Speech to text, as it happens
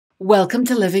Welcome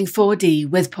to Living 4D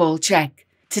with Paul Chek.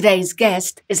 Today's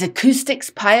guest is acoustics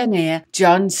pioneer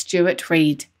John Stuart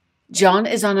Reid. John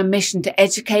is on a mission to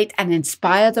educate and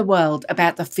inspire the world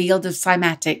about the field of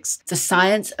cymatics, the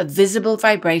science of visible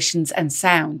vibrations and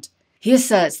sound. He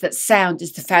asserts that sound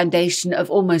is the foundation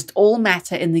of almost all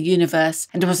matter in the universe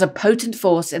and was a potent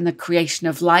force in the creation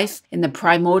of life in the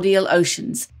primordial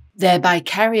oceans, thereby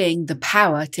carrying the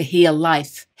power to heal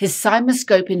life. His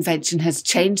Cymoscope invention has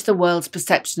changed the world's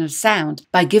perception of sound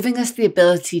by giving us the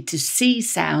ability to see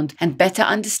sound and better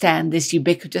understand this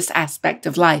ubiquitous aspect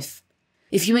of life.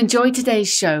 If you enjoyed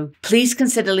today's show, please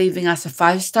consider leaving us a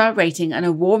 5-star rating and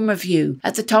a warm review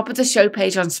at the top of the show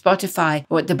page on Spotify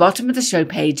or at the bottom of the show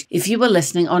page if you are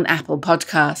listening on Apple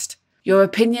Podcast. Your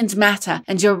opinions matter,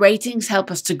 and your ratings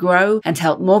help us to grow and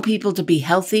help more people to be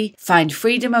healthy, find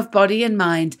freedom of body and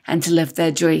mind, and to live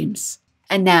their dreams.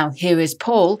 And now, here is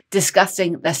Paul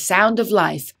discussing the sound of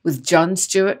life with John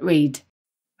Stuart Reid.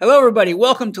 Hello, everybody.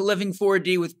 Welcome to Living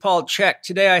 4D with Paul Chek.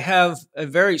 Today, I have a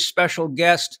very special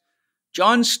guest,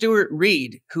 John Stuart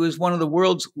Reid, who is one of the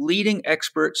world's leading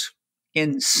experts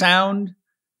in sound,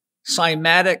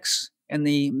 cymatics, and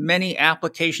the many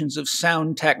applications of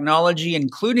sound technology,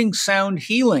 including sound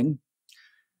healing.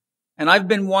 And I've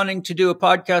been wanting to do a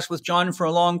podcast with John for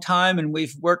a long time, and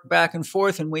we've worked back and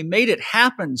forth, and we made it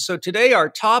happen. So today our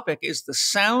topic is the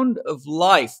sound of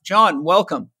life. John,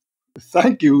 welcome.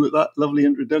 Thank you for that lovely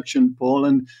introduction, Paul.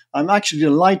 And I'm actually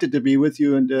delighted to be with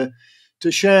you and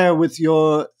to share with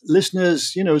your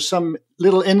listeners, some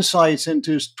little insights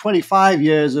into 25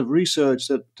 years of research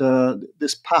that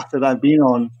this path that I've been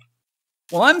on.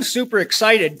 Well, I'm super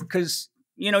excited because,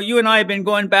 you and I have been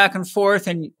going back and forth,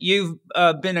 and you've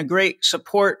been a great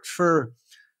support for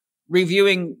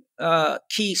reviewing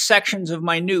key sections of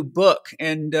my new book,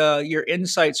 and your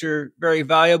insights are very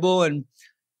valuable. And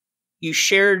you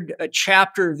shared a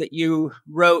chapter that you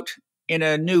wrote in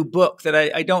a new book that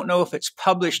I don't know if it's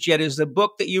published yet. Is the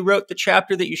book that you wrote, the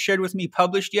chapter that you shared with me,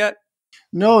 published yet?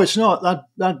 No, it's not.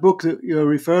 That book that you're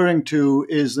referring to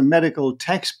is the medical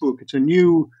textbook. It's a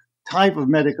new type of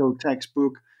medical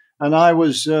textbook, and I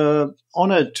was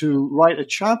honored to write a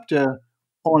chapter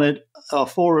on it,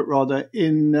 for it rather,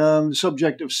 in the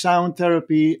subject of sound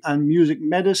therapy and music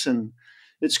medicine.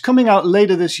 It's coming out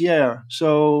later this year,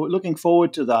 so looking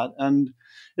forward to that. And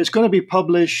it's going to be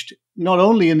published not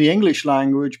only in the English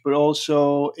language, but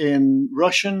also in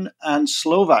Russian and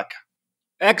Slovak.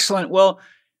 Excellent. Well,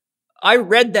 I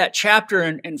read that chapter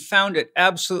and found it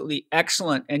absolutely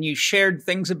excellent. And you shared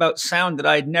things about sound that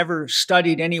I'd never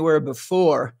studied anywhere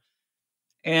before.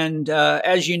 And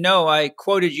as you know, I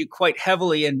quoted you quite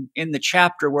heavily in the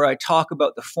chapter where I talk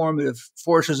about the formative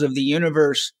forces of the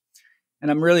universe.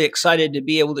 And I'm really excited to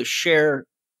be able to share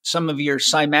some of your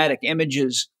cymatic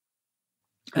images.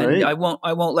 Great. And I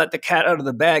won't let the cat out of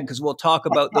the bag because we'll talk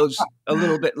about those a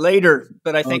little bit later.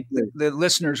 But I think the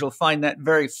listeners will find that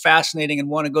very fascinating and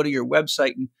want to go to your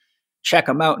website and check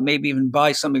them out and maybe even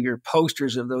buy some of your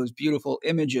posters of those beautiful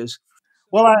images.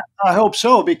 Well, I hope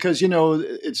so, because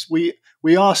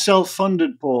we are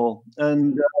self-funded, Paul,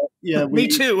 and me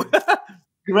too.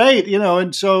 Great,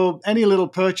 and so any little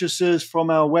purchases from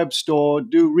our web store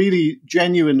do really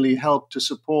genuinely help to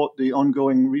support the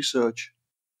ongoing research.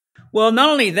 Well, not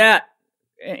only that,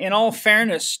 in all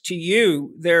fairness to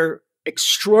you, they're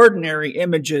extraordinary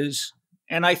images.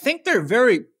 And I think they're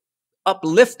very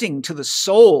uplifting to the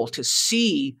soul to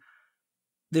see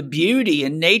the beauty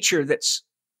in nature that's,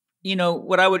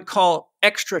 what I would call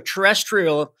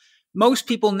extraterrestrial. Most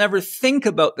people never think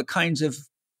about the kinds of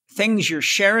things you're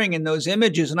sharing in those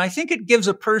images. And I think it gives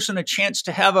a person a chance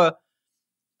to have a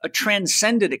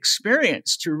transcendent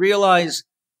experience, to realize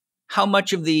how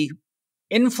much of the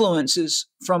influences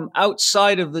from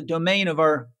outside of the domain of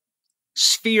our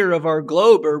sphere of our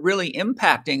globe are really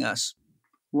impacting us.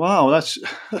 Wow,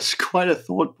 that's quite a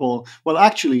thought, Paul. Well,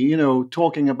 actually,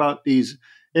 talking about these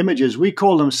images, we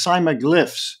call them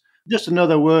cymaglyphs, just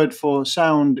another word for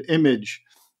sound image.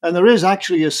 And there is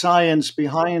actually a science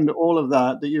behind all of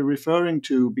that you're referring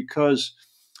to, because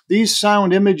these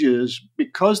sound images,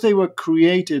 because they were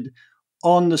created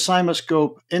on the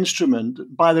Cymoscope instrument,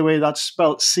 by the way, that's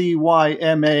spelled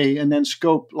C-Y-M-A, and then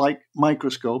scope like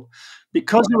microscope,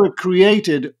 because they were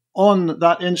created on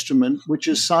that instrument, which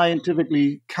is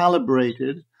scientifically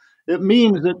calibrated, it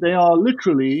means that they are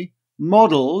literally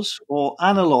models or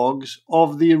analogs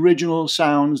of the original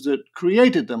sounds that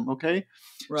created them, okay?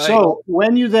 Right. So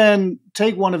when you then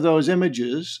take one of those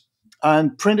images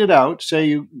and print it out, say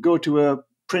you go to a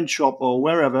print shop or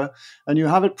wherever, and you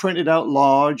have it printed out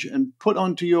large and put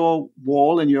onto your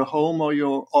wall in your home or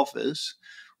your office,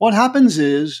 what happens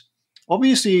is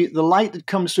obviously the light that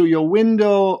comes through your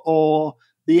window or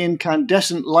the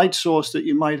incandescent light source that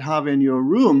you might have in your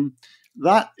room,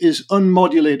 that is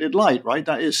unmodulated light, right?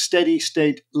 That is steady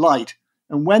state light.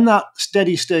 And when that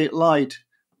steady state light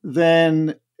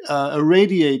then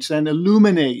irradiates and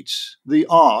illuminates the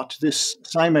art, this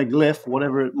cymaglyph,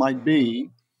 whatever it might be,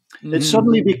 it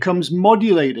suddenly becomes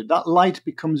modulated. That light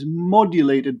becomes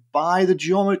modulated by the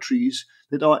geometries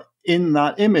that are in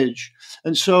that image.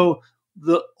 And so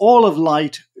all of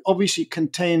light obviously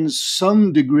contains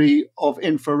some degree of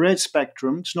infrared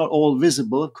spectrum. It's not all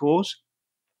visible, of course.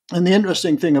 And the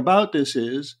interesting thing about this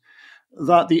is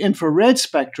that the infrared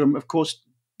spectrum, of course,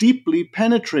 deeply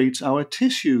penetrates our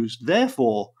tissues.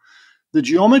 Therefore, the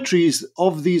geometries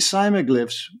of these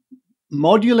cymaglyphs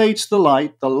modulates the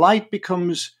light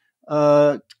becomes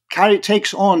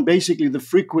takes on basically the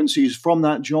frequencies from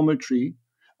that geometry,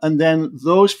 and then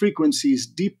those frequencies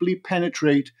deeply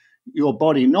penetrate your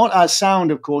body, not as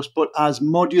sound, of course, but as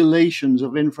modulations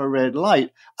of infrared light.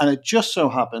 And it just so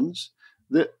happens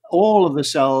that all of the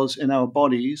cells in our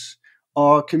bodies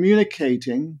are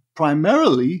communicating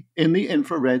primarily in the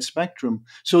infrared spectrum.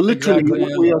 So literally,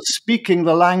 we are speaking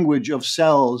the language of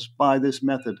cells by this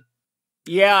method.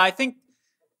 Yeah, I think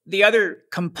the other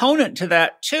component to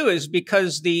that, too, is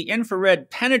because the infrared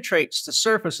penetrates the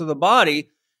surface of the body,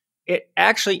 it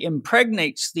actually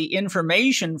impregnates the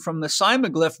information from the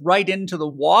cymaglyph right into the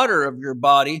water of your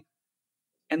body.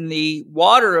 And the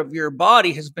water of your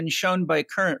body has been shown by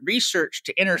current research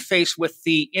to interface with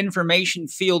the information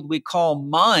field we call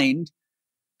mind.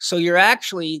 So you're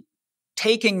actually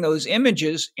taking those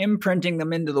images, imprinting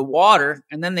them into the water,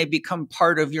 and then they become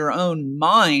part of your own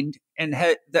mind. And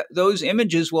those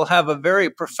images will have a very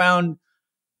profound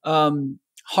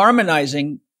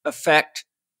harmonizing effect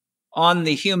on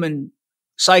the human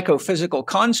psychophysical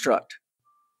construct.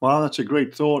 Wow, that's a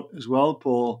great thought as well,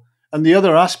 Paul. And the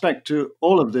other aspect to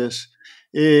all of this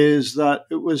is that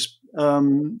it was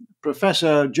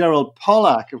Professor Gerald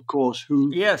Pollack, of course,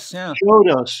 who showed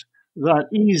us that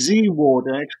EZ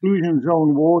water, exclusion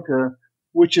zone water,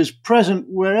 which is present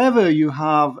wherever you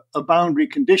have a boundary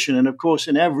condition. And of course,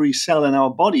 in every cell in our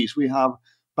bodies, we have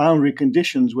boundary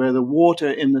conditions where the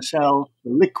water in the cell,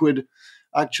 the liquid,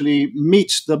 actually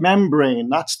meets the membrane.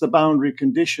 That's the boundary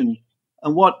condition.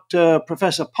 And what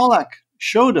Professor Pollack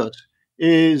showed us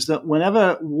is that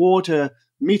whenever water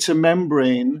meets a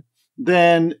membrane,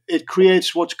 then it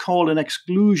creates what's called an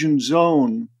exclusion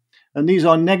zone. And these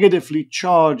are negatively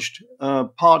charged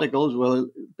particles. Well,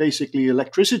 basically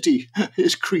electricity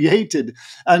is created.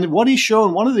 And what he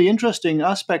showed, one of the interesting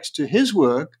aspects to his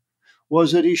work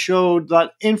was that he showed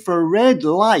that infrared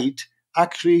light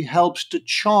actually helps to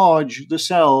charge the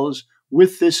cells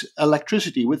with this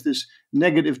electricity, with this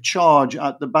negative charge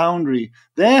at the boundary.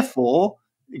 Therefore,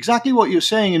 exactly what you're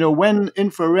saying, when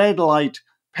infrared light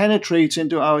penetrates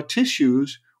into our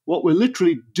tissues, what we're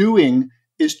literally doing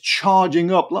is charging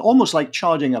up, almost like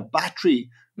charging a battery.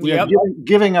 We are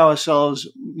giving ourselves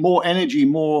more energy,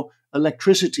 more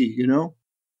electricity,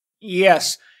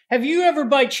 Yes. Have you ever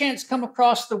by chance come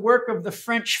across the work of the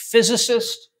French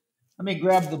physicist? Let me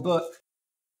grab the book.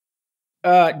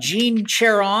 Jean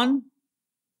Cheron?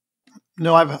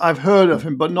 No, I've heard of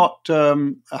him, but not.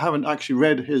 I haven't actually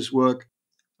read his work.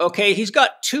 Okay, he's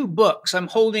got two books. I'm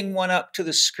holding one up to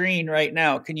the screen right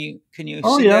now. Can you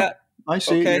see that? I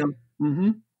see. Okay. Yeah.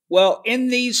 Mm-hmm. Well, in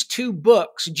these two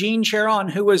books, Jean Cheron,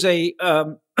 who was a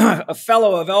a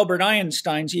fellow of Albert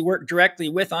Einstein's, he worked directly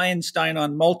with Einstein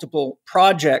on multiple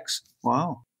projects.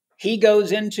 Wow. He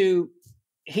goes into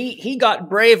he got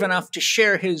brave enough to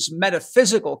share his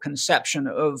metaphysical conception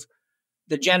of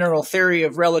the general theory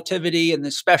of relativity and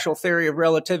the special theory of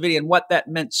relativity and what that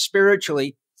meant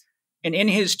spiritually. And in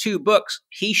his two books,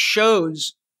 he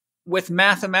shows with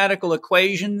mathematical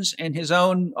equations and his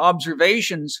own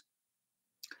observations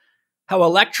how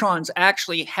electrons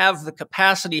actually have the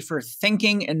capacity for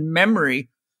thinking and memory,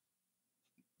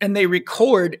 and they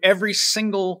record every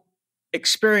single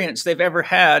experience they've ever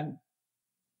had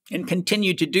and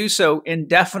continue to do so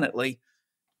indefinitely.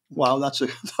 Wow, that's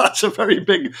a very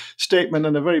big statement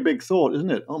and a very big thought,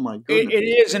 isn't it? Oh my goodness. It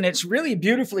is, and it's really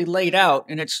beautifully laid out,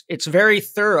 and it's very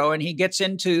thorough, and he gets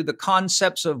into the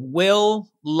concepts of will,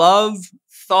 love,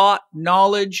 thought,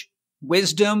 knowledge,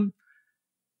 wisdom,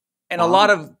 and a lot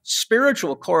of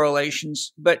spiritual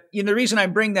correlations. But the reason I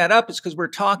bring that up is because we're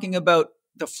talking about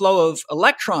the flow of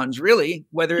electrons, really,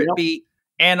 whether it be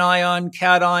anion,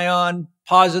 cation,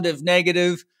 positive,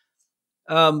 negative.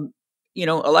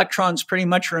 Electrons pretty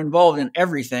much are involved in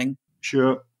everything.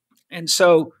 Sure. And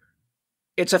so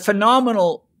it's a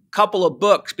phenomenal couple of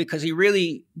books because he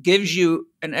really gives you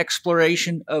an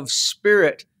exploration of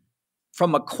spirit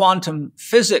from a quantum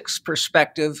physics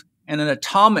perspective and an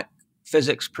atomic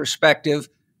physics perspective.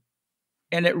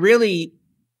 And it really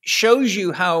shows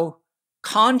you how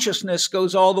consciousness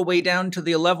goes all the way down to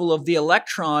the level of the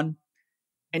electron,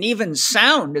 and even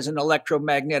sound is an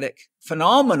electromagnetic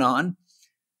phenomenon.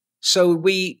 So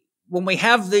when we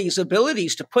have these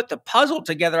abilities to put the puzzle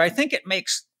together, I think it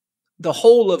makes the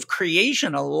whole of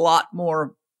creation a lot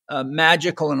more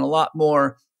magical and a lot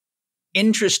more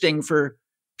interesting for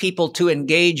people to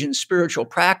engage in spiritual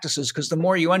practices, because the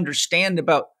more you understand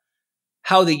about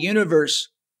how the universe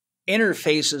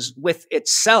interfaces with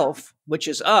itself, which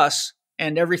is us,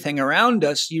 and everything around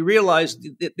us, you realize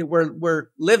that we're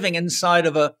living inside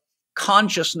of a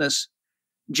consciousness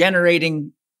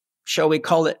generating, shall we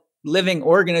call it, living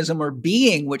organism or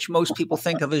being, which most people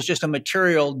think of as just a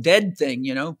material dead thing,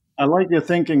 you know? I like your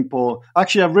thinking, Paul.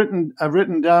 Actually, I've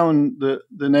written down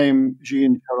the name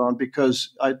Jean Caron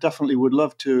because I definitely would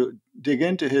love to dig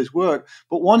into his work.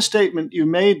 But one statement you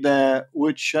made there,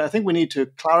 which I think we need to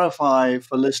clarify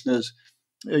for listeners,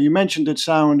 you mentioned that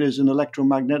sound is an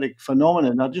electromagnetic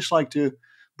phenomenon. I'd just like to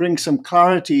bring some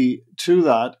clarity to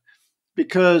that,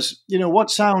 because, you know,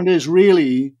 what sound is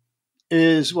really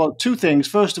is, well, two things.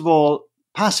 First of all,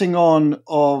 passing on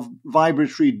of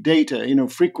vibratory data, you know,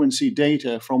 frequency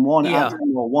data from one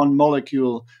atom or one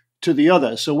molecule to the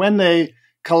other. So when they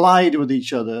collide with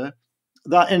each other,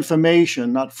 that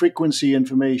information, that frequency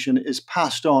information, is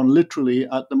passed on literally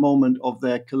at the moment of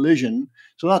their collision.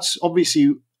 So that's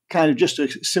obviously kind of just a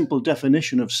simple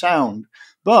definition of sound.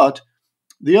 But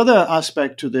the other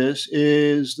aspect to this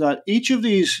is that each of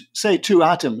these, say, two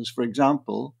atoms, for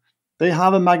example, they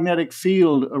have a magnetic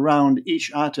field around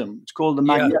each atom. It's called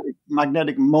the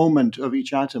magnetic moment of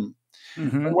each atom.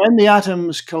 Mm-hmm. And when the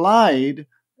atoms collide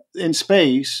in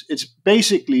space, it's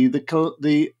basically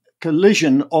the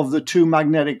collision of the two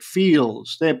magnetic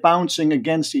fields. They're bouncing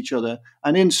against each other,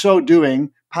 and in so doing,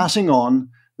 passing on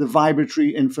the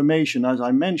vibratory information, as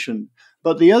I mentioned.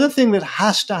 But the other thing that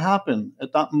has to happen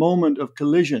at that moment of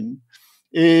collision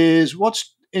is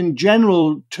what's in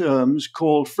general terms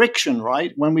called friction,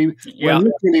 right?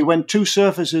 When two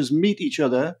surfaces meet each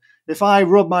other, if I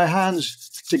rub my hands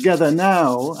together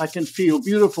now, I can feel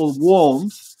beautiful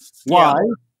warmth. Why?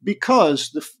 Yeah.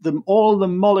 Because all the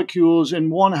molecules in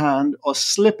one hand are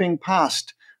slipping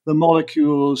past the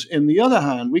molecules in the other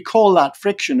hand. We call that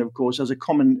friction, of course, as a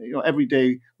common,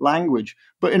 everyday language.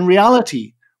 But in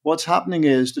reality, what's happening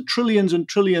is the trillions and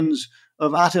trillions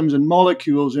of atoms and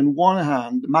molecules in one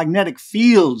hand, the magnetic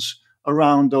fields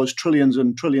around those trillions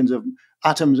and trillions of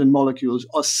atoms and molecules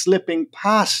are slipping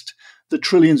past the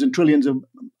trillions and trillions of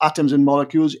atoms and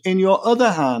molecules in your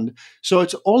other hand. So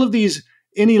it's all of these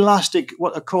inelastic,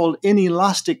 what are called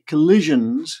inelastic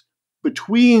collisions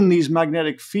between these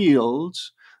magnetic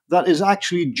fields that is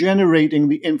actually generating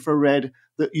the infrared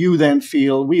that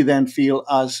we then feel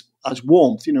as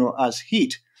warmth, as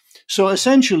heat. So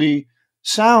essentially,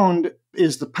 sound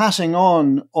is the passing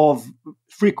on of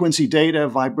frequency data,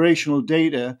 vibrational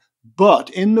data, but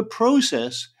in the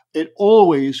process, it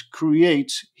always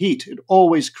creates heat. It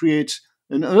always creates,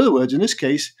 in other words, in this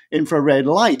case, infrared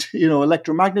light,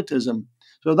 electromagnetism.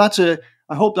 So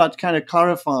I hope that kind of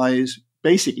clarifies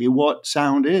basically what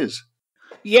sound is.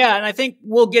 Yeah, and I think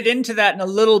we'll get into that in a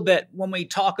little bit when we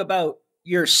talk about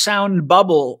your sound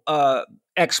bubble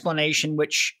explanation,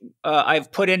 which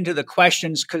I've put into the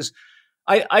questions, because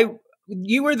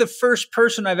you were the first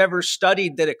person I've ever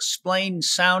studied that explained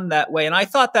sound that way. And I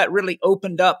thought that really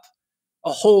opened up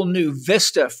a whole new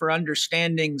vista for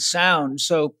understanding sound.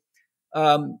 So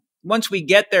once we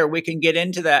get there, we can get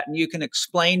into that and you can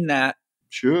explain that.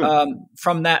 Sure.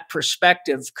 From that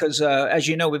perspective, because as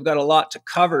you know, we've got a lot to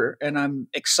cover and I'm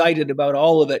excited about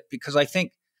all of it because I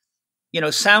think,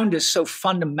 sound is so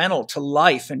fundamental to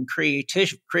life and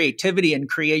creativity and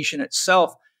creation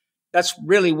itself. That's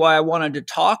really why I wanted to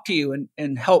talk to you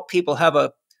and help people have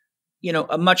a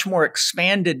much more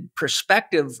expanded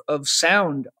perspective of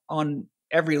sound on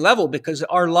every level, because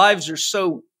our lives are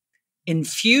so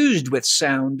infused with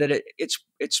sound that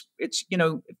it's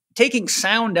taking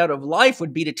sound out of life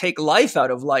would be to take life out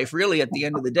of life, really, at the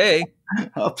end of the day.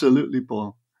 Absolutely,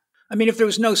 Paul. I mean, if there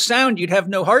was no sound, you'd have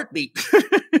no heartbeat.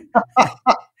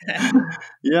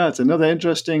 Yeah, it's another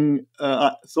interesting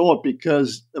thought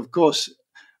because, of course,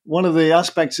 one of the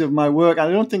aspects of my work, I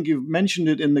don't think you've mentioned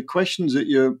it in the questions that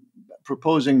you're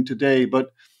proposing today,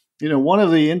 but, one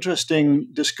of the interesting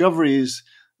discoveries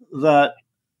that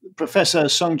Professor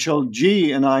Sungchul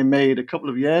Ji and I made a couple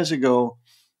of years ago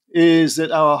is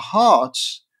that our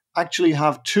hearts actually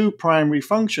have two primary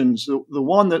functions. The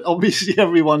one that obviously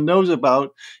everyone knows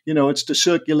about, it's to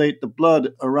circulate the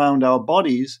blood around our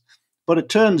bodies. But it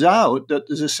turns out that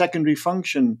there's a secondary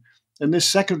function, and this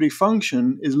secondary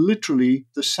function is literally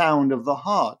the sound of the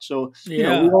heart. So, we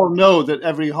all know that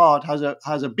every heart has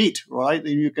a beat, right?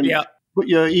 And you can put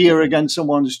your ear against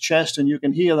someone's chest and you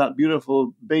can hear that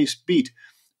beautiful bass beat.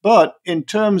 But in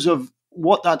terms of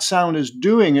what that sound is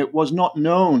doing, it was not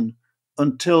known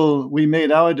until we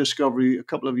made our discovery a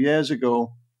couple of years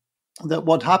ago, that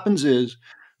what happens is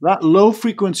that low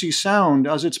frequency sound,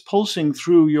 as it's pulsing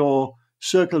through your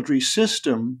circulatory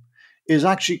system, is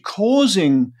actually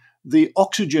causing the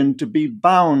oxygen to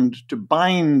bind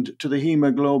to the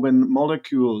hemoglobin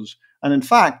molecules. And in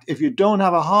fact, if you don't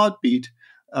have a heartbeat,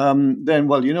 then,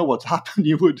 well, you know what's happened.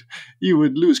 You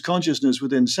would lose consciousness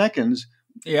within seconds.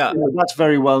 Yeah. That's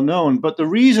very well known. But the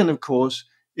reason, of course,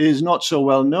 is not so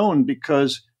well known,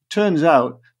 because it turns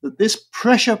out that this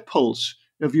pressure pulse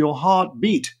of your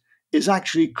heartbeat is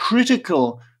actually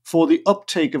critical for the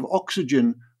uptake of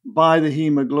oxygen by the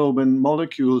hemoglobin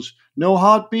molecules. No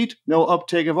heartbeat, no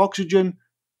uptake of oxygen,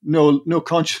 no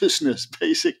consciousness,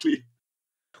 basically.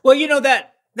 Well,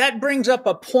 that brings up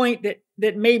a point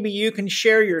that maybe you can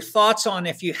share your thoughts on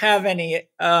if you have any.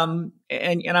 And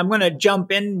I'm going to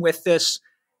jump in with this,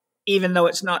 even though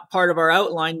it's not part of our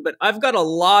outline, but I've got a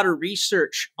lot of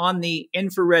research on the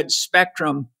infrared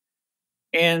spectrum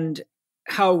and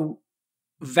how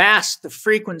vast the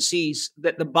frequencies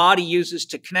that the body uses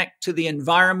to connect to the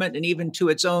environment and even to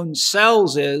its own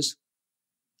cells is.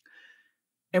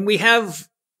 And we have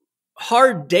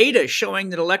hard data showing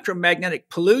that electromagnetic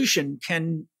pollution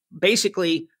can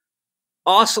basically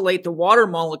oscillate the water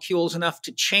molecules enough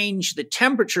to change the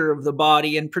temperature of the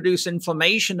body and produce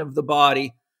inflammation of the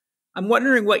body. I'm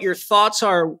wondering what your thoughts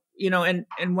are,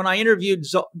 and when I interviewed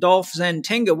Dolph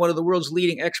Zantinga, one of the world's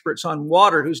leading experts on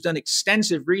water, who's done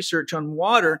extensive research on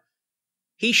water,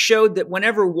 he showed that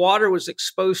whenever water was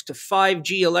exposed to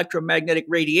 5G electromagnetic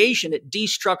radiation, it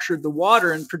destructured the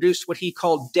water and produced what he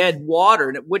called dead water,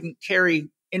 and it wouldn't carry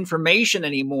information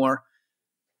anymore.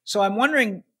 So I'm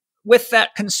wondering, with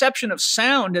that conception of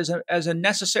sound as a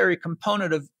necessary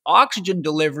component of oxygen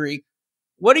delivery,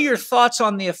 what are your thoughts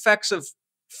on the effects of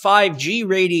 5G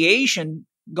radiation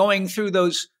going through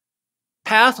those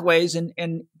pathways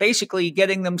and basically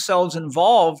getting themselves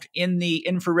involved in the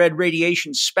infrared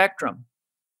radiation spectrum?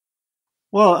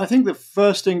 Well, I think the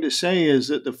first thing to say is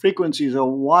that the frequencies are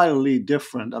wildly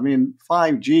different. I mean,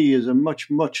 5G is a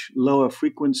much, much lower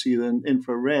frequency than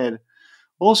infrared.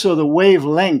 Also, the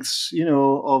wavelengths,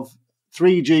 of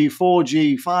 3G,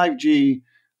 4G, 5G,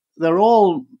 they're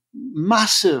all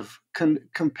massive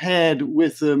compared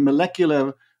with the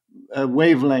molecular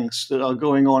wavelengths that are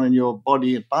going on in your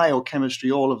body and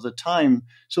biochemistry all of the time.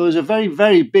 So there's a very,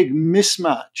 very big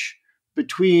mismatch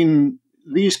between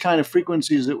these kind of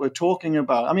frequencies that we're talking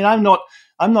about. I mean, I'm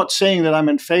not saying that I'm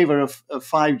in favor of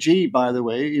 5G, by the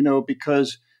way,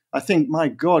 because I think, my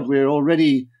God, we're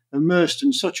already immersed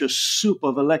in such a soup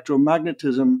of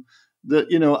electromagnetism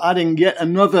that, adding yet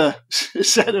another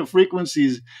set of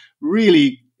frequencies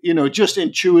really, just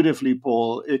intuitively,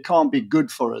 Paul, it can't be good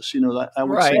for us. I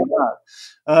would say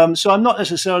that. So I'm not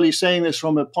necessarily saying this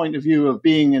from a point of view of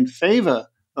being in favor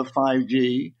of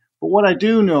 5G, but what I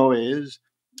do know is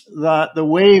that the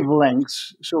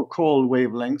wavelengths, so-called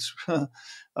wavelengths,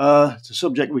 it's a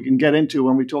subject we can get into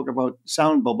when we talk about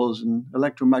sound bubbles and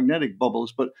electromagnetic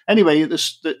bubbles. But anyway,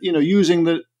 using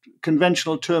the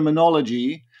conventional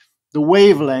terminology, the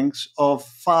wavelengths of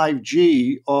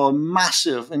 5G are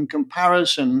massive in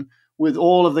comparison with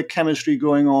all of the chemistry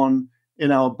going on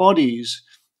in our bodies,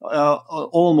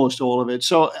 almost all of it.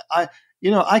 So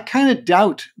I kind of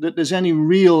doubt that there's any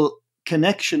real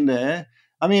connection there.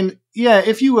 I mean, yeah,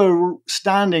 if you were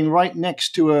standing right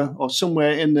next to or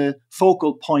somewhere in the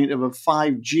focal point of a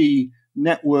 5G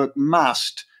network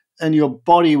mast and your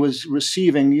body was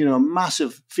receiving,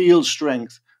 massive field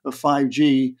strength of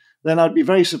 5G, then I'd be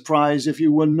very surprised if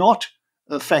you were not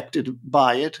affected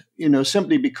by it,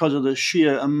 simply because of the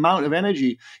sheer amount of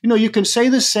energy. You can say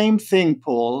the same thing,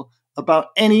 Paul, about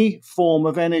any form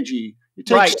of energy. You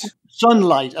take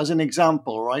sunlight as an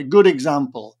example, right? Good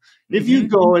example. If you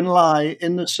go and lie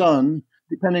in the sun,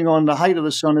 depending on the height of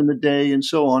the sun in the day and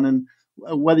so on, and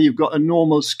whether you've got a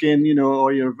normal skin,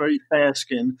 or you're very fair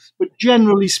skin, but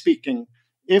generally speaking,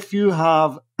 if you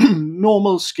have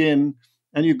normal skin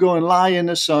and you go and lie in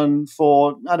the sun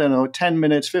for, 10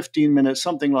 minutes, 15 minutes,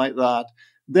 something like that,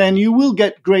 then you will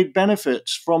get great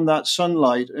benefits from that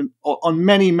sunlight on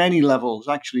many, many levels,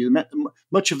 actually.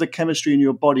 Much of the chemistry in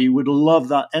your body would love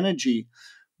that energy.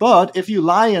 But if you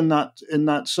lie in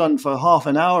that sun for half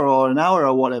an hour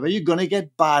or whatever, you're going to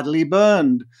get badly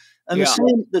burned. And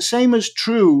the same is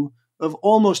true of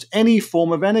almost any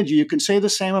form of energy. You can say the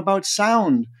same about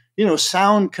sound.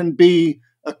 Sound can be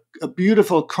a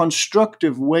beautiful,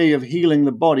 constructive way of healing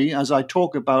the body, as I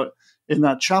talk about in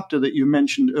that chapter that you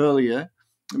mentioned earlier.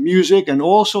 Music and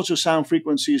all sorts of sound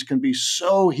frequencies can be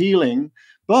so healing.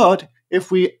 But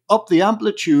if we up the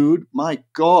amplitude, my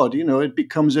God, it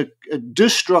becomes a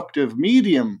destructive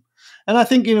medium. And I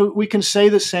think, we can say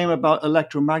the same about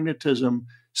electromagnetism.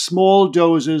 Small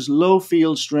doses, low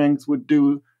field strength would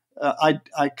do,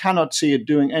 I cannot see it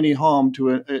doing any harm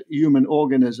to a human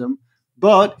organism.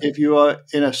 But if you are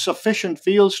in a sufficient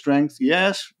field strength,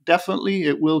 yes, definitely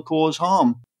it will cause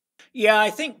harm. Yeah, I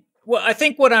think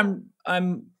what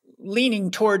I'm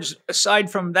leaning towards, aside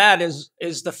from that, is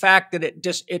the fact that it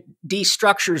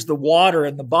destructures the water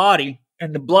in the body,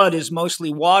 and the blood is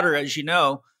mostly water, as you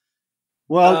know.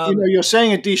 Well, you're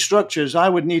saying it destructures. I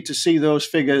would need to see those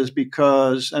figures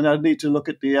and I'd need to look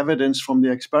at the evidence from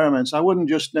the experiments. I wouldn't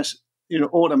just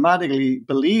automatically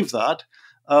believe that.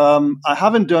 I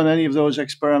haven't done any of those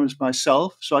experiments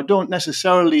myself, so I don't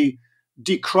necessarily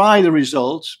decry the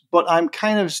results, but I'm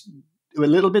kind of a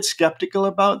little bit skeptical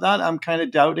about that. I'm kind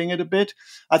of doubting it a bit.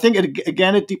 I think,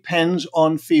 it depends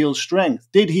on field strength.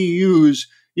 Did he use,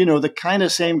 the kind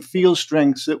of same field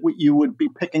strengths that you would be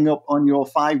picking up on your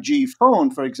 5G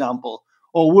phone, for example?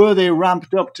 Or were they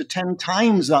ramped up to 10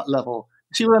 times that level?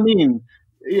 See what I mean?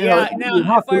 You have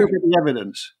to look at the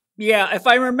evidence. Yeah, if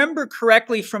I remember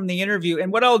correctly from the interview,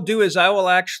 and what I'll do is I will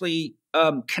actually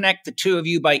connect the two of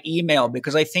you by email,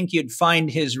 because I think you'd find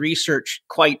his research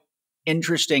quite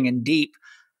interesting and deep.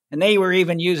 And they were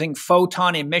even using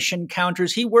photon emission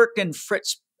counters. He worked in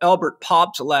Fritz Albert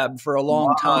Popp's lab for a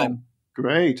long time.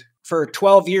 Great. For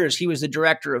 12 years, he was the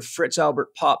director of Fritz Albert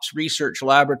Popp's research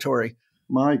laboratory.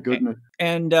 My goodness.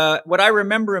 And what I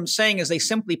remember him saying is they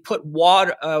simply put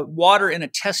water in a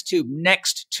test tube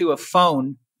next to a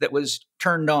phone that was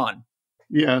turned on.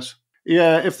 Yes.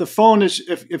 Yeah, if the phone is,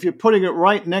 if you're putting it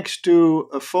right next to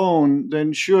a phone,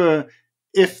 then sure.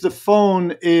 If the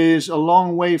phone is a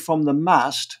long way from the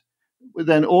mast,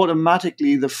 then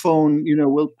automatically the phone,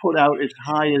 will put out its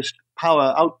highest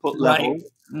power output level. Right.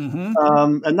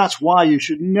 Mm-hmm. And that's why you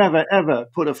should never, ever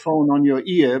put a phone on your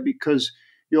ear, because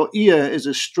your ear is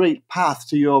a straight path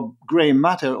to your gray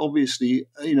matter. Obviously,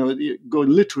 you go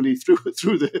literally through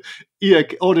the ear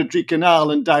auditory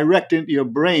canal and direct into your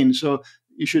brain. So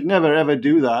you should never, ever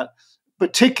do that.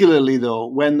 Particularly, though,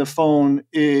 when the phone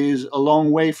is a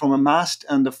long way from a mast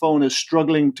and the phone is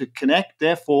struggling to connect.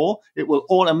 Therefore, it will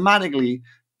automatically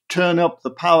turn up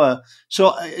the power.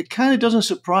 So it kind of doesn't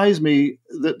surprise me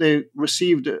that they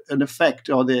received an effect,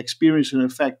 or they experienced an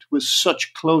effect with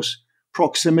such close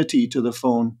proximity to the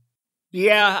phone.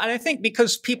 Yeah, and I think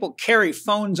because people carry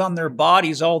phones on their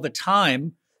bodies all the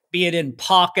time, be it in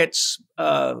pockets,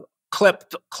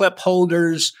 clip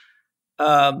holders,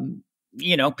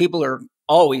 people are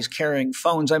always carrying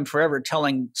phones. I'm forever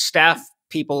telling staff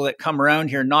people that come around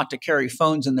here not to carry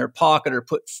phones in their pocket or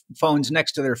put phones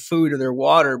next to their food or their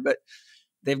water, but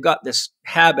they've got this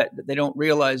habit that they don't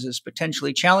realize is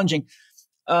potentially challenging.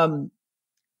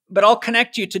 But I'll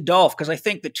connect you to Dolph, because I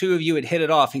think the two of you had hit it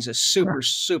off. He's a super,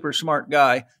 super smart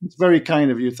guy. It's very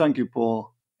kind of you. Thank you,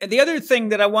 Paul. And the other thing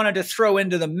that I wanted to throw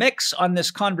into the mix on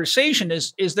this conversation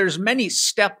is there's many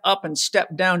step up and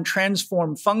step down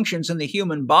transform functions in the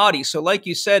human body. So like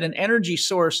you said, an energy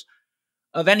source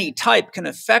of any type can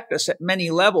affect us at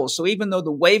many levels. So even though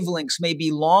the wavelengths may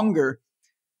be longer,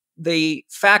 the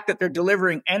fact that they're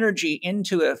delivering energy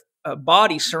into a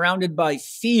body surrounded by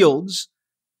fields,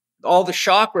 all the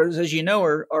chakras, as you know,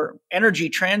 are energy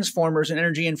transformers and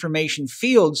energy information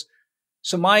fields.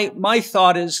 So my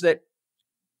thought is that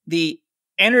the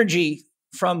energy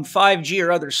from 5G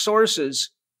or other sources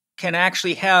can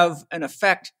actually have an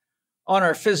effect on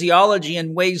our physiology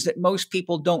in ways that most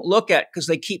people don't look at, because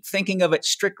they keep thinking of it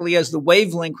strictly as the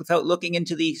wavelength without looking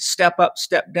into the step up,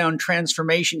 step down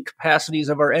transformation capacities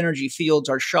of our energy fields,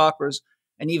 our chakras,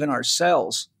 and even our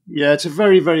cells. Yeah, it's a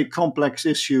very, very complex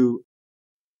issue.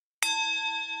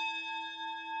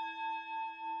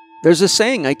 There's a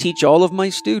saying I teach all of my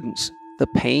students: the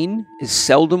pain is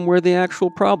seldom where the actual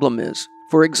problem is.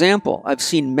 For example, I've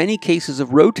seen many cases of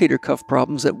rotator cuff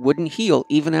problems that wouldn't heal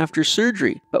even after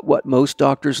surgery, but what most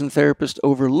doctors and therapists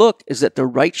overlook is that the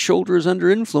right shoulder is under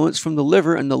influence from the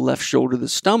liver and the left shoulder the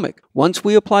stomach. Once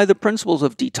we apply the principles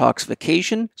of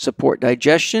detoxification, support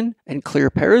digestion, and clear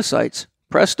parasites,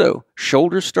 presto,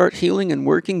 shoulders start healing and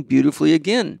working beautifully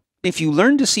again. If you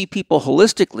learn to see people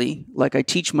holistically, like I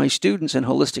teach my students in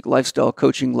Holistic Lifestyle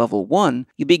Coaching Level 1,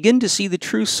 you begin to see the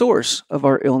true source of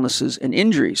our illnesses and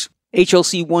injuries.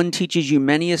 HLC1 teaches you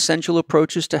many essential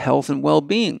approaches to health and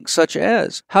well-being, such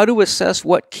as how to assess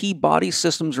what key body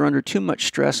systems are under too much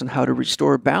stress and how to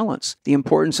restore balance, the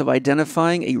importance of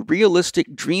identifying a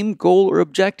realistic dream goal or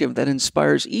objective that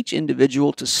inspires each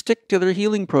individual to stick to their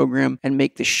healing program and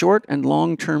make the short and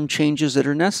long-term changes that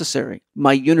are necessary,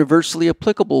 my universally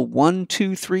applicable 1,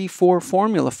 2, 3, 4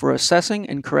 formula for assessing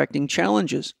and correcting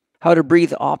challenges, how to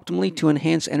breathe optimally to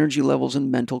enhance energy levels and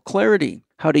mental clarity,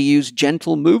 how to use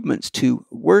gentle movements to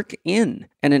work in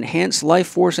and enhance life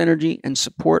force energy and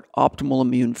support optimal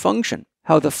immune function,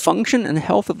 how the function and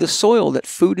health of the soil that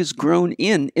food is grown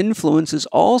in influences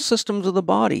all systems of the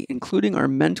body, including our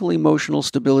mental emotional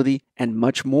stability, and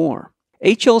much more.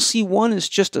 HLC1 is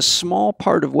just a small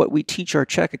part of what we teach our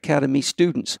Chek Academy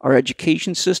students, our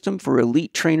education system for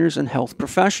elite trainers and health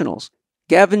professionals.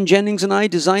 Gavin Jennings and I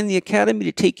designed the Academy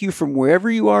to take you from wherever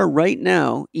you are right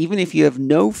now, even if you have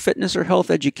no fitness or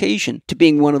health education, to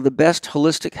being one of the best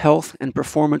holistic health and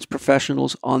performance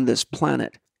professionals on this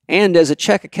planet. And as a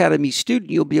Chek Academy student,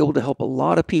 you'll be able to help a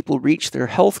lot of people reach their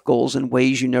health goals in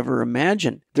ways you never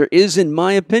imagined. There is, in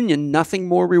my opinion, nothing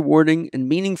more rewarding and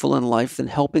meaningful in life than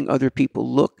helping other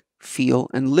people look, feel,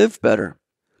 and live better.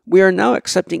 We are now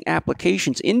accepting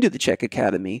applications into the Chek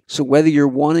Academy, so whether you're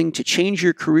wanting to change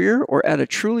your career or add a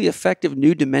truly effective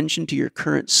new dimension to your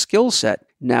current skill set,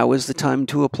 now is the time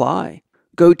to apply.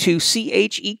 Go to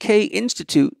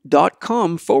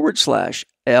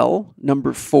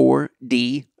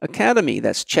chekinstitute.com/L4D Academy.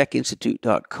 That's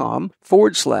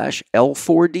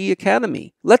chekinstitute.com/L4D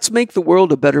Academy. Let's make the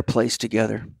world a better place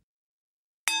together.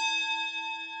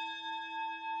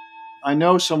 I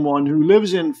know someone who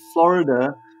lives in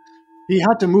Florida. He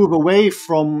had to move away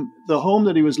from the home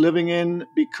that he was living in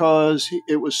because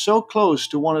it was so close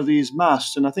to one of these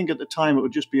masts. And I think at the time it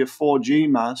would just be a 4G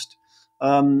mast.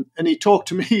 And he talked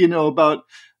to me, about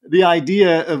the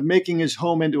idea of making his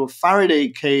home into a Faraday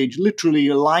cage, literally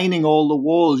lining all the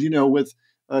walls, with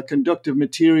conductive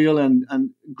material and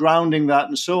grounding that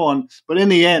and so on. But in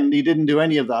the end, he didn't do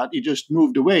any of that. He just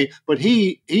moved away. But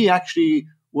he actually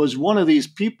was one of these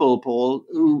people, Paul,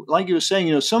 who, like you were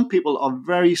saying, some people are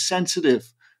very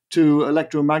sensitive to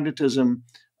electromagnetism,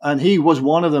 and he was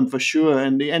one of them for sure.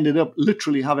 And he ended up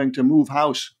literally having to move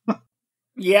house.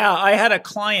 Yeah, I had a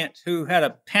client who had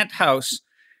a penthouse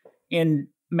in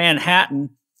Manhattan,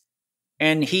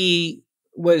 and he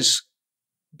was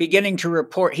beginning to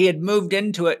report, he had moved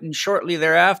into it and shortly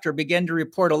thereafter began to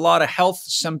report a lot of health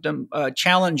symptom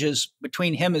challenges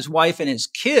between him, his wife, and his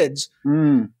kids.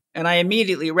 And I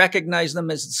immediately recognized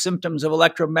them as symptoms of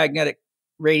electromagnetic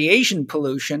radiation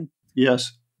pollution.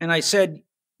 Yes. And I said,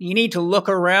 you need to look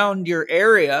around your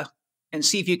area and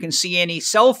see if you can see any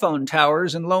cell phone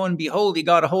towers. And lo and behold, he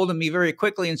got a hold of me very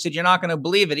quickly and said, you're not going to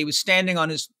believe it. He was standing on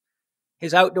his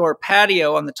outdoor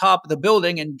patio on the top of the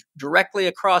building, and directly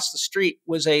across the street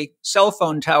was a cell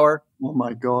phone tower. Oh,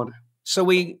 my God. So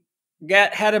we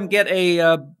had him get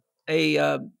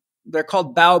they're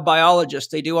called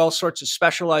biobiologists. They do all sorts of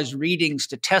specialized readings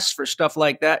to test for stuff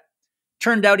like that.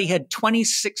 Turned out he had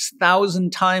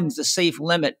 26,000 times the safe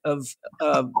limit of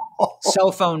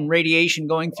cell phone radiation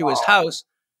going through his house.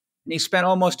 And he spent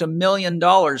almost $1 million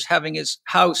having his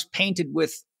house painted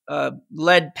with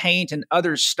lead paint and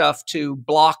other stuff to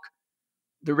block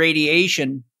the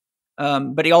radiation.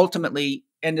 But he ultimately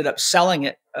ended up selling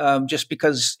it just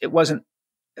because it wasn't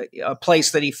a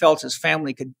place that he felt his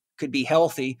family could be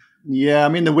healthy. Yeah, I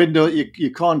mean, the window,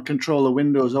 you can't control the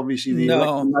windows. Obviously, the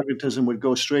electromagnetism would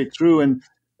go straight through. And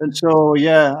so,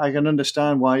 yeah, I can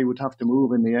understand why you would have to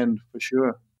move in the end, for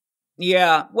sure.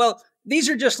 Yeah, well, these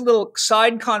are just little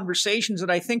side conversations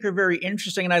that I think are very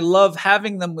interesting. And I love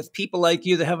having them with people like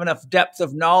you that have enough depth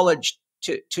of knowledge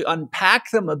to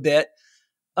unpack them a bit.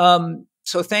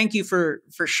 So thank you for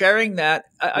sharing that.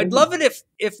 I'd love it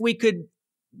if we could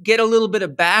get a little bit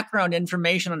of background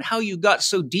information on how you got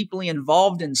so deeply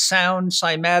involved in sound,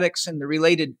 cymatics, and the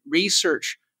related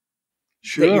research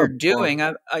that you're doing.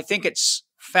 I think it's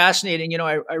fascinating.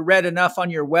 I read enough on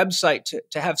your website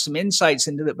to have some insights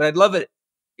into it, but I'd love it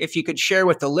if you could share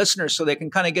with the listeners so they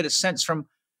can kind of get a sense from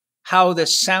how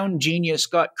this sound genius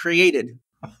got created.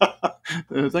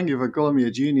 Thank you for calling me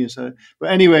a genius. But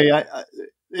anyway,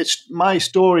 it's my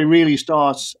story really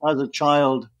starts as a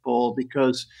child, Paul,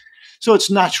 because so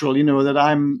it's natural, that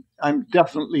I'm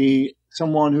definitely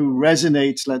someone who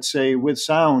resonates, let's say, with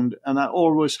sound, and I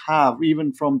always have,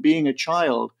 even from being a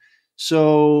child.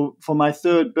 So for my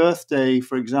 3rd birthday,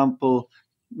 for example,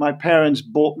 my parents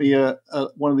bought me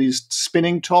one of these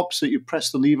spinning tops that you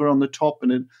press the lever on the top,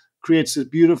 and it creates this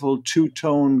beautiful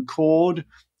 2-tone chord,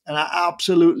 and I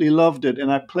absolutely loved it.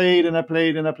 And I played and I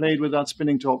played and I played with that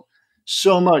spinning top.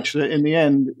 so much that in the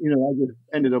end, I just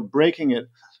ended up breaking it.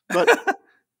 But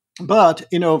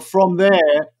from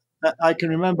there, I can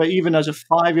remember even as a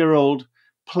 5-year-old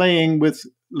playing with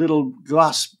little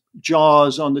glass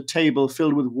jars on the table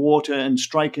filled with water and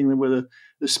striking them with a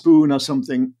spoon or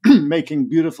something, making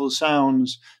beautiful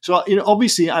sounds. So,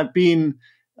 obviously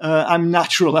I'm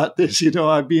natural at this.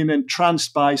 I've been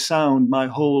entranced by sound my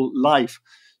whole life.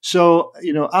 So,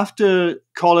 after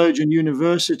college and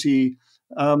university,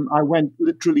 I went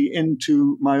literally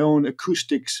into my own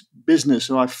acoustics business.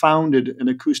 So I founded an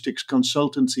acoustics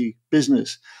consultancy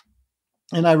business.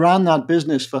 And I ran that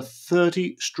business for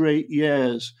 30 straight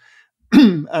years.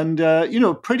 And,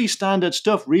 pretty standard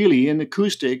stuff, really, in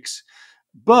acoustics.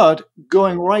 But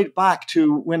going right back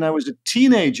to when I was a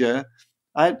teenager,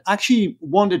 I actually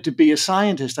wanted to be a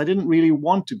scientist. I didn't really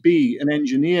want to be an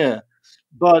engineer.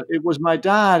 But it was my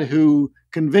dad who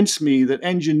convinced me that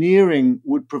engineering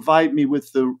would provide me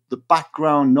with the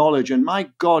background knowledge. And my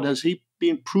God, has he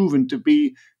been proven to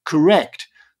be correct?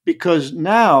 Because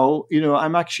now,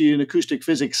 I'm actually an acoustic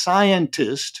physics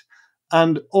scientist,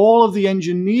 and all of the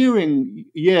engineering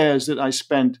years that I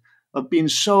spent have been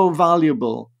so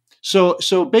valuable.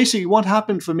 So basically what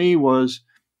happened for me was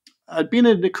I'd been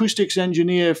an acoustics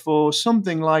engineer for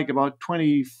something like about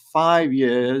 25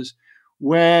 years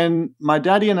when my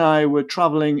daddy and I were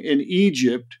traveling in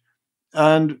Egypt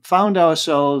and found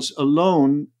ourselves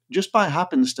alone just by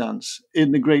happenstance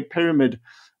in the Great Pyramid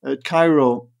at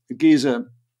Cairo, Giza.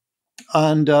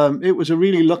 And it was a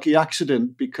really lucky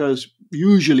accident because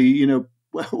usually, if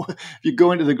you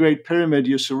go into the Great Pyramid,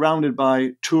 you're surrounded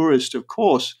by tourists, of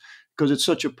course, because it's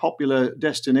such a popular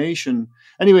destination.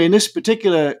 Anyway, in this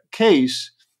particular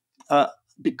case,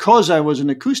 because I was an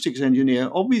acoustics engineer,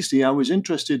 obviously I was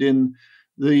interested in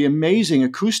the amazing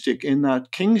acoustic in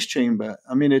that King's Chamber.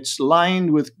 I mean, it's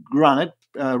lined with granite.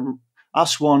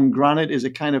 Aswan granite is a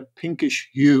kind of pinkish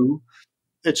hue.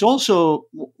 It's also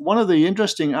one of the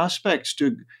interesting aspects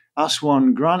to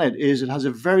Aswan granite is it has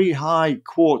a very high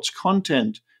quartz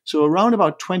content. So around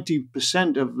about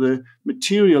 20% of the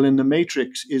material in the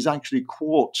matrix is actually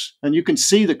quartz. And you can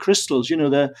see the crystals,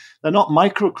 they're not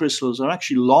microcrystals, they're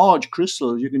actually large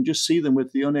crystals. You can just see them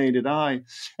with the unaided eye.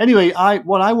 Anyway,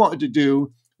 what I wanted to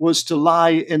do was to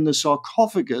lie in the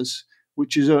sarcophagus,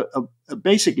 which is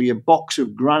basically a box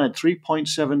of granite,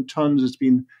 3.7 tons. It's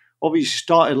been obviously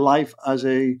started life as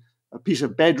a piece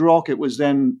of bedrock. It was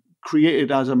then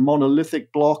created as a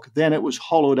monolithic block. Then it was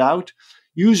hollowed out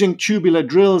using tubular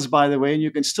drills, by the way, and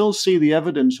you can still see the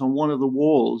evidence on one of the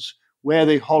walls where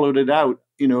they hollowed it out,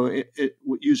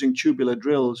 using tubular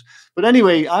drills. But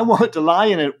anyway, I wanted to lie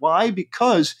in it. Why?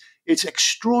 Because it's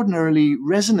extraordinarily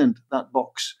resonant, that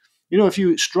box. If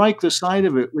you strike the side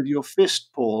of it with your fist,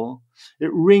 Paul,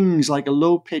 it rings like a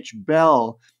low-pitched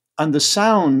bell. And the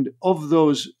sound of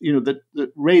those,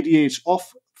 that radiates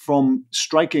off from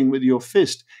striking with your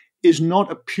fist is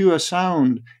not a pure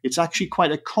sound. It's actually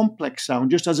quite a complex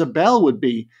sound, just as a bell would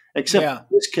be, except in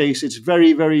this case, it's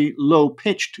very, very low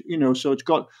pitched, so it's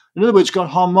got, in other words, it's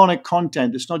got harmonic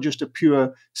content. It's not just a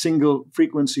pure single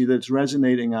frequency that's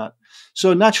resonating at.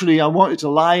 So naturally, I wanted to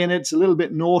lie in it. It's a little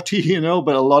bit naughty,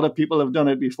 but a lot of people have done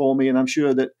it before me, and I'm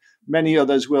sure that many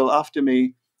others will after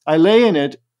me. I lay in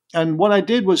it, and what I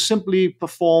did was simply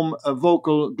perform a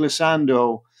vocal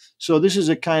glissando. So this is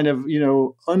a kind of,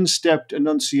 unstepped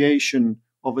enunciation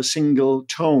of a single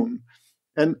tone.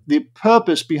 And the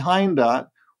purpose behind that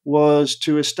was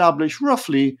to establish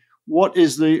roughly what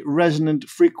is the resonant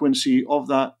frequency of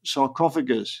that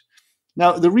sarcophagus.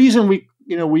 Now, the reason we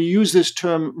use this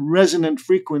term resonant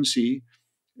frequency,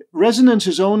 resonance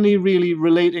is only really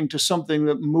relating to something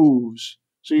that moves.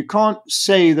 So you can't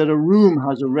say that a room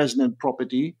has a resonant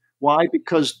property. Why?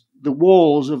 Because the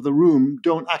walls of the room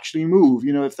don't actually move,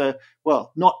 if they're,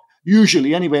 well, not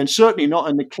usually anyway, and certainly not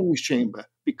in the King's Chamber,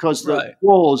 because the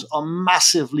walls are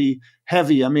massively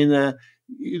heavy. I mean, they're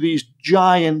these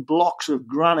giant blocks of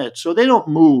granite, so they don't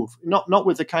move, not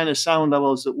with the kind of sound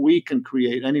levels that we can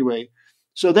create anyway.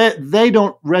 So they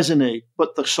don't resonate,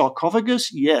 but the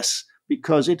sarcophagus, yes,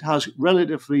 because it has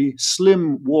relatively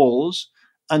slim walls,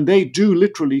 and they do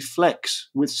literally flex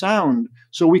with sound.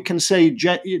 So we can say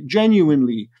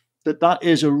genuinely that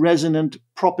is a resonant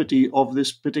property of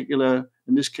this particular,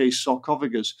 in this case,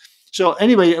 sarcophagus. So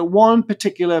anyway, at one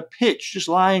particular pitch, just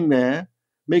lying there,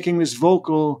 making this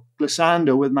vocal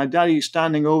glissando with my daddy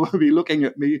standing over me, looking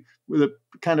at me with a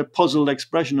kind of puzzled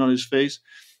expression on his face.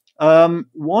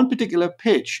 One particular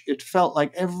pitch, it felt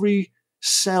like every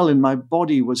cell in my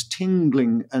body was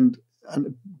tingling, and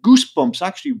goosebumps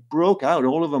actually broke out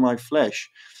all over my flesh.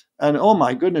 And oh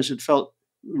my goodness, it felt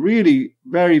really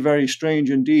very, very strange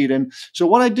indeed. And so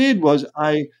what I did was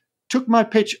I took my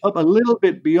pitch up a little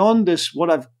bit beyond this,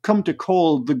 what I've come to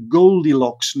call the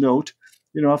Goldilocks note,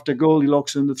 after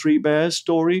Goldilocks and the Three Bears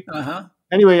story. Uh-huh.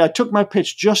 Anyway, I took my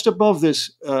pitch just above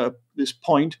this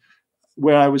point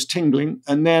where I was tingling,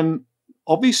 and then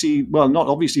obviously, well, not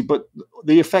obviously, but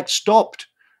the effect stopped.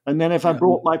 And then if I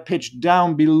brought my pitch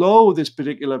down below this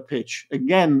particular pitch,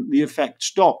 again, the effect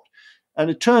stopped. And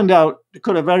it turned out, to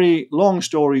cut a very long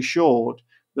story short,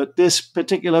 that this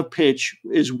particular pitch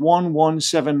is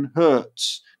 117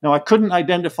 hertz. Now, I couldn't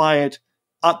identify it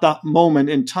at that moment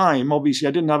in time. Obviously,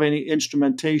 I didn't have any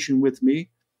instrumentation with me.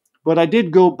 But I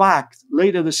did go back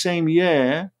later the same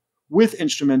year with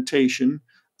instrumentation,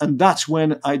 and that's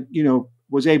when I,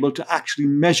 was able to actually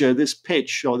measure this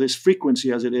pitch, or this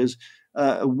frequency as it is,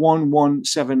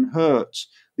 117 hertz.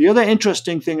 The other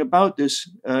interesting thing about this,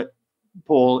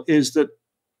 Paul, is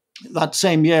that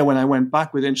same year when I went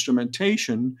back with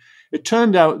instrumentation, it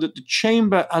turned out that the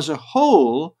chamber as a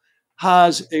whole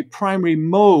has a primary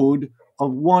mode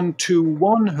of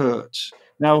 121 hertz.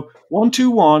 Now,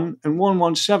 121 and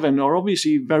 117 are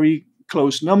obviously very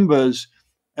close numbers.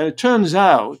 And it turns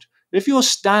out if you're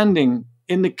standing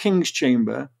in the King's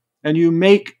chamber and you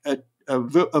make a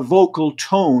vocal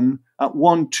tone at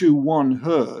 121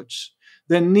 hertz,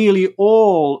 then nearly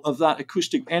all of that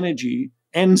acoustic energy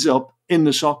ends up in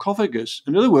the sarcophagus.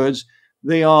 In other words,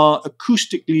 they are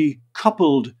acoustically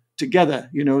coupled together,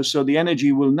 so the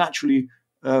energy will naturally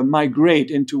migrate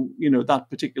into, that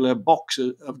particular box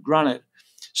of granite.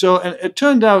 So it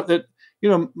turned out that,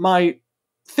 my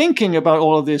thinking about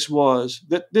all of this was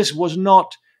that this was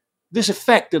not this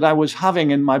effect that I was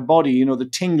having in my body, the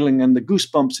tingling and the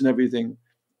goosebumps and everything.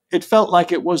 It felt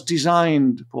like it was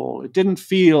designed, Paul. It didn't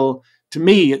feel to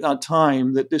me at that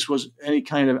time that this was any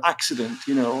kind of accident,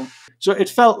 So it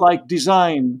felt like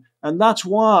design. And that's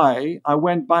why I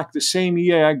went back the same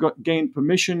year. I gained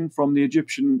permission from the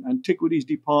Egyptian Antiquities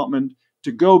Department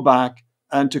to go back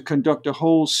and to conduct a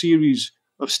whole series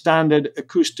of standard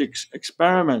acoustics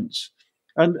experiments.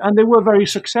 And they were very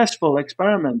successful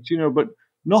experiments, but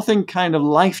nothing kind of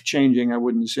life-changing, I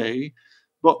wouldn't say.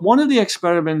 But one of the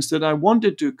experiments that I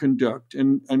wanted to conduct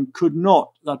and could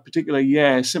not that particular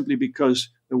year simply because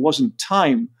there wasn't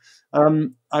time,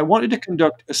 I wanted to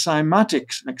conduct a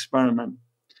cymatics experiment.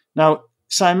 Now,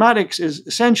 cymatics is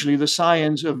essentially the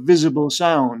science of visible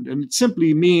sound, and it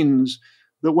simply means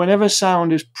that whenever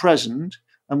sound is present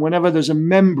and whenever there's a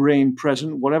membrane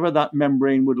present, whatever that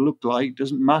membrane would look like,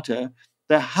 doesn't matter,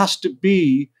 there has to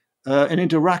be an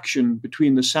interaction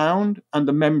between the sound and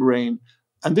the membrane.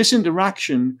 And this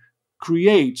interaction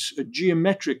creates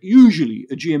usually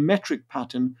a geometric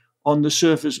pattern on the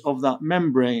surface of that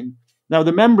membrane. Now,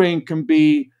 the membrane can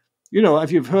be,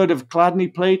 if you've heard of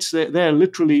Chladni plates, they're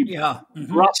literally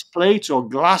brass plates or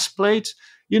glass plates.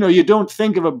 You don't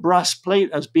think of a brass plate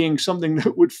as being something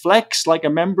that would flex like a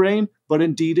membrane, but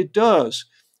indeed it does.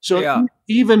 So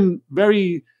even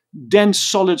very dense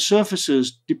solid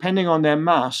surfaces, depending on their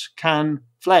mass, can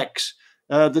flex.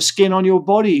 The skin on your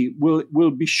body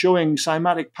will be showing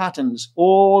cymatic patterns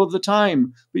all of the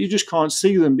time, but you just can't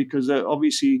see them because they're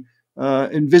obviously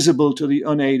invisible to the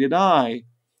unaided eye.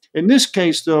 In this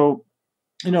case, though,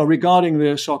 regarding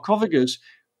the sarcophagus,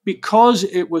 because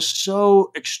it was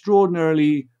so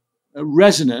extraordinarily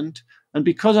resonant, and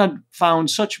because I'd found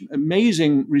such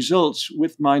amazing results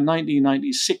with my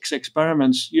 1996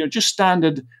 experiments, just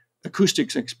standard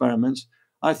acoustics experiments,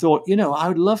 I thought, I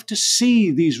would love to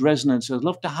see these resonances. I'd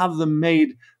love to have them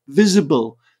made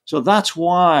visible. So that's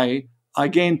why I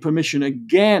gained permission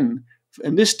again,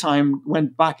 and this time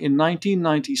went back in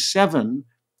 1997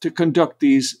 to conduct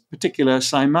these particular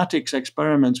cymatics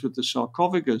experiments with the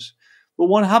sarcophagus. But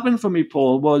what happened for me,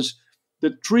 Paul, was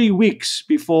that 3 weeks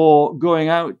before going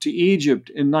out to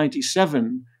Egypt in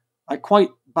 97, I quite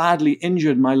badly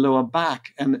injured my lower back,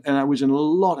 and I was in a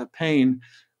lot of pain.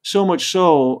 So much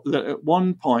so that at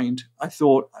one point I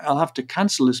thought, I'll have to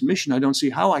cancel this mission. I don't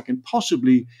see how I can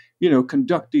possibly,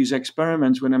 conduct these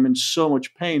experiments when I'm in so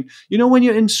much pain. When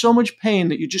you're in so much pain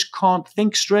that you just can't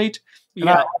think straight.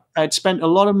 Yeah. I'd spent a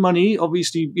lot of money,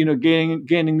 obviously,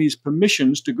 gaining these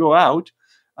permissions to go out.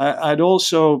 I'd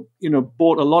also,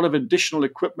 bought a lot of additional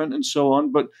equipment and so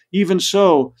on. But even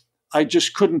so, I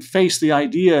just couldn't face the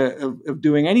idea of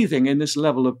doing anything in this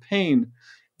level of pain.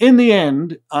 In the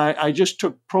end, I just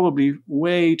took probably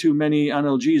way too many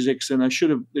analgesics than I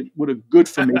should have. It would have good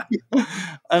for me.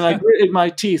 And I gritted my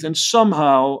teeth, and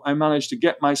somehow I managed to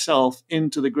get myself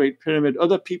into the Great Pyramid.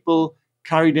 Other people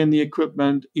carried in the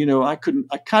equipment. I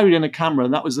carried in a camera,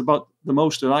 and that was about the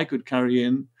most that I could carry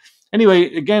in.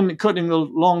 Anyway, again, cutting the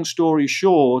long story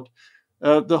short,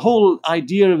 The whole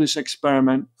idea of this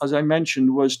experiment, as I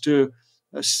mentioned, was to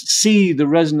see the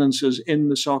resonances in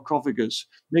the sarcophagus,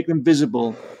 make them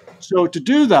visible. So to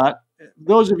do that,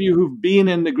 those of you who've been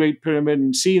in the Great Pyramid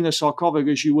and seen the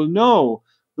sarcophagus, you will know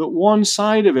that one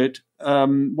side of it,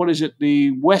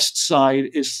 the west side,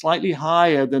 is slightly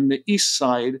higher than the east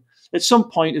side. At some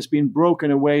point, it's been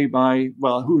broken away by,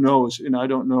 well, who knows? I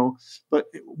don't know. But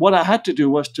what I had to do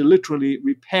was to literally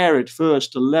repair it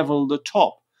first to level the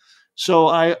top. So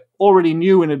I already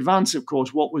knew in advance, of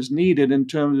course, what was needed in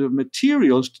terms of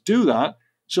materials to do that.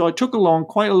 So I took along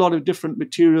quite a lot of different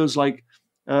materials like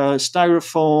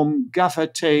styrofoam, gaffer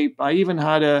tape. I even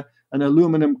had an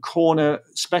aluminum corner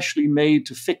specially made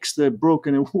to fix the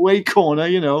broken away corner,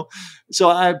 So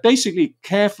I basically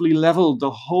carefully leveled the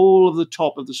whole of the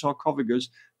top of the sarcophagus.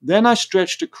 Then I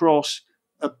stretched across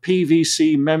a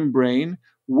PVC membrane,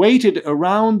 weighted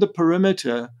around the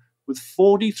perimeter with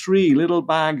 43 little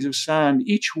bags of sand,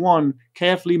 each one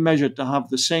carefully measured to have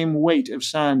the same weight of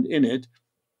sand in it.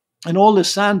 And all the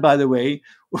sand, by the way,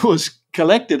 was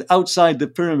collected outside the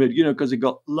pyramid, because they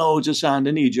got loads of sand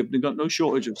in Egypt. They got no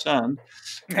shortage of sand.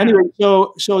 Anyway,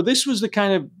 so this was the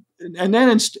kind of, and then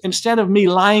instead of me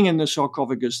lying in the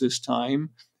sarcophagus this time,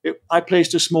 I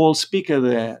placed a small speaker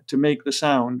there to make the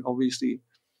sound, obviously.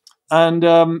 And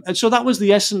so that was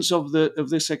the essence of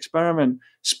this experiment.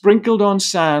 Sprinkled on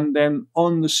sand, then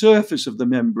on the surface of the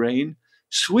membrane,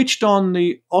 switched on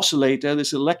the oscillator,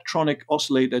 this electronic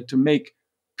oscillator, to make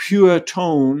pure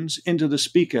tones into the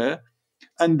speaker,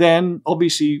 and then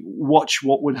obviously watch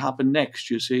what would happen next,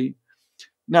 you see.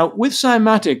 Now, with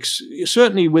cymatics,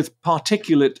 certainly with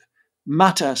particulate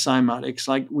matter cymatics,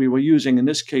 like we were using in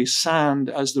this case sand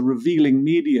as the revealing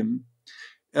medium,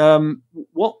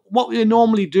 what we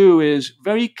normally do is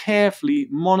very carefully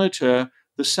monitor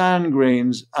the sand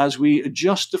grains as we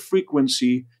adjust the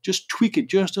frequency, just tweak it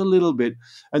just a little bit.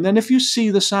 And then if you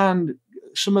see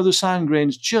some of the sand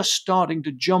grains just starting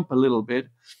to jump a little bit,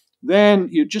 then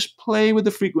you just play with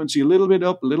the frequency a little bit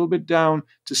up, a little bit down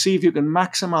to see if you can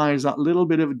maximize that little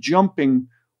bit of jumping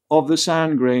of the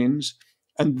sand grains.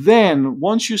 And then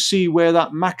once you see where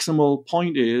that maximal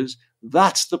point is,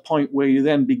 that's the point where you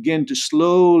then begin to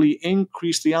slowly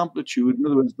increase the amplitude, in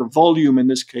other words, the volume in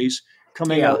this case,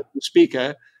 coming out of the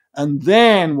speaker. And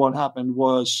then what happened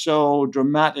was so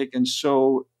dramatic and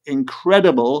so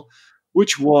incredible,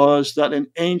 which was that an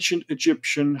ancient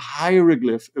Egyptian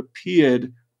hieroglyph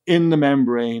appeared in the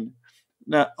membrane,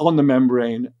 on the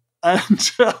membrane.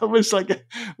 And it was like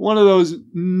one of those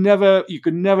you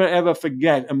could never ever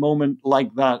forget a moment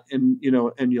like that in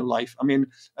your life. I mean,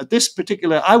 at this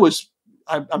particular,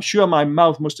 I'm sure my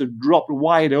mouth must have dropped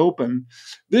wide open.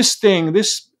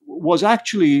 This was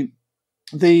actually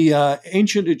the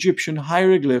ancient Egyptian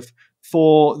hieroglyph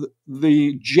for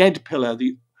the Jed pillar,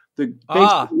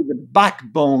 basically the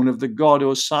backbone of the god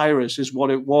Osiris is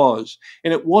what it was.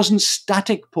 And it wasn't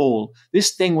static, Paul.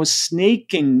 This thing was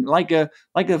snaking like a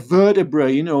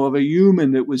vertebra, of a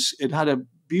human. It had a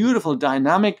beautiful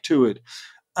dynamic to it.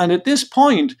 And at this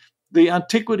point, the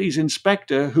antiquities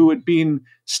inspector, who had been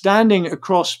standing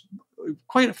across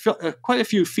quite a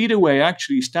few feet away,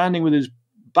 actually standing with his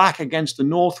back against the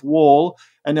north wall,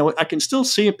 and I can still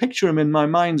see a picture of him in my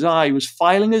mind's eye. He was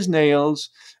filing his nails,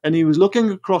 and he was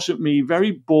looking across at me,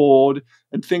 very bored,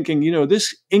 and thinking,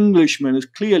 this Englishman is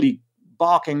clearly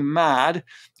barking mad,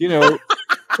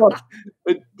 But,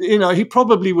 he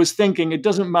probably was thinking, it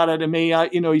doesn't matter to me.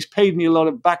 He's paid me a lot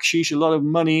of baksheesh, a lot of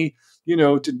money,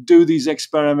 to do these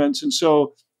experiments. And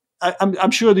so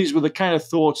I'm sure these were the kind of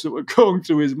thoughts that were going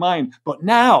through his mind. But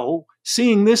now,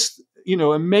 seeing this,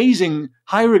 amazing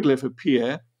hieroglyph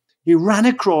appear, he ran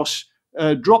across,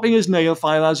 dropping his nail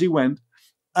file as he went,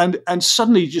 and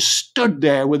suddenly just stood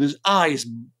there with his eyes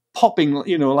popping,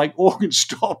 like organ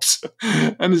stops,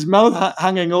 and his mouth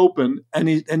hanging open.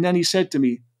 And then he said to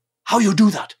me, "How you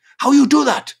do that? How you do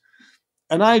that?"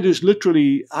 And I just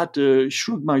literally had to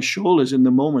shrug my shoulders in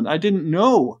the moment. I didn't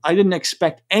know. I didn't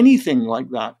expect anything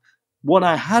like that. What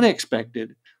I had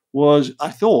expected was I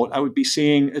thought I would be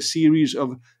seeing a series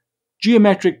of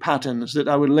geometric patterns that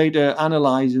I would later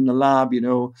analyze in the lab, in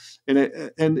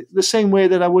the same way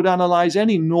that I would analyze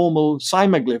any normal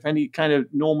cymaglyph, any kind of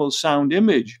normal sound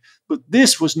image. But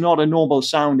this was not a normal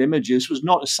sound image. This was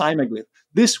not a cymaglyph.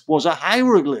 This was a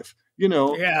hieroglyph,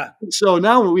 Yeah. So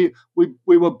now we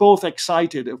were both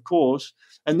excited, of course.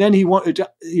 And then he wanted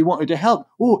to help.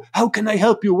 Oh, how can I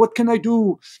help you? What can I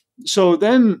do? So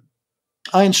then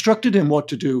I instructed him what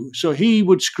to do. So he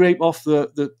would scrape off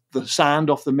the sand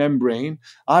off the membrane.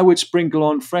 I would sprinkle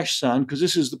on fresh sand, because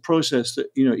this is the process that,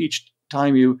 each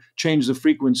time you change the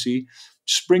frequency.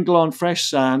 sprinkle on fresh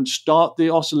sand, start the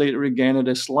oscillator again at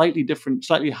a slightly different,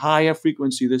 slightly higher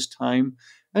frequency this time.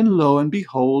 And lo and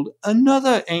behold,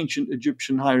 another ancient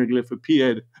Egyptian hieroglyph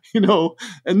appeared,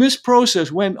 and this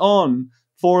process went on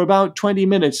for about 20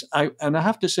 minutes. And I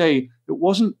have to say, it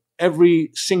wasn't every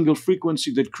single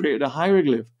frequency that created a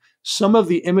hieroglyph. Some of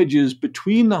the images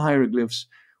between the hieroglyphs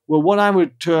were what I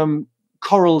would term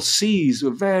coral seas,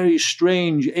 or very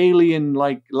strange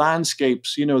alien-like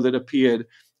landscapes, that appeared,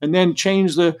 and then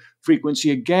changed the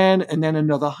frequency again, and then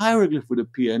another hieroglyph would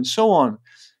appear, and so on.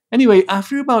 Anyway,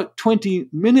 after about 20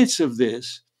 minutes of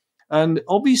this, and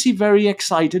obviously very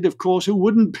excited, of course, who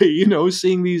wouldn't be,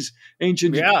 seeing these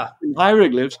ancient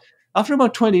hieroglyphs, after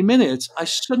about 20 minutes, I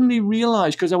suddenly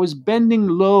realized, because I was bending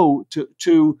low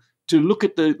to look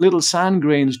at the little sand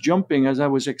grains jumping as I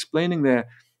was explaining there,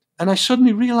 and I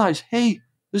suddenly realized, hey,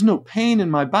 there's no pain in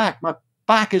my back. My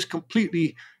back is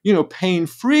completely,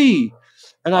 pain-free.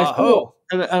 And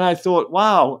I thought,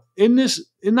 wow, in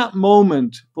that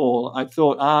moment, Paul, I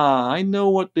thought, I know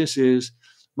what this is.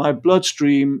 My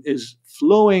bloodstream is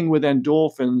flowing with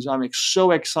endorphins. I'm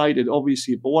so excited,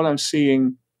 obviously, but what I'm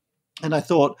seeing. And I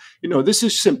thought, this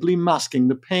is simply masking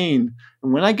the pain.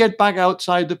 And when I get back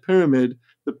outside the pyramid,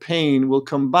 the pain will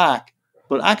come back.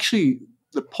 But actually,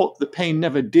 the pain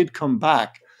never did come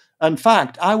back. In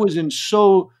fact, I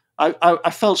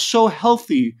felt so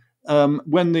healthy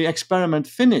when the experiment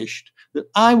finished that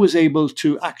I was able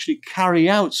to actually carry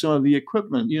out some of the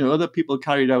equipment. Other people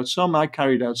carried out some, I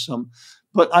carried out some.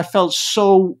 But I felt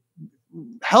so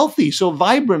healthy, so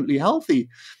vibrantly healthy.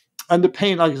 And the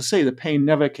pain, like I say, the pain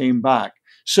never came back.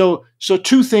 So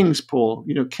two things, Paul,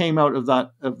 came out of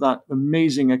that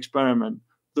amazing experiment.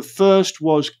 The first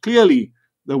was clearly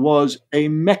there was a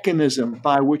mechanism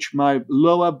by which my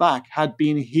lower back had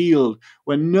been healed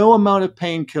when no amount of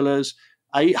painkillers.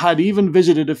 I had even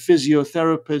visited a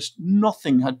physiotherapist.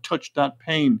 Nothing had touched that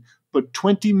pain. But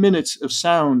 20 minutes of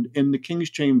sound in the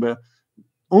King's Chamber,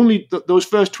 only those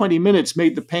first 20 minutes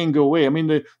made the pain go away. I mean,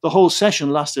 the whole session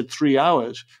lasted 3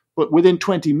 hours. But within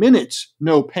 20 minutes,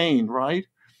 no pain, right?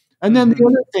 And then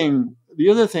the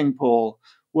other thing, Paul,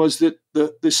 was that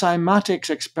the Cymatics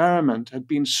experiment had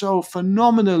been so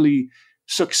phenomenally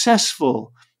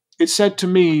successful. It said to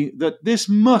me that this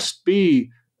must be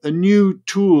a new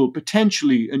tool,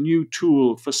 potentially a new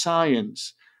tool for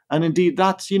science. And indeed,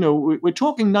 that's, we're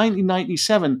talking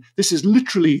 1997. This is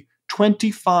literally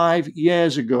 25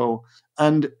 years ago.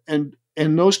 And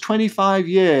in those 25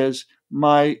 years,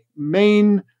 my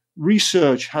main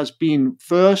research has been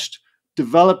first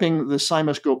developing the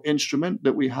CymaScope instrument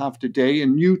that we have today, a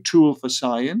new tool for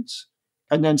science.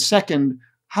 And then second,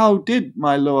 how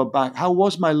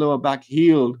was my lower back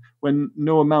healed when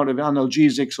no amount of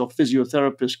analgesics or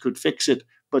physiotherapists could fix it,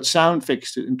 but sound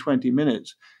fixed it in 20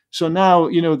 minutes. So now,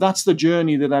 that's the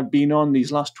journey that I've been on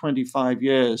these last 25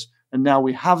 years. And now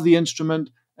we have the instrument.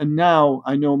 And now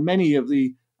I know many of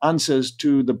the answers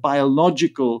to the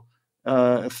biological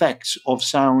effects of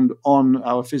sound on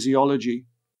our physiology.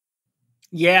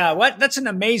 Yeah, that's an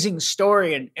amazing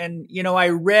story. And I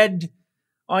read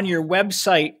on your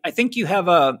website, I think you have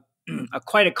a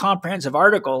quite a comprehensive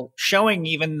article showing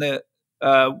even the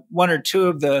one or two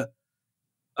of the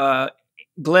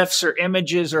glyphs or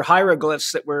images or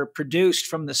hieroglyphs that were produced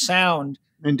from the sound.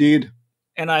 Indeed.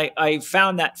 And I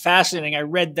found that fascinating. I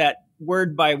read that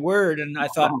word by word, and I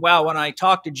thought, wow, when I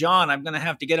talk to John, I'm going to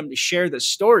have to get him to share this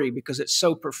story because it's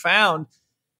so profound.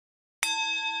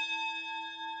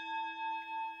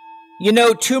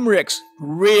 Turmeric's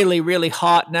really, really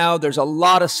hot now. There's a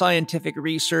lot of scientific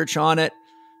research on it,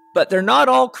 but they're not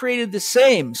all created the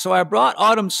same. So I brought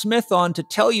Autumn Smith on to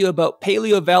tell you about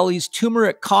Paleo Valley's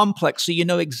turmeric complex so you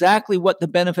know exactly what the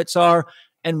benefits are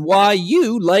and why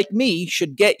you, like me,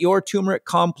 should get your turmeric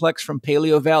complex from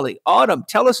Paleo Valley. Autumn,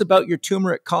 tell us about your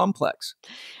turmeric complex.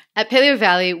 At Paleo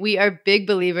Valley, we are big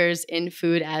believers in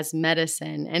food as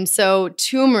medicine. And so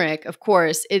turmeric, of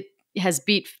course, it has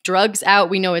beat drugs out.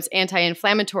 We know it's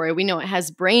anti-inflammatory. We know it has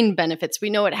brain benefits. We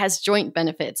know it has joint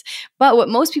benefits. But what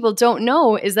most people don't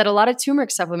know is that a lot of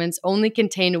turmeric supplements only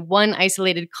contain one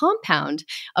isolated compound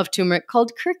of turmeric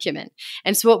called curcumin.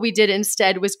 And so what we did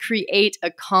instead was create a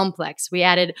complex. We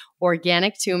added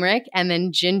organic turmeric and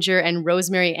then ginger and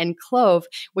rosemary and clove,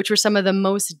 which were some of the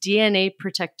most DNA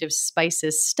protective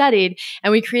spices studied.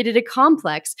 And we created a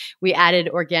complex. We added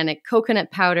organic coconut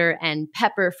powder and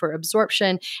pepper for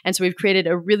absorption. And so we've created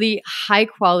a really high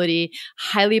quality,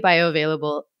 highly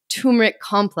bioavailable turmeric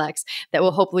complex that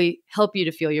will hopefully help you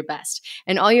to feel your best.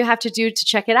 And all you have to do to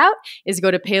check it out is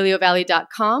go to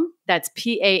paleovalley.com. That's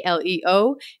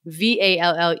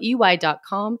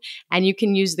PALEOVALLEY.com. And you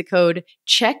can use the code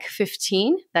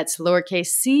CHEK15, that's lowercase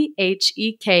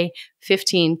CHEK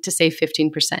 15, to save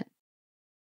 15%.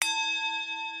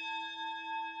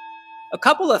 A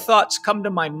couple of thoughts come to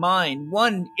my mind.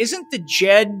 One, isn't the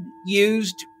JED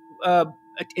used,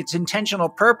 its intentional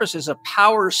purpose as a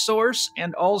power source?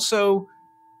 And also,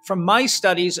 from my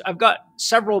studies, I've got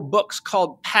several books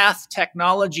called Path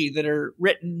Technology that are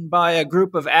written by a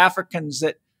group of Africans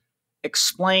that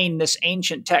explain this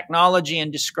ancient technology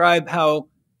and describe how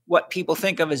what people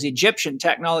think of as Egyptian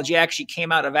technology actually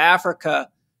came out of Africa.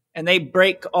 And they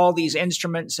break all these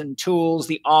instruments and tools,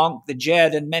 the Ankh, the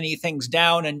JED, and many things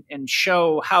down and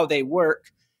show how they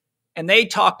work. And they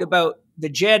talked about the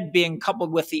JED being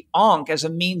coupled with the Ankh as a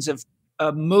means of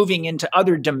moving into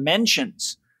other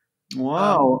dimensions.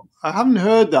 Wow. I haven't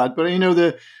heard that, but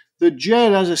the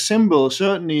JED as a symbol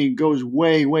certainly goes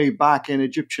way, way back in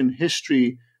Egyptian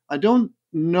history. I don't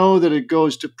know that it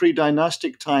goes to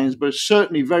pre-dynastic times, but it's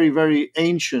certainly very, very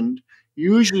ancient.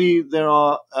 Usually there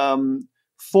are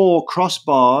 4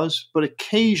 crossbars, but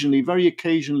occasionally, very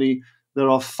occasionally, there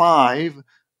are 5.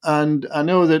 And I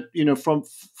know that,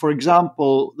 for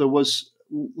example, there was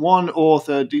one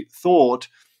author thought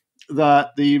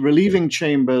that the relieving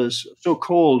chambers,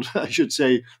 so-called, I should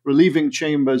say, relieving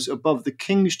chambers above the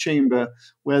king's chamber,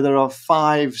 where there are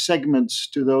 5 segments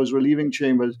to those relieving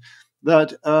chambers,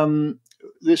 that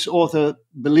this author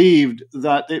believed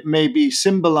that it may be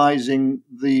symbolizing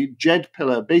the JED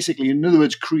pillar, basically, in other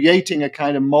words, creating a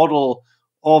kind of model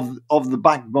of the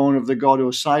backbone of the god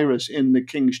Osiris in the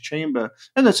king's chamber.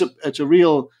 And it's a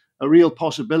real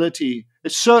possibility.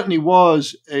 It certainly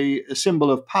was a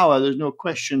symbol of power. There's no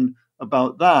question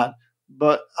about that.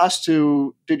 But as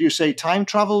to, did you say time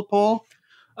travel, Paul?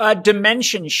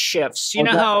 Dimension shifts. You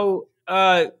know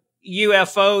how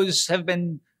UFOs have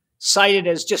been cited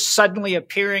as just suddenly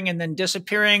appearing and then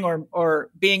disappearing,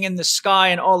 or being in the sky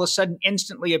and all of a sudden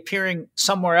instantly appearing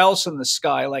somewhere else in the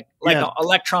sky, like an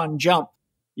electron jump.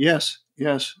 Yes.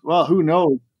 Well, who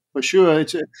knows? For sure,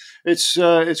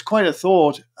 it's quite a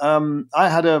thought. I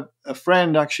had a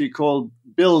friend actually called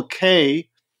Bill Kay,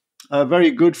 a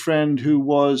very good friend who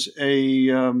was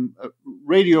a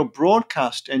radio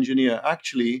broadcast engineer,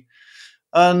 actually,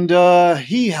 and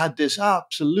he had this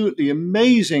absolutely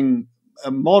amazing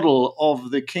model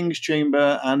of the king's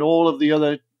chamber and all of the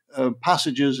other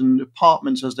passages and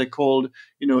apartments, as they're called,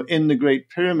 in the Great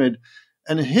Pyramid.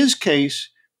 And in his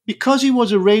case, because he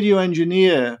was a radio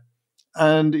engineer,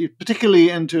 and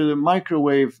particularly into the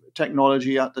microwave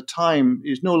technology at the time,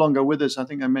 he's no longer with us. I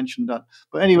think I mentioned that.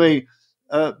 But anyway,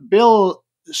 Bill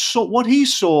saw what he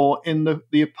saw in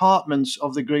the apartments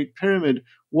of the Great Pyramid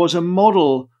was a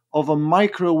model of a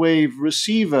microwave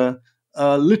receiver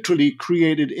literally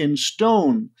created in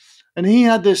stone. And he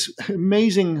had this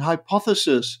amazing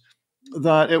hypothesis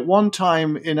that at one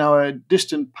time in our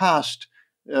distant past,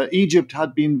 Egypt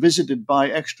had been visited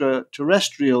by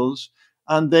extraterrestrials,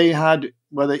 and they had,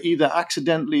 whether either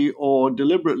accidentally or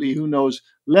deliberately, who knows,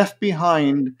 left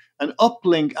behind an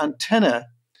uplink antenna.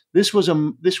 This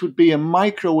would be a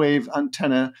microwave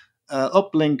antenna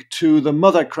uplink to the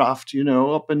mothercraft,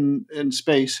 up in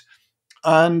space.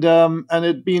 And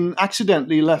had been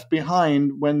accidentally left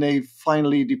behind when they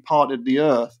finally departed the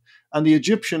Earth. And the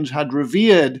Egyptians had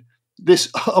revered this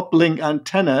uplink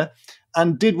antenna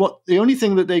and did the only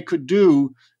thing that they could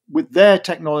do with their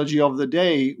technology of the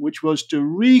day, which was to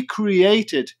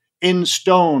recreate it in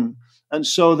stone. And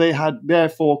so they had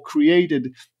therefore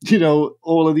created,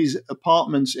 all of these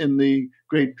apartments in the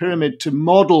Great Pyramid to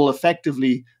model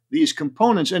effectively these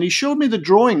components. And he showed me the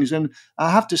drawings, and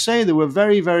I have to say they were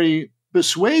very, very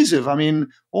persuasive. I mean,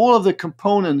 all of the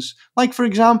components, like, for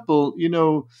example,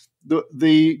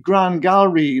 the Grand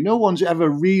Gallery, no one's ever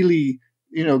really,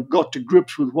 got to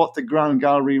grips with what the Grand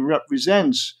Gallery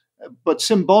represents. But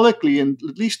symbolically, and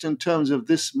at least in terms of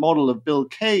this model of Bill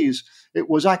Kay's, it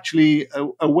was actually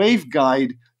a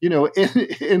waveguide,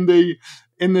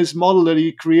 in this model that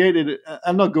he created.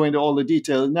 I'm not going into all the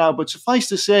details now, but suffice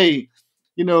to say,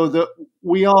 that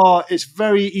it's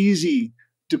very easy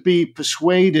to be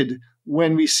persuaded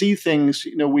when we see things.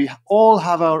 We all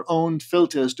have our own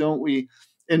filters, don't we?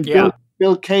 In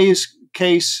Bill Kay's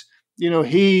case,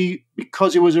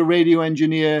 because he was a radio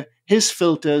engineer, his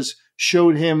filters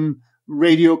showed him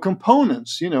radio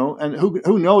components, and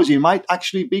who knows, he might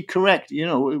actually be correct.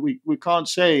 We can't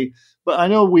say, but I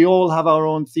know we all have our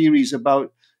own theories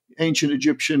about ancient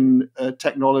Egyptian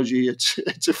technology.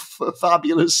 It's a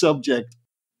fabulous subject.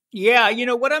 Yeah, you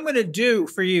know what I'm going to do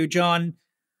for you, John?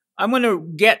 I'm going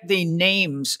to get the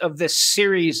names of this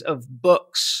series of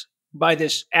books by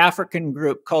this African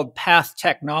group called Path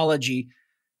Technology,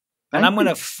 and Thank I'm going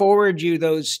you. to forward you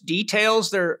those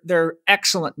details. They're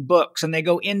excellent books, and they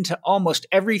go into almost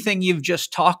everything you've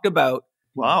just talked about,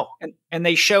 Wow. and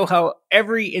they show how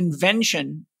every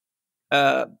invention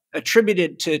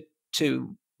attributed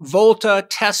to Volta,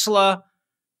 Tesla,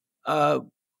 uh,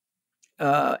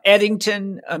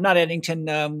 Eddington, not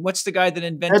Eddington. What's the guy that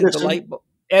invented the Edison. light bulb?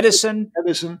 Edison.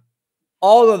 Edison.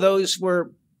 All of those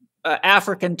were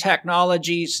African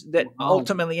technologies that Wow.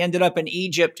 ultimately ended up in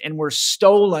Egypt and were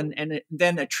stolen and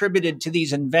then attributed to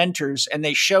these inventors. And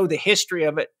they show the history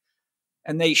of it,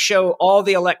 and they show all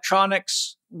the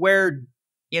electronics, where,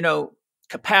 you know,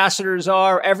 capacitors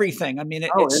are, everything. I mean,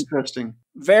 Oh, it's interesting.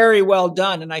 very well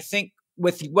done. And I think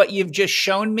with what you've just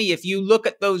shown me, if you look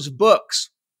at those books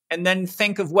and then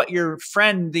think of what your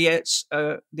friend, the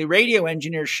radio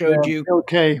engineer, showed Yeah. you,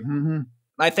 Okay. Mm-hmm.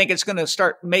 I think it's going to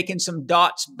start making some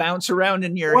dots bounce around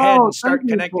in your head Well, and thank start you,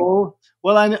 connecting. Paul.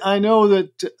 Well, I know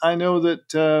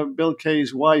that Bill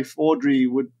Kay's wife Audrey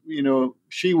would,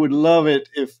 she would love it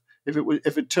if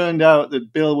it turned out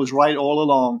that Bill was right all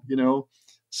along,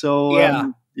 So Yeah.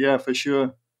 yeah, for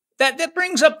sure. That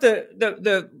brings up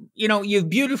the you've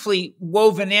beautifully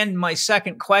woven in my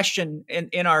second question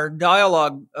in our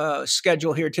dialogue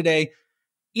schedule here today.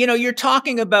 You know, you're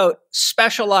talking about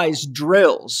specialized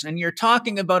drills, and you're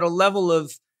talking about a level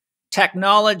of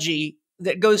technology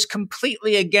that goes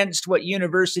completely against what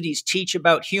universities teach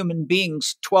about human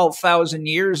beings 12,000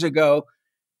 years ago,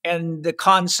 and the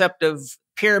concept of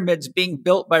pyramids being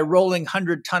built by rolling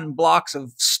 100-ton blocks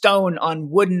of stone on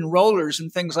wooden rollers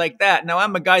and things like that. Now,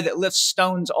 I'm a guy that lifts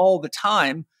stones all the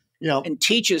time Yeah. and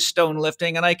teaches stone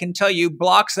lifting, and I can tell you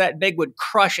blocks that big would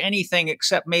crush anything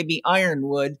except maybe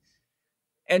ironwood.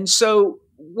 And so,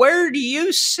 where do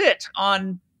you sit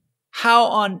on how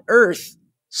on earth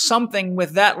something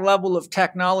with that level of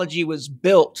technology was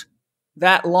built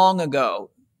that long ago?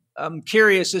 I'm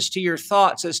curious as to your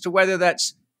thoughts as to whether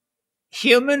that's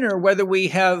human or whether we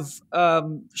have,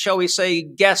 shall we say,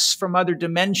 guests from other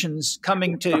dimensions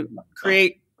coming to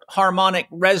create harmonic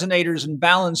resonators and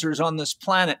balancers on this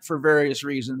planet for various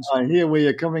reasons. I hear where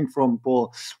you're coming from,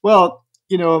 Paul. Well,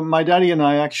 my daddy and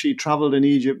I actually traveled in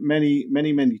Egypt many,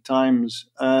 many, many times,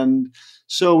 and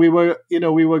so we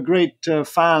were great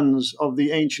fans of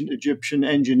the ancient Egyptian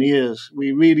engineers.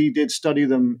 We really did study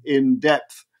them in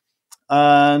depth,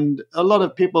 and a lot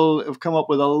of people have come up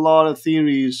with a lot of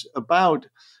theories about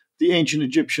the ancient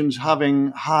Egyptians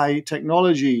having high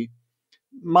technology.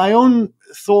 My own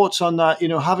thoughts on that,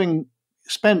 having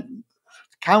spent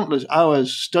countless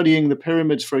hours studying the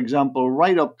pyramids, for example,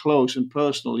 right up close and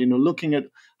personal, looking at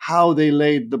how they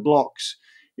laid the blocks.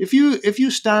 If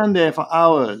you stand there for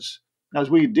hours,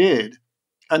 as we did,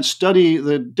 and study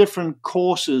the different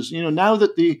courses, now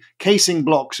that the casing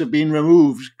blocks have been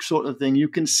removed, sort of thing, you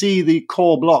can see the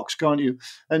core blocks, can't you?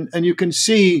 And you can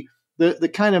see the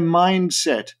kind of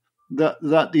mindset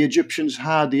that the Egyptians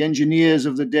had, the engineers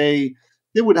of the day.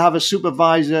 They would have a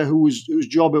supervisor whose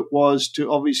job it was to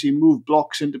obviously move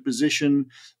blocks into position.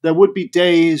 There would be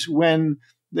days when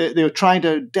they were trying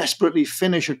to desperately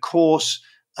finish a course,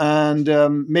 and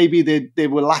maybe they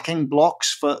were lacking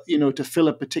blocks for to fill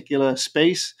a particular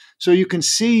space. So you can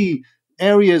see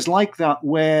areas like that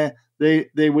where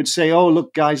they would say, "Oh,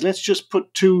 look, guys, let's just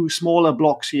put 2 smaller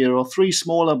blocks here or 3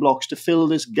 smaller blocks to fill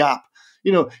this gap."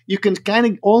 You can kind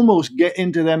of almost get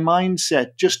into their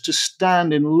mindset just to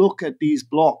stand and look at these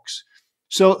blocks.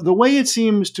 So the way it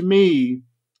seems to me,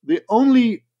 the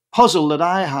only puzzle that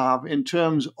I have in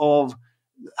terms of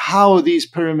how these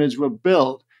pyramids were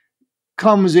built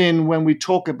comes in when we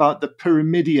talk about the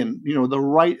pyramidion, the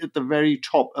right at the very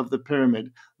top of the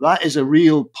pyramid. That is a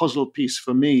real puzzle piece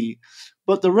for me.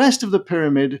 But the rest of the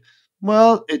pyramid,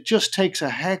 well, it just takes a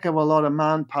heck of a lot of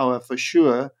manpower for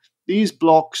sure. These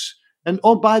blocks, and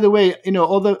oh, by the way,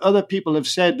 other people have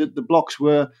said that the blocks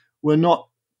were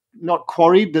not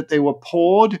quarried, that they were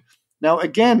poured. Now,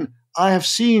 again, I have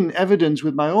seen evidence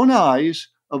with my own eyes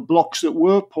of blocks that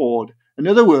were poured. In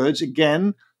other words,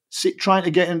 again, trying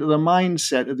to get into the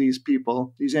mindset of these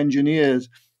people, these engineers.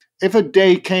 If a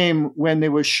day came when they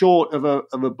were short of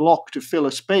a block to fill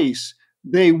a space,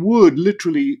 they would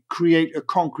literally create a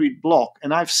concrete block.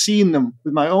 And I've seen them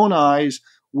with my own eyes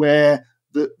where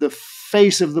the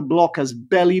face of the block has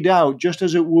bellied out, just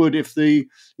as it would if the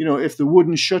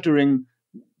wooden shuttering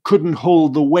couldn't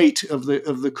hold the weight of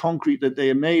the concrete that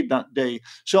they made that day.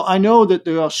 So I know that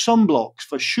there are some blocks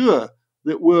for sure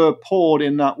that were poured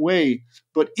in that way.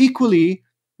 But equally,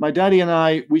 my daddy and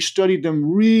I, we studied them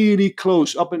really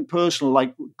close, up and personal,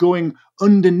 like going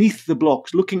underneath the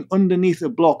blocks, looking underneath a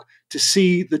block to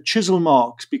see the chisel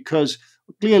marks, because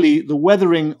clearly the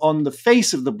weathering on the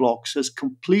face of the blocks has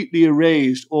completely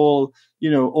erased all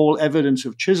evidence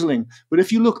of chiseling. But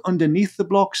if you look underneath the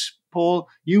blocks, Paul,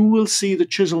 you will see the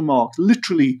chisel marks,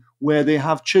 literally where they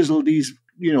have chiseled these,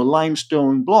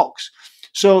 limestone blocks.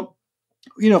 So,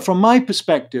 from my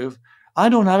perspective, I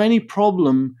don't have any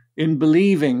problem in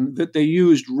believing that they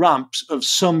used ramps of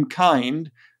some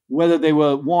kind, whether they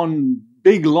were one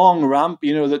big long ramp,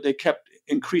 that they kept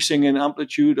increasing in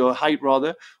amplitude or height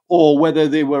rather, or whether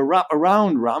they were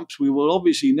wrap-around ramps. We will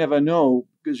obviously never know,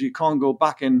 because you can't go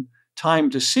back in time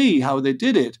to see how they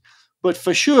did it. But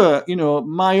for sure,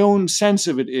 my own sense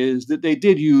of it is that they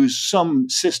did use some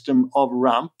system of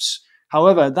ramps.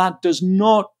 However, that does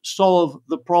not solve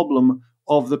the problem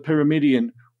of the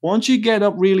pyramidion. Once you get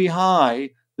up really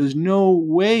high, there's no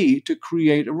way to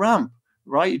create a ramp,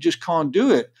 right? You just can't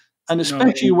do it. And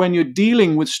especially when you're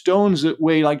dealing with stones that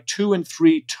weigh like 2 and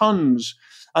 3 tons.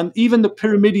 And even the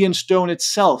pyramidion stone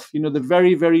itself, the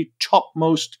very, very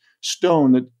topmost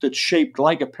stone that's shaped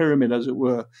like a pyramid, as it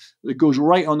were, that goes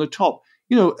right on the top.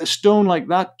 A stone like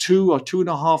that, 2 or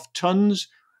 2.5 tons,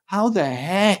 how the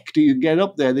heck do you get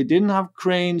up there? They didn't have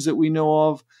cranes that we know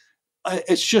of.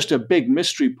 It's just a big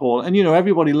mystery, Paul. And,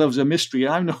 everybody loves a mystery.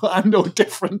 I'm no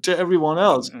different to everyone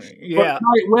else. Yeah.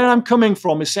 But where I'm coming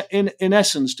from is, in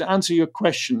essence, to answer your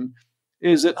question,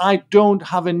 is that I don't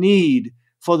have a need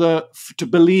to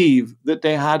believe that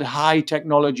they had high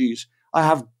technologies. I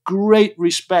have great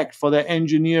respect for their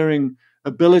engineering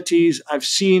abilities. I've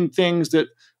seen things that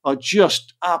are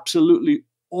just absolutely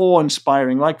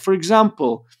awe-inspiring. Like, for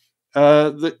example,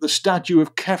 the statue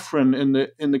of Khephren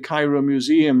in the Cairo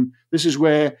Museum. This is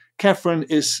where Khephren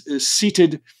is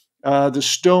seated. The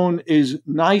stone is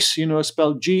gneiss,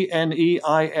 spelled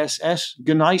G-N-E-I-S-S,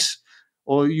 gneiss,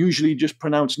 or usually just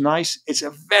pronounced nice. It's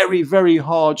a very, very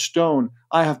hard stone.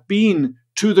 I have been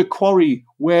to the quarry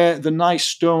where the gneiss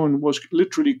stone was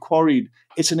literally quarried.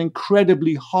 It's an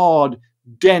incredibly hard,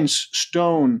 dense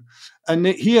stone. And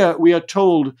here we are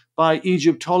told by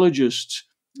Egyptologists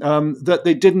that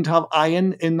they didn't have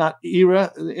iron in that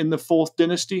era, in the 4th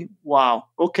dynasty. Wow.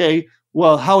 Okay.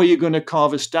 Well, how are you going to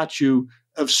carve a statue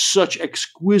of such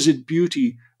exquisite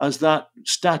beauty as that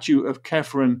statue of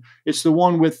Khephren? It's the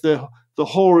one with the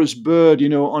Horus bird,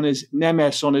 on his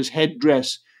nemes, on his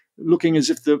headdress, looking as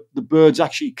if the bird's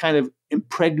actually kind of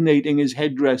impregnating his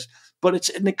headdress. But it's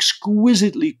an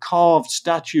exquisitely carved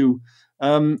statue.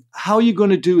 How are you going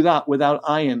to do that without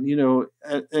iron?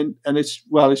 And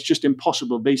it's just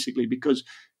impossible, basically, because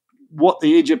what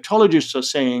the Egyptologists are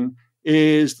saying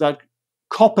is that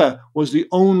copper was the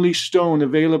only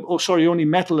only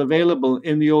metal available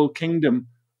in the Old Kingdom.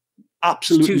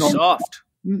 Absolute It's too soft.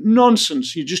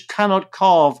 Nonsense. You just cannot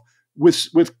carve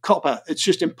with copper. It's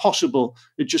just impossible.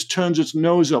 It just turns its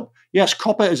nose up. Yes,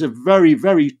 copper is a very,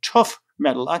 very tough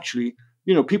metal, actually.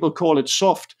 People call it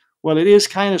soft. Well, it is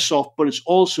kind of soft, but it's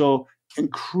also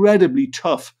incredibly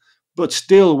tough. But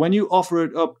still, when you offer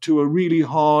it up to a really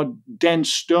hard,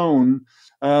 dense stone,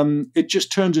 it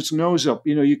just turns its nose up.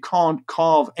 You can't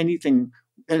carve anything.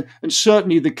 And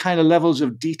certainly the kind of levels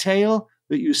of detail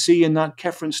that you see in that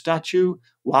Khephren statue,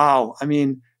 wow. I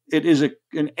mean, it is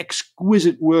an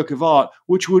exquisite work of art,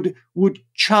 which would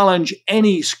challenge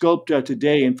any sculptor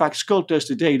today. In fact, sculptors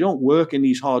today don't work in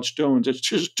these hard stones. It's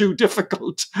just too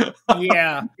difficult.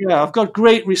 Yeah. Yeah, I've got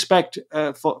great respect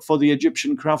for the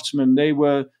Egyptian craftsmen. They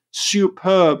were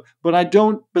superb, but I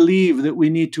don't believe that we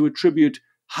need to attribute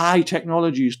high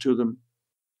technologies to them.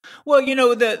 Well,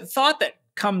 the thought that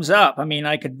comes up, I mean,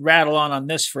 I could rattle on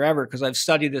this forever because I've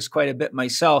studied this quite a bit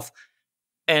myself.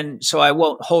 And so I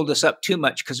won't hold this up too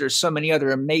much because there's so many other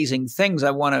amazing things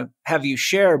I want to have you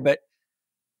share. But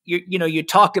you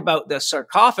talked about the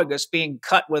sarcophagus being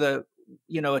cut with a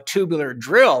tubular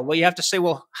drill. Well, you have to say,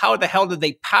 well, how the hell did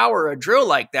they power a drill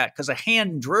like that? Because a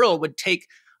hand drill would take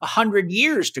 100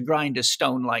 years to grind a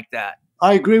stone like that.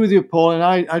 I agree with you, Paul, and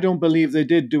I don't believe they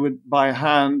did do it by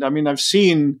hand. I mean, I've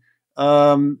seen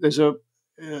there's a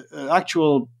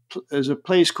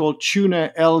place called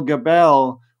Tuna El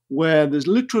Gabel, where there's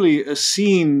literally a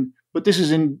scene, but this is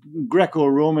in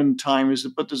Greco-Roman times,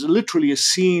 but there's literally a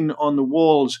scene on the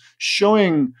walls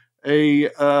showing a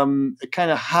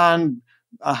kind of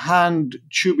hand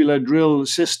tubular drill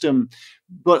system.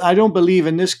 But I don't believe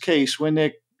in this case, when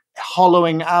they're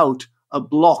hollowing out a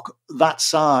block that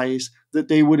size, that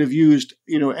they would have used,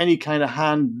 any kind of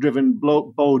hand-driven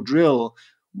bow drill.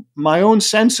 My own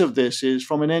sense of this is,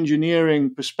 from an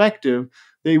engineering perspective,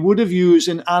 they would have used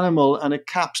an animal and a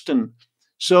capstan.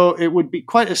 So it would be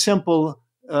quite a simple,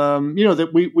 that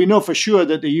we know for sure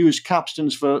that they use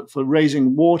capstans for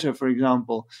raising water, for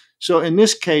example. So in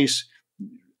this case,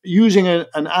 using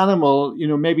an animal,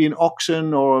 maybe an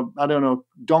oxen or, I don't know,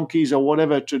 donkeys or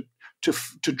whatever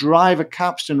to drive a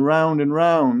capstan round and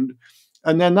round.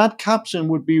 And then that capstan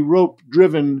would be rope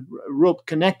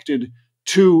connected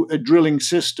to a drilling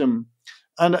system.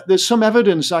 And there's some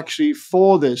evidence actually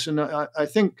for this. And I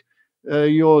think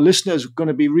your listeners are going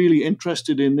to be really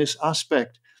interested in this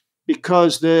aspect,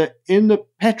 because they're in the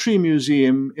Petrie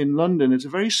Museum in London. It's a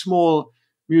very small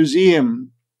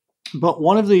museum. But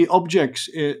one of the objects,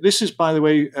 this is, by the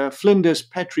way, Flinders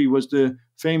Petrie was the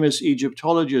famous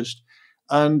Egyptologist.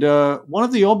 And one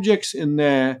of the objects in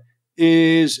there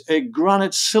is a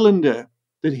granite cylinder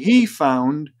that he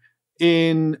found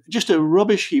in just a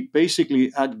rubbish heap,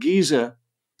 basically, at Giza.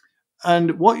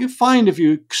 And what you find if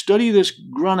you study this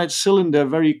granite cylinder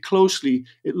very closely,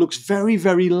 it looks very,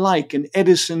 very like an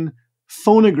Edison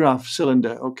phonograph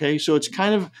cylinder. Okay, so it's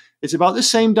about the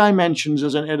same dimensions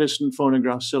as an Edison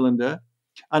phonograph cylinder.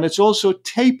 And it's also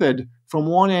tapered from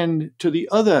one end to the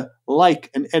other like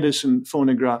an Edison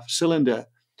phonograph cylinder.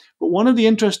 But one of the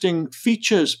interesting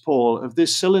features, Paul, of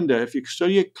this cylinder, if you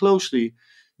study it closely,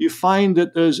 you find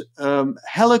that there's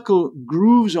helical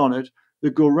grooves on it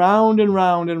that go round and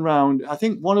round and round. I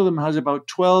think one of them has about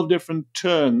 12 different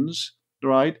turns,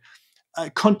 right?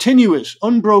 Continuous,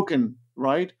 unbroken,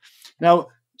 right? Now,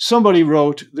 somebody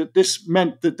wrote that this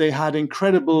meant that they had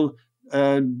incredible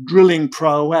drilling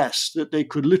prowess, that they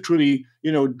could literally,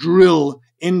 drill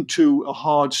into a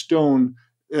hard stone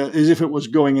as if it was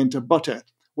going into butter.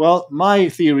 Well, my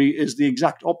theory is the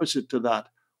exact opposite to that.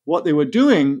 What they were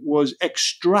doing was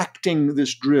extracting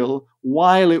this drill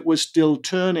while it was still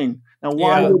turning. Now,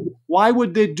 why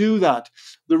would they do that?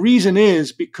 The reason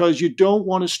is because you don't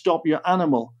want to stop your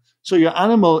animal. So your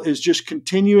animal is just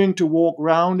continuing to walk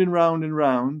round and round and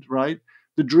round, right?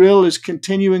 The drill is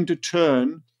continuing to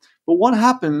turn. But what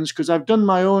happens, because I've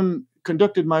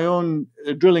conducted my own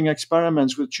drilling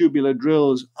experiments with tubular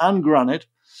drills and granite,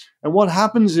 and what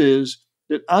happens is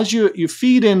that as you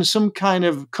feed in some kind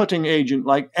of cutting agent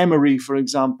like emery, for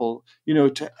example,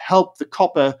 to help the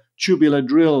copper tubular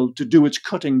drill to do its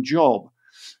cutting job,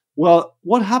 well,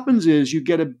 what happens is you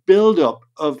get a buildup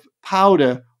of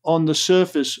powder on the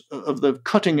surface of the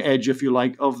cutting edge, if you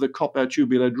like, of the copper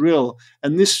tubular drill,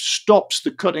 and this stops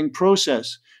the cutting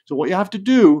process. So what you have to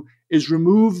do is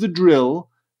remove the drill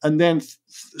and then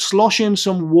slosh in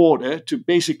some water to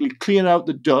basically clean out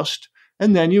the dust,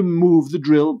 and then you move the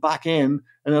drill back in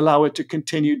and allow it to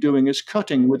continue doing its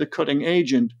cutting with a cutting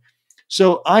agent.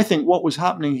 So I think what was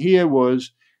happening here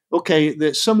was, okay,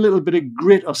 there's some little bit of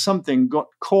grit or something got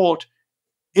caught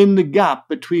in the gap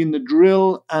between the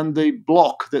drill and the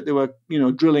block that they were,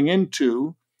 drilling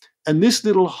into. And this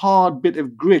little hard bit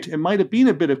of grit, it might have been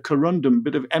a bit of corundum, a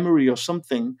bit of emery or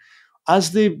something,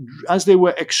 as they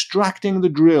were extracting the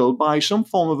drill by some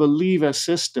form of a lever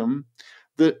system,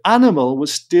 the animal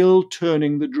was still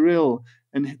turning the drill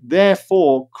and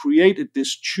therefore created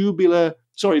this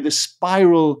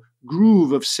spiral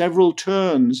groove of several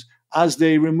turns as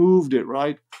they removed it,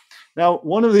 right? Now,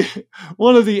 one of the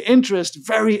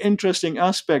very interesting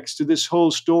aspects to this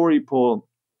whole story, Paul,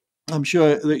 I'm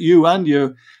sure that you and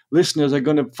your listeners are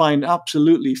going to find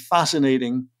absolutely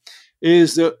fascinating,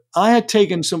 is that I had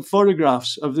taken some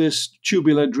photographs of this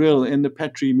tubular drill in the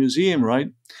Petrie Museum,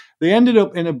 right? They ended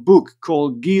up in a book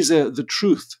called Giza, the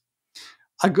Truth.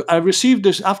 I received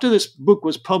this, after this book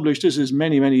was published, this is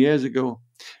many, many years ago,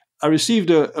 I received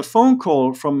a phone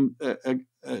call from a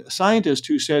scientist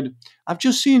who said, I've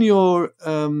just seen your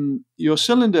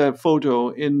cylinder photo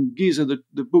in Giza,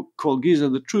 the book called Giza,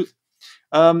 the Truth.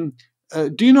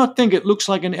 Do you not think it looks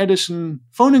like an Edison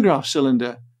phonograph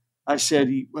cylinder? I said,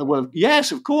 well,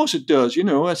 yes, of course it does.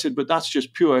 I said, but that's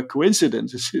just pure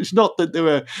coincidence. It's not that they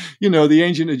were, the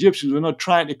ancient Egyptians were not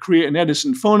trying to create an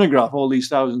Edison phonograph all these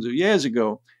thousands of years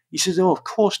ago. He says, oh, of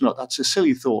course not. That's a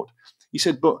silly thought. He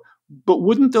said, but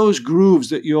wouldn't those grooves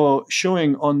that you're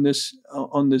showing on this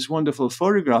wonderful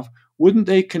photograph, wouldn't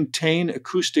they contain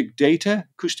acoustic data,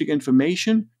 acoustic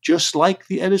information, just like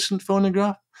the Edison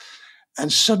phonograph? And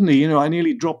suddenly, I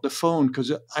nearly dropped the phone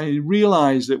because I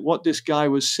realized that what this guy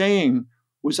was saying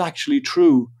was actually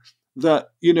true. That,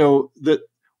 that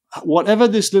whatever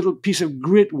this little piece of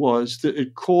grit was, that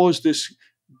it caused this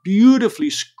beautifully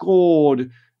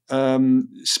scored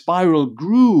spiral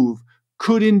groove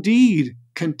could indeed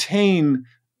contain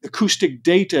acoustic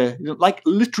data,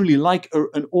 literally like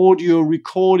an audio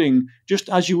recording, just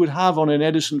as you would have on an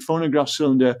Edison phonograph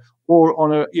cylinder or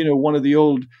on one of the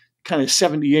old kind of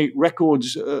 78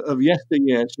 records of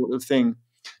yesteryear sort of thing.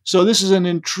 So this is an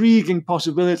intriguing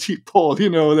possibility, Paul,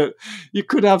 that you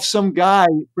could have some guy,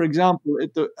 for example,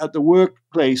 at the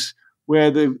workplace where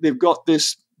they've got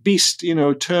this beast,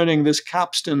 turning this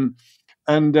capstan,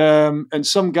 and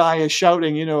some guy is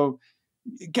shouting,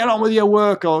 get on with your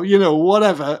work, or,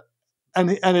 whatever. And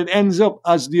it ends up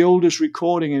as the oldest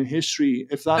recording in history.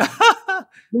 If that,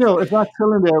 if that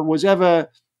cylinder was ever,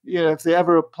 if they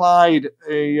ever applied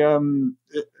a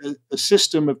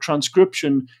system of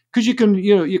transcription, because you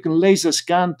can laser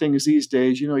scan things these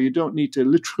days. You don't need to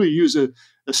literally use a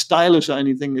stylus or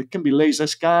anything. It can be laser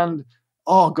scanned.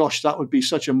 Oh gosh, that would be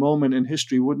such a moment in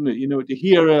history, wouldn't it? To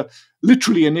hear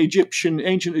literally an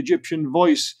ancient Egyptian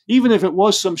voice, even if it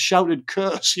was some shouted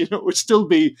curse, it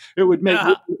would make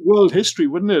world history,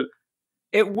 wouldn't it?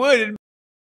 It would.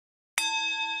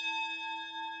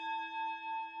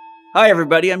 Hi,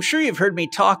 everybody. I'm sure you've heard me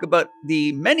talk about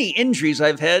the many injuries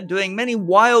I've had doing many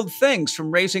wild things,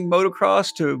 from racing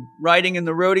motocross to riding in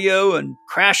the rodeo and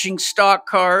crashing stock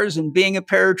cars and being a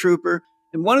paratrooper.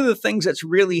 And one of the things that's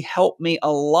really helped me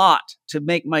a lot to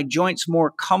make my joints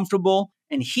more comfortable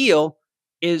and heal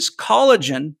is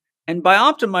collagen. And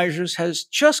Bioptimizers has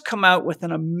just come out with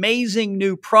an amazing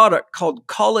new product called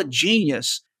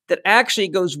Collagenius that actually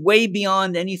goes way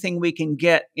beyond anything we can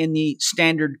get in the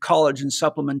standard collagen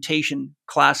supplementation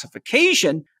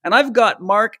classification. And I've got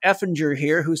Mark Effinger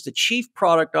here, who's the Chief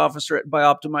Product Officer at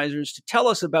Bioptimizers, to tell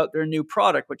us about their new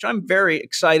product, which I'm very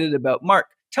excited about. Mark,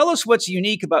 tell us what's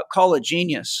unique about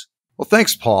Collagenius. Well,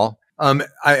 thanks, Paul. And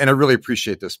I really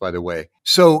appreciate this, by the way.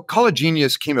 So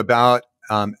Collagenius came about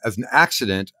as an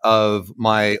accident of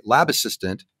my lab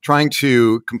assistant trying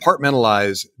to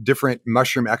compartmentalize different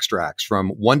mushroom extracts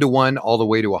from 1-to-1 all the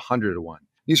way to 100-to-1.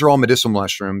 These are all medicinal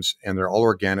mushrooms, and they're all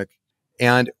organic.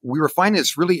 And we were finding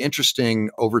this really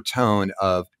interesting overtone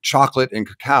of chocolate and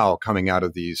cacao coming out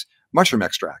of these mushroom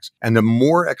extracts. And the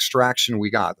more extraction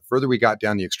we got, the further we got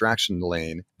down the extraction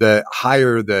lane, the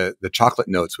higher the chocolate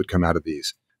notes would come out of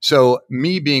these. So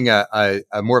me being a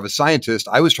more of a scientist,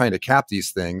 I was trying to cap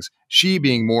these things. She,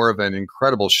 being more of an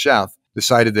incredible chef,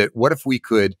 decided that what if we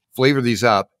could flavor these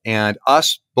up, and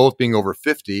us both being over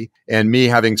 50 and me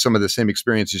having some of the same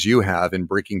experiences you have in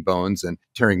breaking bones and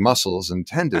tearing muscles and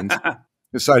tendons,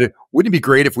 decided, wouldn't it be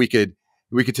great if we could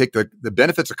take the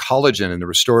benefits of collagen and the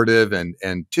restorative and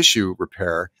tissue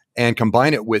repair and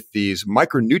combine it with these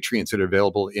micronutrients that are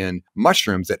available in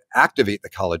mushrooms that activate the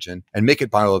collagen and make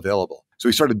it bioavailable. So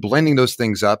we started blending those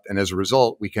things up. And as a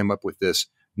result, we came up with this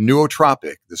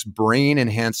nootropic, this brain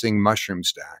enhancing mushroom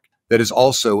stack that is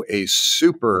also a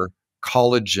super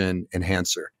collagen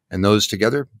enhancer. And those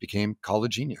together became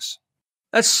Collagenius.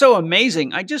 That's so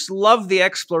amazing. I just love the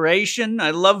exploration.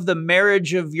 I love the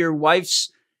marriage of your wife's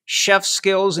chef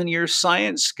skills and your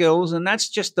science skills. And that's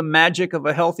just the magic of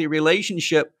a healthy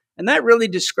relationship. And that really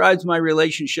describes my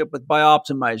relationship with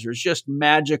Bioptimizers. Just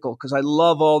magical, because I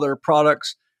love all their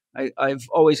products. I've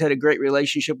always had a great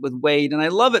relationship with Wade, and I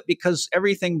love it because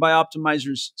everything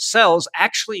Bioptimizers sells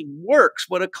actually works.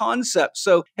 What a concept.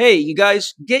 So, hey, you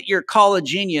guys, get your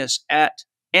Collagenius at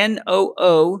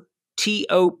Nootopia,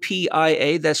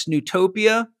 that's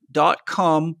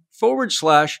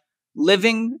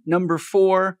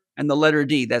nootopia.com/living4 and the letter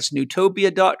D. That's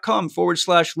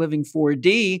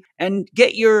nootopia.com/living4D, and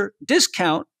get your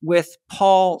discount with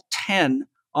Paul 10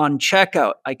 on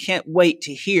checkout. I can't wait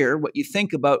to hear what you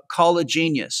think about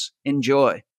Collagenius.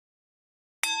 Enjoy.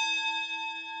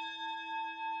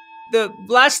 The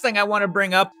last thing I want to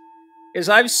bring up is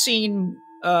I've seen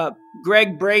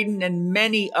Greg Braden and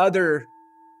many other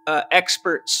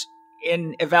experts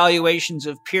in evaluations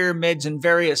of pyramids and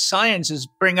various sciences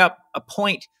bring up a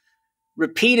point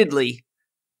repeatedly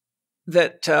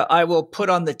that I will put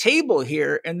on the table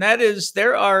here, and that is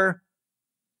there are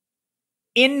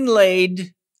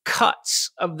inlaid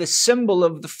cuts of the symbol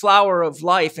of the flower of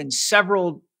life in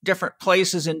several different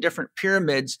places in different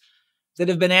pyramids that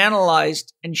have been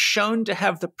analyzed and shown to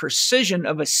have the precision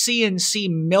of a CNC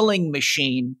milling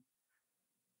machine.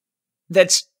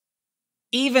 That's,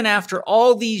 even after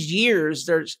all these years,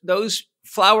 those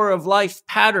flower of life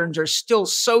patterns are still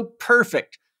so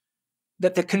perfect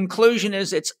that the conclusion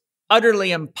is it's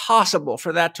utterly impossible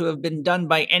for that to have been done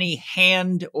by any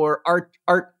hand or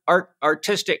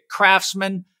artistic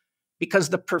craftsman, because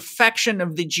the perfection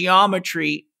of the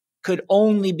geometry could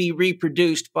only be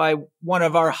reproduced by one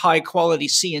of our high-quality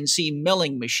CNC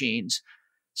milling machines.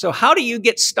 So how do you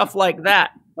get stuff like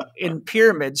that in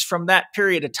pyramids from that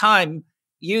period of time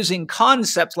using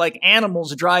concepts like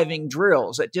animals driving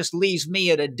drills? It just leaves me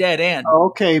at a dead end.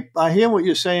 Okay, I hear what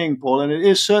you're saying, Paul, and it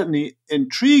is certainly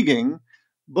intriguing.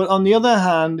 But on the other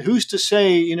hand, who's to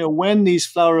say, when these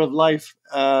flower of life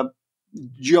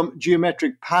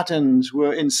geometric patterns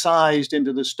were incised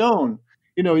into the stone.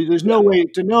 There's no way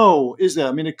to know, is there?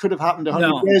 I mean, it could have happened 100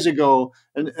 No. years ago,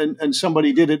 and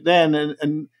somebody did it then,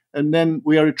 and then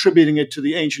we are attributing it to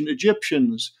the ancient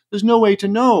Egyptians. There's no way to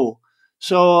know.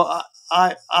 So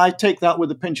I take that with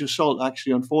a pinch of salt,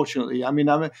 actually, unfortunately. I mean,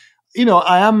 I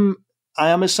am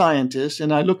a scientist,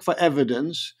 and I look for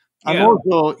evidence. I'm Yeah.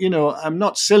 also, I'm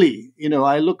not silly.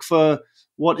 I look for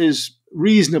what is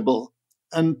reasonable.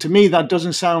 And to me, that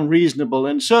doesn't sound reasonable.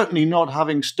 And certainly not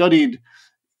having studied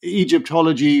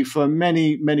Egyptology for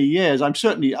many, many years. I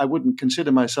wouldn't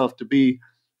consider myself to be,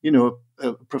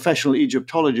 a professional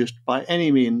Egyptologist by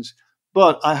any means,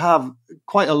 but I have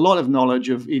quite a lot of knowledge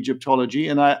of Egyptology,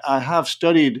 and I have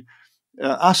studied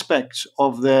aspects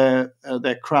of their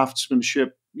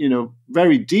craftsmanship,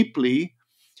 very deeply.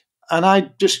 And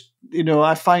I just,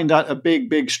 I find that a big,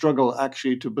 big struggle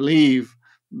actually to believe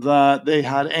that they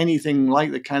had anything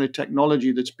like the kind of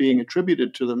technology that's being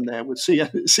attributed to them there with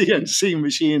CNC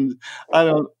machines.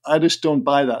 I just don't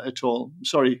buy that at all.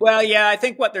 Sorry. Well, yeah, I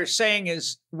think what they're saying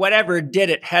is whatever did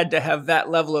it had to have that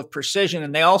level of precision.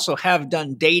 And they also have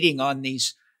done dating on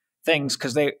these things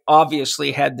because they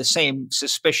obviously had the same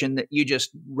suspicion that you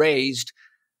just raised.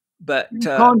 But you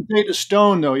can't date a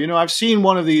stone, though. I've seen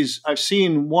one of these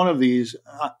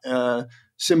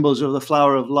symbols of the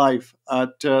flower of life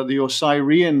at the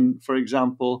Osirian, for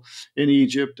example, in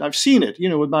Egypt. I've seen it,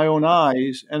 with my own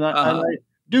eyes, and I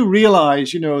do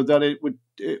realize, that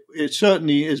it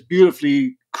certainly is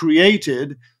beautifully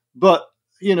created, but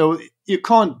you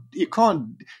can't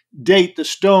date the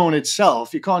stone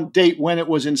itself. You can't date when it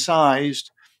was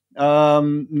incised.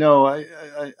 No,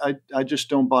 I just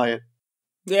don't buy it.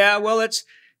 Yeah, well,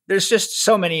 there's just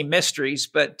so many mysteries,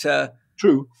 but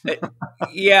true.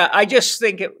 Yeah, I just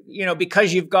think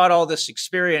because you've got all this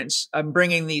experience, I'm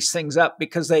bringing these things up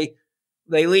because they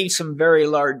leave some very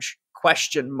large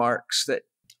question marks that.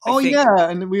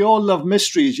 And we all love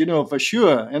mysteries, for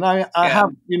sure. And I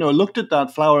have, looked at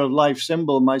that flower of life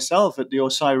symbol myself at the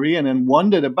Osirian and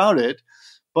wondered about it.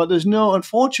 But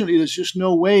unfortunately, there's just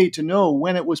no way to know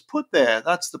when it was put there.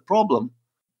 That's the problem.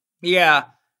 Yeah.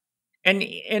 And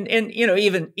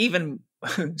even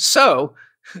so,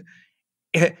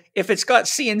 if it's got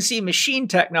CNC machine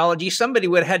technology, somebody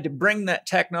would have had to bring that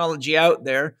technology out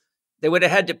there. They would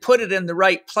have had to put it in the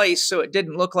right place so it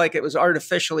didn't look like it was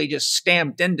artificially just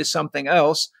stamped into something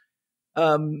else.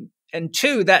 And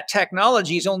two, that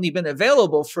technology has only been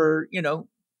available for,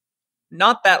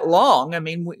 not that long. I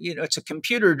mean, it's a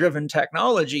computer-driven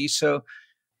technology, so.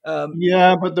 But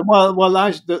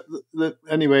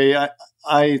anyway,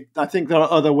 I think there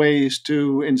are other ways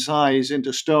to incise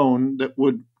into stone that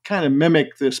would kind of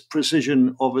mimic this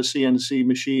precision of a CNC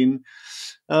machine.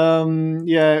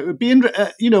 It would be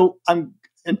I'm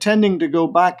intending to go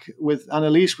back with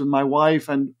Annalise, with my wife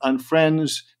and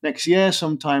friends next year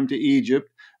sometime to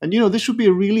Egypt. And, this would be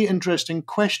a really interesting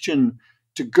question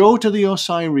to go to the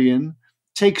Osirian,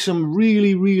 take some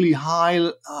really, really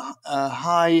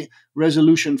high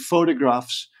resolution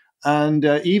photographs, and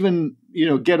even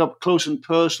get up close and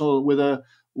personal with a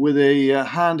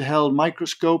handheld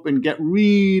microscope and get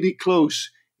really close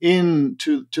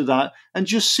into that, and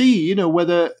just see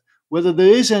whether there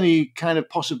is any kind of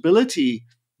possibility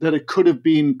that it could have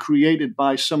been created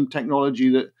by some technology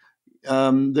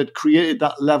that created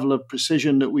that level of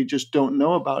precision that we just don't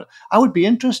know about. I would be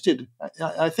interested.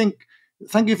 I think.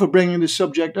 Thank you for bringing this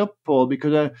subject up, Paul,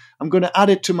 because I'm going to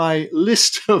add it to my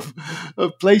list of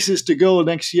places to go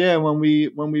next year when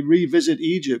we revisit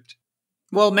Egypt.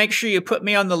 Well, make sure you put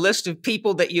me on the list of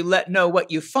people that you let know what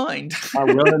you find. I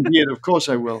will indeed. Of course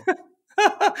I will.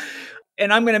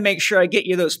 And I'm going to make sure I get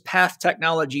you those Path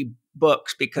Technology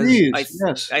books because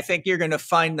Please, I think you're going to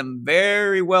find them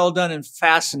very well done and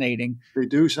fascinating. They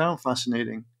do sound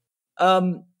fascinating.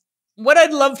 What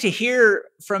I'd love to hear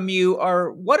from you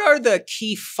are what are the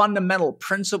key fundamental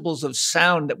principles of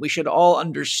sound that we should all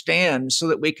understand so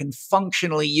that we can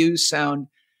functionally use sound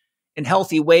in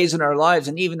healthy ways in our lives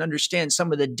and even understand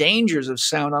some of the dangers of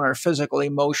sound on our physical,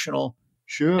 emotional,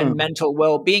 and mental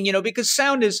well-being, because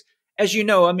sound is, as you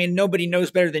know, I mean, nobody knows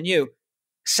better than you.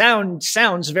 Sound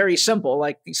sounds very simple,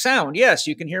 like sound. Yes,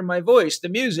 you can hear my voice, the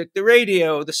music, the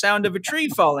radio, the sound of a tree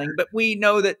falling, but we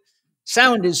know that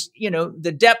sound is,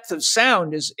 the depth of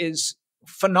sound is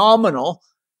phenomenal.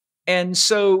 And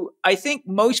so I think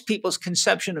most people's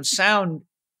conception of sound,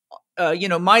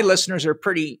 my listeners are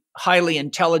pretty highly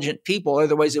intelligent people.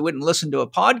 Otherwise they wouldn't listen to a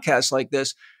podcast like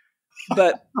this.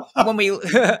 But when we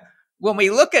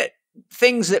look at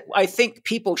things that I think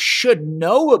people should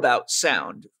know about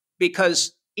sound,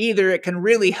 because either it can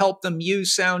really help them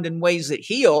use sound in ways that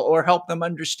heal or help them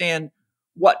understand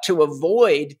what to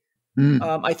avoid.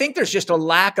 Mm. I think there's just a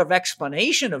lack of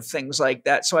explanation of things like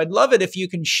that. So I'd love it if you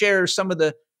can share some of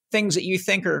the things that you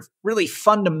think are really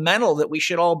fundamental that we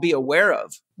should all be aware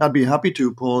of. I'd be happy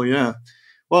to, Paul. Yeah.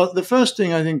 Well, the first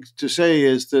thing I think to say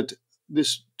is that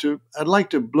I'd like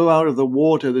to blow out of the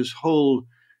water this whole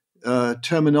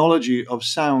terminology of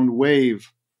sound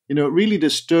wave. It really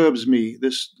disturbs me,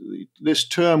 this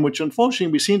term, which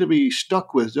unfortunately we seem to be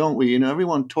stuck with, don't we?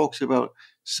 Everyone talks about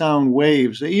sound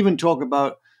waves. They even talk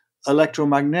about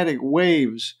electromagnetic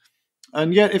waves.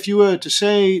 And yet, if you were to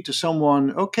say to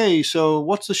someone, okay, so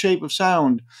what's the shape of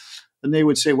sound? And they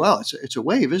would say, well, it's a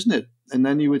wave, isn't it? And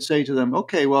then you would say to them,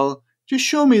 okay, well, just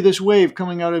show me this wave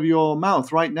coming out of your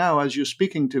mouth right now as you're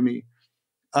speaking to me.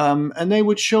 And they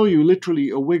would show you literally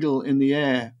a wiggle in the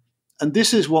air. And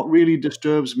this is what really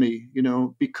disturbs me,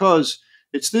 because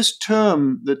it's this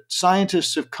term that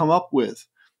scientists have come up with,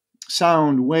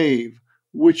 sound wave,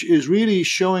 which is really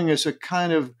showing us a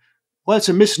kind of, well, it's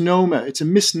a misnomer. It's a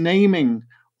misnaming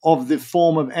of the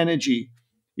form of energy.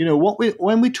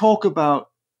 When we talk about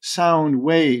sound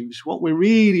waves, what we're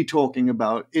really talking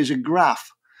about is a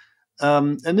graph.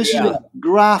 And this is a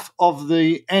graph of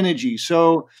the energy.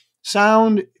 So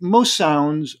most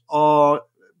sounds are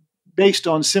based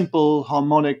on simple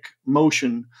harmonic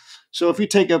motion. So if you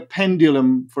take a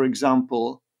pendulum, for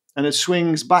example, and it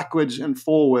swings backwards and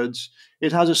forwards,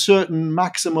 it has a certain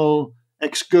maximal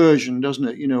excursion, doesn't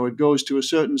it? It goes to a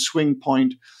certain swing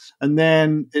point, and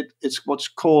then it's what's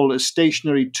called a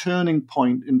stationary turning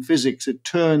point in physics. It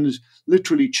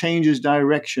literally changes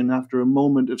direction after a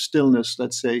moment of stillness,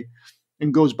 let's say,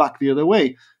 and goes back the other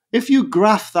way. If you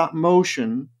graph that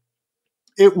motion,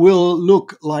 it will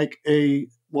look like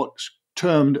what's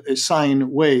termed a sine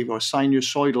wave or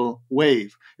sinusoidal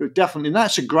wave. And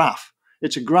that's a graph.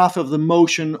 It's a graph of the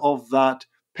motion of that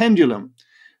pendulum.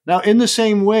 Now, in the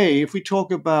same way, if we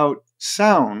talk about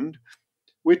sound,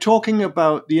 we're talking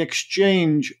about the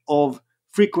exchange of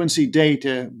frequency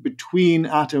data between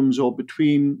atoms or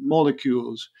between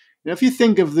molecules. If you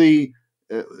think of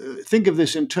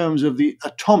this in terms of the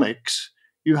atomics,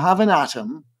 you have an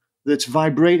atom that's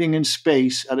vibrating in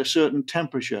space at a certain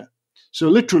temperature. So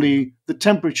literally the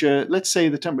temperature, let's say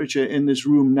the temperature in this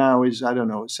room now is,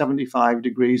 75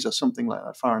 degrees or something like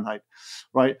that Fahrenheit,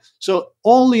 right? So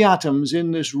all the atoms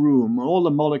in this room, all the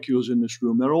molecules in this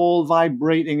room, they're all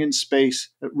vibrating in space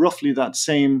at roughly that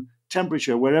same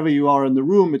temperature. Wherever you are in the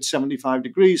room, it's 75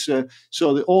 degrees.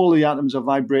 So all the atoms are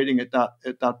vibrating at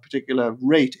that particular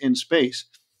rate in space.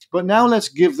 But now let's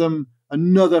give them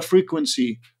another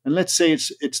frequency. And let's say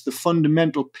it's the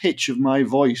fundamental pitch of my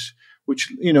voice,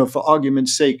 which, for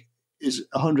argument's sake, is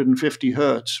 150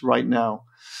 hertz right now.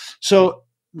 So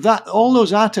that all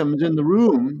those atoms in the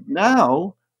room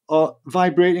now are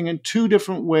vibrating in two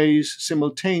different ways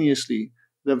simultaneously.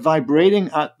 They're vibrating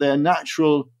at their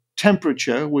natural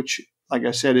temperature, which, like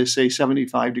I said, is, say,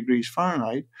 75 degrees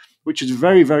Fahrenheit, which is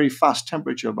very, very fast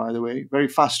temperature, by the way, very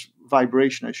fast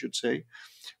vibration, I should say.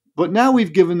 But now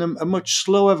we've given them a much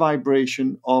slower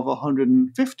vibration of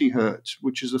 150 hertz,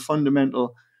 which is the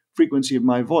fundamental frequency of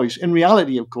my voice. In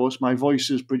reality, of course, my voice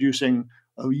is producing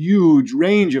a huge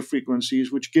range of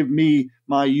frequencies, which give me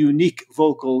my unique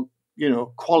vocal,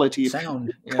 quality.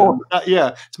 Sound.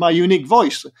 Yeah, it's my unique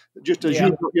voice, just as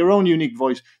you've got your own unique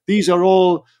voice. These are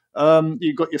all,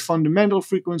 you've got your fundamental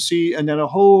frequency and then a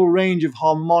whole range of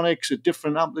harmonics at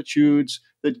different amplitudes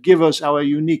that give us our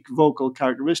unique vocal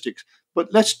characteristics. But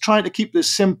let's try to keep this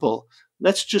simple.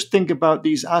 Let's just think about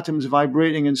these atoms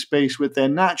vibrating in space with their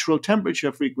natural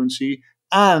temperature frequency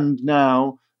and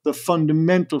now the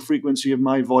fundamental frequency of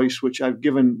my voice, which I've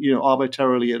given,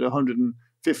 arbitrarily at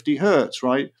 150 hertz,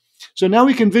 right? So now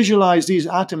we can visualize these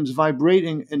atoms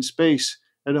vibrating in space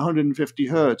at 150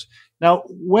 hertz. Now,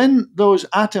 when those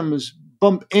atoms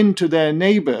bump into their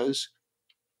neighbors,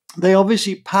 they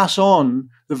obviously pass on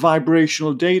the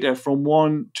vibrational data from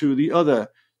one to the other.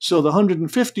 So the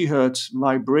 150 hertz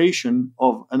vibration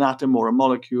of an atom or a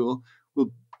molecule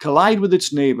will collide with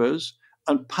its neighbors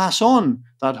and pass on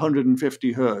that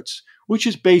 150 hertz, which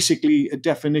is basically a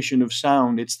definition of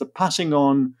sound. It's the passing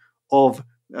on of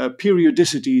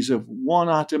periodicities of one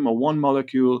atom or one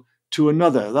molecule to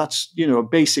another. That's, a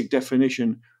basic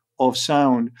definition of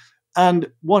sound.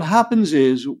 And what happens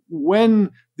is when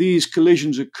these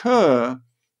collisions occur,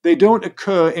 they don't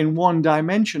occur in one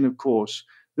dimension, of course.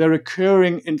 They're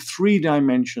occurring in three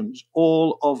dimensions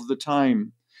all of the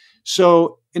time.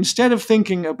 So instead of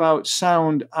thinking about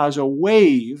sound as a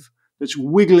wave that's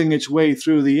wiggling its way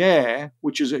through the air,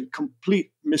 which is a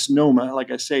complete misnomer,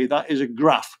 like I say, that is a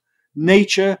graph.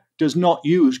 Nature does not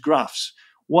use graphs.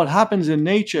 What happens in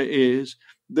nature is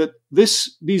that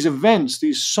these events,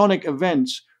 these sonic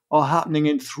events, are happening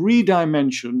in 3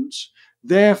 dimensions.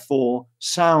 Therefore,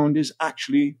 sound is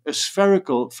actually a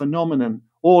spherical phenomenon.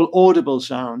 All audible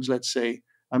sounds, let's say,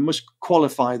 I must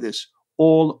qualify this,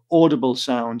 all audible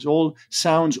sounds, all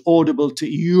sounds audible to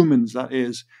humans, that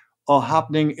is, are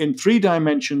happening in 3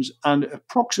 dimensions and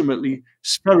approximately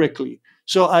spherically.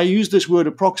 So I use this word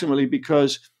approximately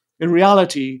because in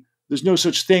reality, there's no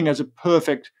such thing as a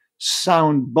perfect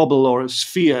sound bubble or a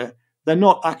sphere. They're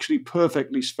not actually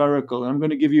perfectly spherical. And I'm going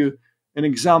to give you an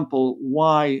example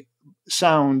why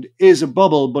sound is a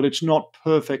bubble, but it's not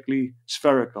perfectly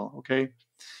spherical. Okay.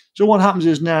 So what happens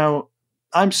is now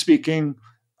I'm speaking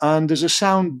and there's a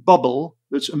sound bubble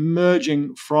that's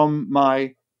emerging from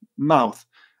my mouth.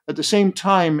 At the same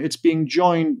time, it's being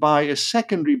joined by a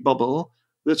secondary bubble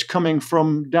that's coming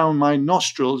from down my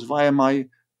nostrils via my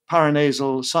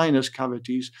paranasal sinus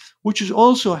cavities, which is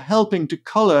also helping to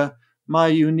color my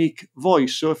unique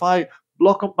voice. So if I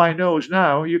block up my nose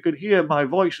now, you could hear my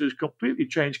voice has completely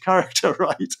changed character,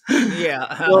 right? Yeah.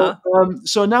 Uh-huh.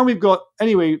 So now we've got,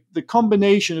 anyway, the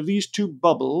combination of these 2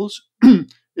 bubbles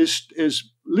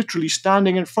is literally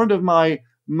standing in front of my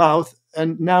mouth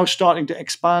and now starting to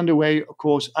expand away, of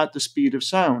course, at the speed of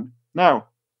sound. Now,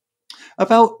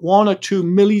 about 1 or 2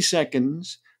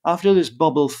 milliseconds after this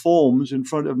bubble forms in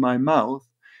front of my mouth,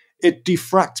 it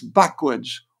diffracts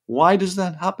backwards. Why does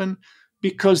that happen?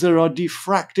 Because there are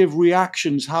diffractive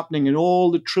reactions happening in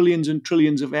all the trillions and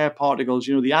trillions of air particles.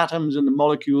 You know, the atoms and the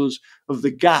molecules of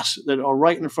the gas that are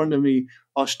right in front of me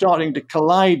are starting to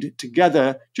collide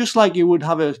together, just like you would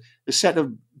have a set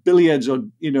of billiards or,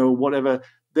 you know, whatever.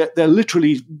 They're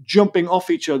literally jumping off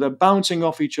each other, bouncing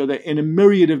off each other in a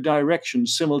myriad of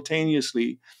directions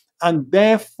simultaneously, and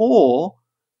therefore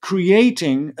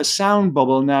creating a sound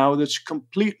bubble now that's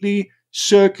completely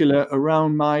circular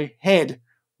around my head,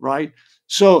 right?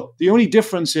 So the only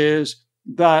difference is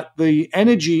that the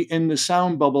energy in the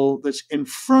sound bubble that's in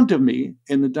front of me,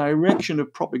 in the direction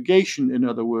of propagation, in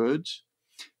other words,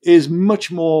 is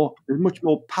much more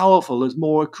powerful. There's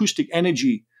more acoustic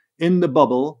energy in the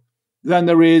bubble than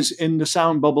there is in the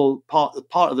sound bubble part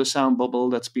of the sound bubble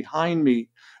that's behind me.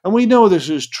 And we know this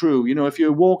is true. You know, if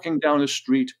you're walking down a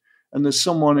street and there's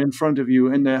someone in front of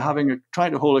you and they're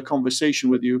trying to hold a conversation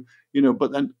with you, you know,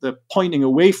 but then they're pointing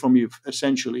away from you,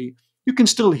 essentially, you can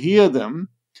still hear them,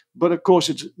 but of course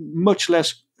it's much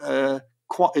less,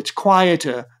 it's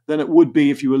quieter than it would be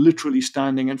if you were literally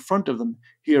standing in front of them,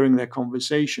 hearing their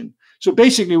conversation. So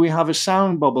basically we have a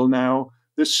sound bubble now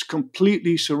that's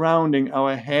completely surrounding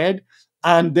our head,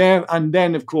 and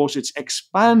then of course it's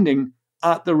expanding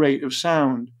at the rate of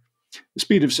sound, the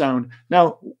speed of sound.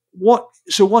 Now,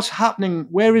 what's happening?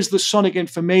 Where is the sonic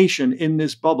information in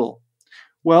this bubble?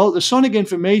 Well, the sonic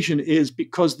information is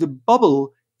because the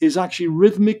bubble is actually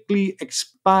rhythmically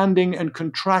expanding and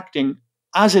contracting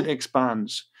as it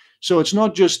expands. So it's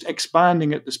not just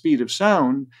expanding at the speed of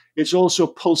sound, it's also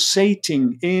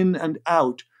pulsating in and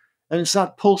out. And it's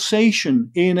that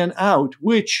pulsation in and out,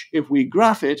 which, if we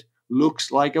graph it,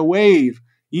 looks like a wave,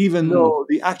 even though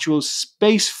the actual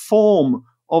space form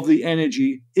of the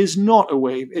energy is not a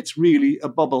wave. It's really a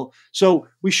bubble. So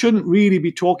we shouldn't really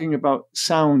be talking about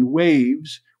sound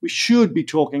waves. We should be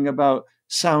talking about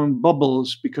sound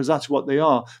bubbles because that's what they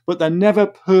are. But they're never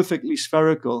perfectly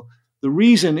spherical. The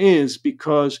reason is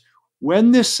because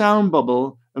when this sound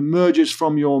bubble emerges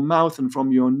from your mouth and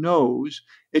from your nose,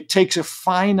 it takes a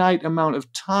finite amount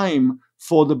of time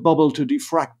for the bubble to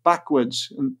diffract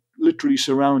backwards and literally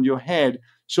surround your head.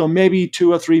 So maybe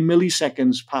 2 or 3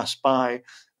 milliseconds pass by.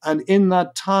 And in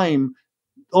that time,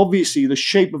 obviously, the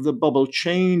shape of the bubble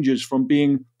changes from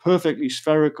being perfectly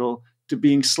spherical to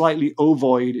being slightly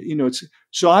ovoid. You know,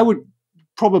 so I would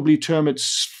probably term it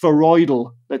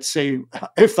spheroidal, let's say,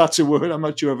 if that's a word. I'm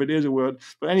not sure if it is a word.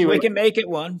 But anyway. We can make it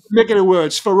one. Make it a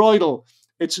word, spheroidal.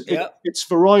 It's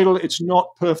spheroidal. It's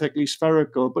not perfectly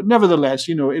spherical. But nevertheless,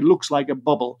 you know, it looks like a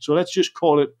bubble. So let's just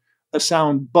call it a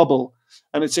sound bubble.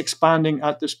 And it's expanding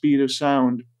at the speed of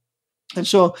sound. And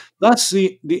so that's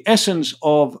the essence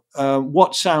of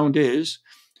what sound is.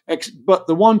 But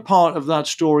the one part of that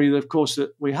story, that, of course,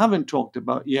 that we haven't talked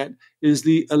about yet is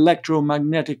the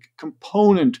electromagnetic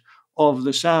component of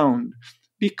the sound.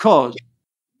 Because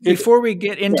before we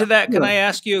get into that, can I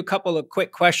ask you a couple of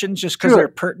quick questions just because they're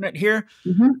pertinent here?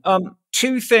 Mm-hmm.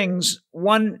 2 things.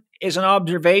 One is an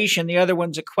observation. The other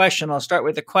one's a question. I'll start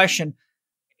with the question.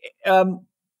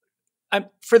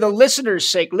 For the listener's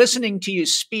sake, listening to you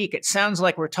speak, it sounds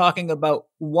like we're talking about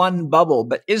one bubble,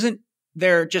 but isn't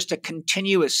there just a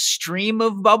continuous stream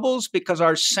of bubbles? Because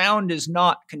our sound is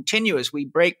not continuous. We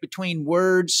break between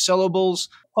words, syllables.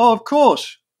 Oh, of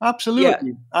course.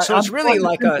 Absolutely. So it's I'm really trying to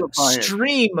like a simplify it.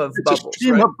 stream of It's bubbles, a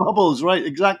stream right? of bubbles, right?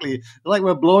 Exactly. Like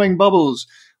we're blowing bubbles,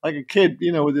 like a kid,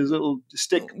 with his little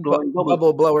stick blowing bubbles.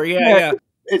 Bubble blower. Yeah, Yeah, yeah.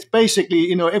 it's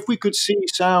basically, if we could see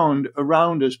sound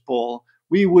around us, Paul,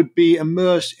 we would be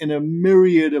immersed in a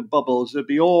myriad of bubbles. They'd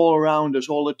be all around us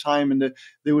all the time, and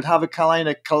they would have a kind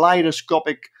of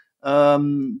kaleidoscopic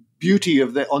beauty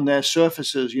on their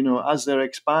surfaces, as they're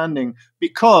expanding.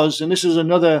 Because, and this is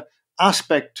another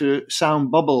aspect to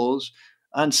sound bubbles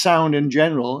and sound in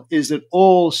general, is that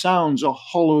all sounds are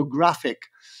holographic.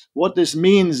 What this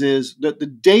means is that the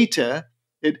data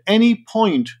at any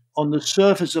point on the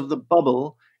surface of the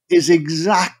bubble is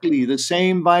exactly the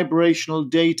same vibrational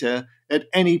data at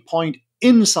any point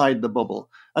inside the bubble.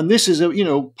 And this is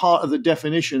part of the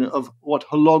definition of what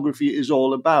holography is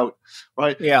all about,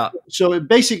 right? Yeah. So it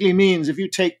basically means if you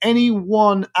take any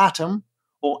one atom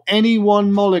or any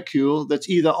one molecule that's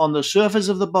either on the surface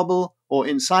of the bubble or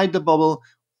inside the bubble,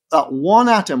 that one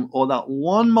atom or that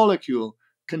one molecule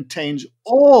contains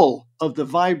all of the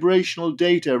vibrational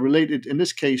data related, in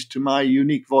this case, to my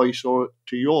unique voice or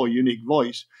to your unique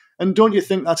voice. And don't you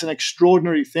think that's an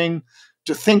extraordinary thing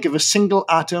to think of a single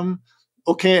atom?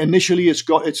 Okay, initially it's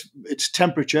got its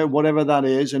temperature, whatever that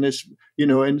is, and it's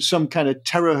in some kind of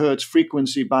terahertz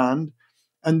frequency band.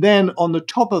 And then on the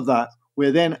top of that,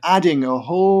 we're then adding a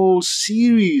whole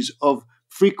series of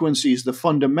frequencies, the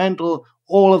fundamental,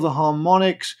 all of the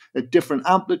harmonics at different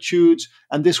amplitudes,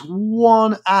 and this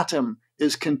one atom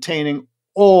is containing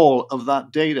all of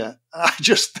that data. I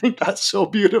just think that's so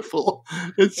beautiful.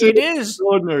 It is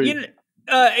extraordinary.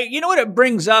 You know what it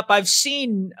brings up? I've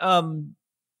seen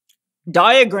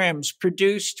diagrams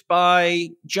produced by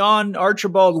John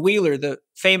Archibald Wheeler, the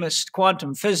famous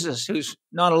quantum physicist who's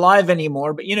not alive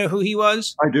anymore, but you know who he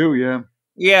was? I do, yeah.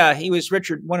 Yeah, he was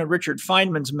one of Richard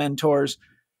Feynman's mentors,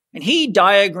 and he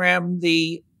diagrammed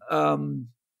the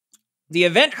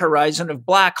event horizon of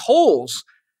black holes.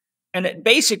 And it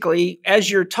basically, as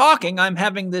you're talking, I'm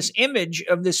having this image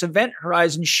of this event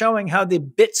horizon showing how the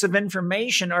bits of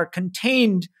information are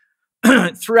contained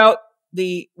throughout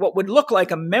what would look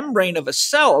like a membrane of a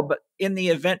cell, but in the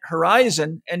event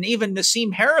horizon. And even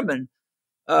Nassim Haramein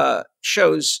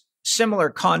shows similar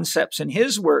concepts in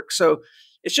his work. So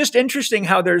it's just interesting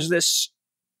how there's this,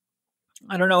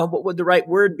 I don't know what would the right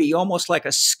word be, almost like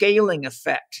a scaling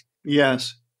effect.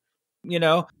 Yes.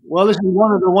 Well, this is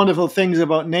one of the wonderful things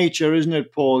about nature, isn't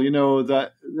it, Paul?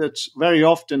 That's very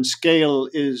often scale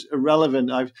is irrelevant.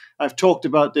 I've talked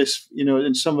about this,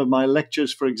 in some of my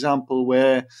lectures, for example,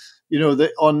 where,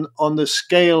 on the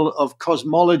scale of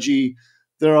cosmology,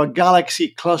 there are galaxy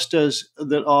clusters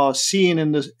that are seen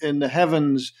in the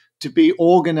heavens to be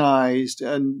organized.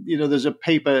 And, there's a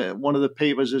paper, one of the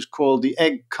papers is called The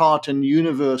Egg Carton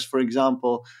Universe, for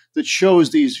example, that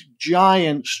shows these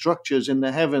giant structures in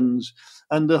the heavens.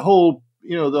 And the whole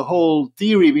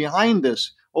theory behind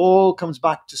this all comes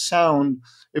back to sound.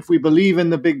 If we believe in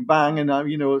the Big Bang, and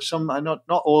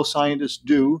not all scientists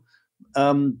do,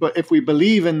 but if we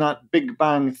believe in that Big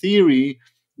Bang theory,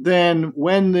 then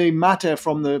when the matter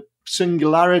from the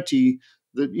singularity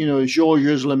that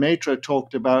Georges Lemaitre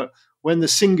talked about, when the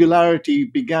singularity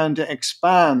began to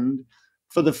expand,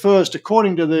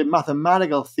 according to the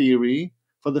mathematical theory,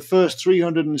 for the first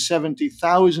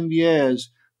 370,000 years,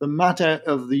 the matter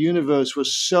of the universe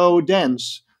was so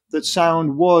dense that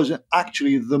sound was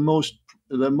actually the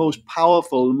most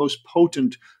powerful, the most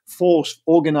potent force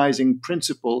organizing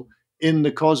principle in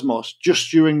the cosmos just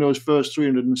during those first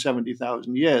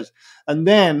 370,000 years. And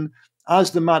then, as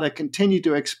the matter continued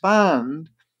to expand,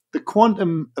 the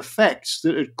quantum effects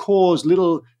that had caused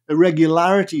little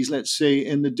irregularities, let's say,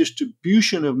 in the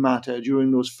distribution of matter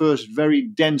during those first very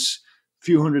dense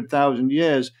few 100,000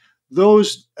 years,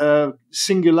 those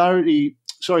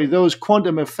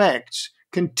quantum effects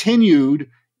continued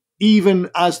even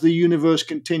as the universe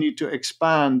continued to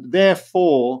expand,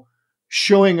 therefore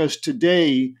showing us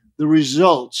today the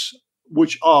results,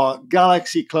 which are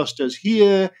galaxy clusters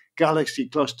here, galaxy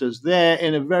clusters there,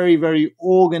 in a very, very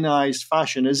organized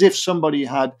fashion, as if somebody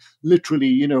had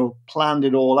literally, planned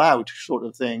it all out, sort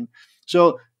of thing.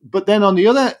 So, but then on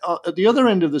at the other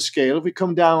end of the scale, if we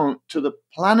come down to the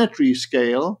planetary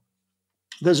scale,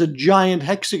 there's a giant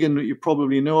hexagon that you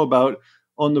probably know about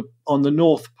on the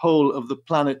north pole of the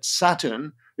planet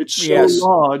Saturn. It's so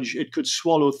large it could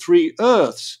swallow 3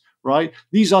 Earths, right?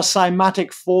 These are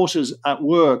cymatic forces at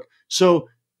work. So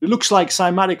it looks like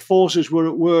cymatic forces were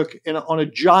at work on a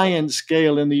giant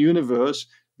scale in the universe.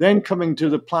 Then coming to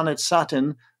the planet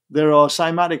Saturn, there are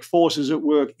cymatic forces at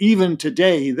work even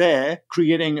today there,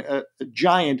 creating a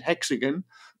giant hexagon.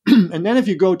 And then if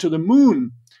you go to the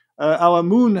moon, Our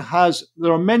moon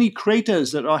there are many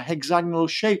craters that are hexagonal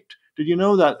shaped. Did you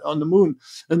know that on the moon?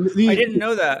 And I didn't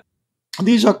know that.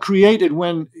 these are created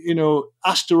when,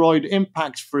 asteroid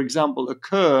impacts, for example,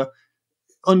 occur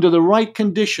under the right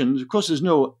conditions. Of course, there's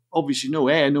obviously no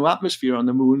air, no atmosphere on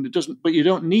the moon. But you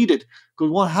don't need it,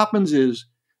 because what happens is,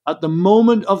 at the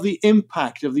moment of the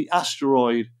impact of the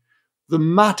asteroid, the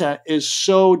matter is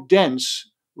so dense,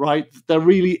 right? There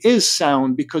really is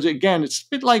sound, because again, it's a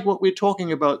bit like what we're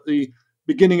talking about, the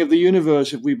beginning of the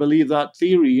universe, if we believe that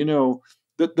theory,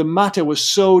 that the matter was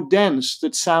so dense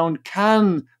that sound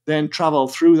can then travel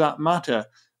through that matter.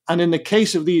 And in the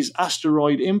case of these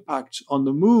asteroid impacts on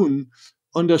the moon,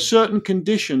 under certain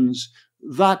conditions,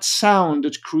 that sound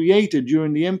that's created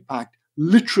during the impact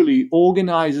literally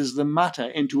organizes the matter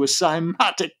into a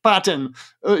cymatic pattern,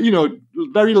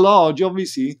 very large,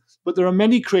 obviously, but there are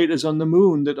many craters on the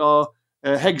moon that are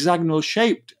hexagonal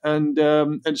shaped. And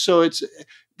so it's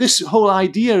this whole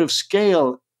idea of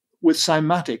scale with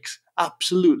cymatics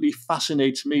absolutely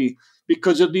fascinates me,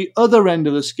 because at the other end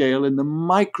of the scale, in the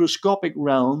microscopic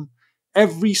realm,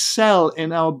 every cell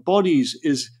in our bodies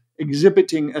is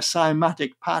exhibiting a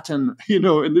cymatic pattern,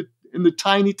 in the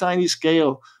tiny, tiny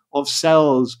scale of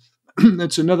cells.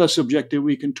 That's another subject that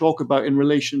we can talk about in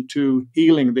relation to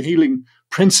healing, the healing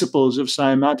principles of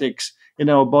cymatics in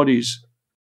our bodies.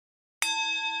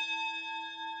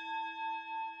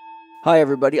 Hi,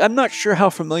 everybody. I'm not sure how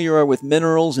familiar you are with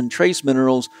minerals and trace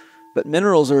minerals, but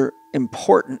minerals are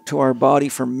important to our body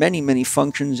for many, many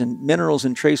functions, and minerals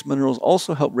and trace minerals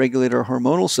also help regulate our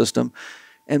hormonal system.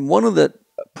 And one of the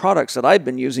products that I've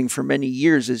been using for many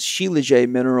years is Shilajit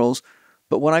minerals.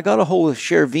 But when I got a hold of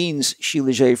Chervin's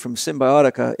Shilajit from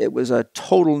Symbiotica, it was a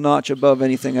total notch above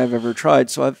anything I've ever tried.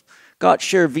 So I've got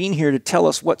Chervin here to tell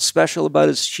us what's special about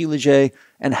his Shilajit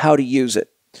and how to use it.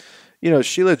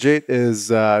 Shilajit is,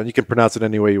 you can pronounce it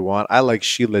any way you want. I like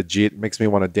Shilajit. It makes me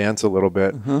want to dance a little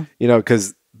bit,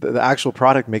 because the actual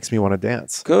product makes me want to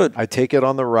dance. Good. I take it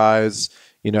on the rise.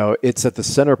 It's at the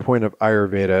center point of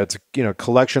Ayurveda. It's a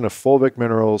collection of fulvic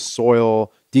minerals,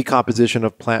 soil, decomposition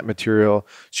of plant material.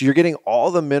 So you're getting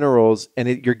all the minerals, and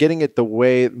you're getting it the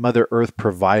way Mother Earth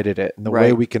provided it, and the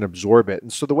way we can absorb it.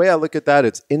 And so the way I look at that,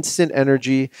 it's instant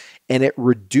energy, and it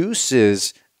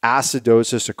reduces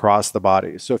acidosis across the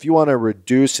body. So if you want to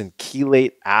reduce and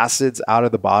chelate acids out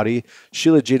of the body,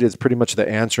 Shilajit is pretty much the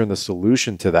answer and the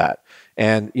solution to that.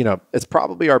 And, it's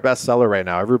probably our best seller right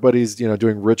now. Everybody's,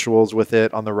 doing rituals with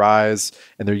it on the rise,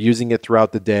 and they're using it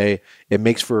throughout the day. It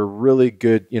makes for a really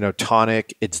good,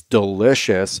 tonic. It's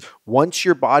delicious. Once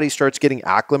your body starts getting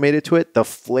acclimated to it, the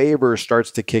flavor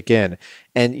starts to kick in.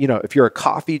 And, if you're a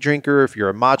coffee drinker, if you're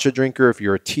a matcha drinker, if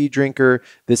you're a tea drinker,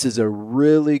 this is a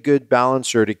really good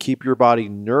balancer to keep your body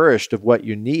nourished of what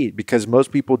you need, because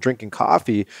most people drinking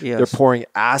coffee, they're pouring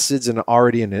acids and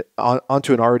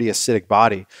onto an already acidic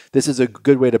body. This is a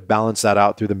good way to balance that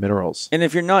out through the minerals. And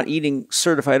if you're not eating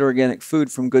certified organic food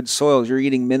from good soils, you're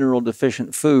eating mineral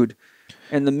deficient food.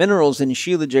 And the minerals in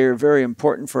Shilajit are very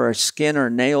important for our skin, our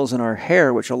nails, and our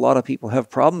hair, which a lot of people have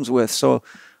problems with. So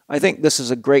I think this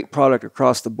is a great product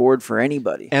across the board for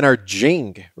anybody. And our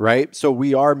Jing, right? So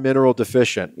we are mineral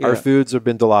deficient. Yeah. Our foods have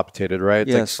been dilapidated, right?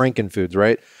 It's Yes. like Frankenfoods,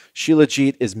 right?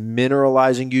 Shilajit is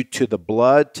mineralizing you to the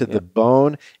blood, to the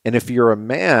bone. And if you're a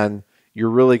man, you're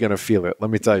really going to feel it. Let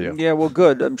me tell you. Yeah, well,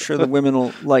 good. I'm sure the women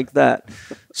will like that.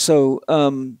 So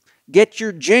get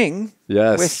your Jing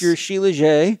with your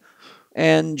Shilajit.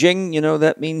 And Jing,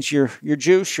 that means your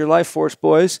juice, your life force,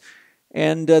 boys.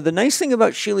 And the nice thing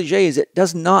about Shilajit is it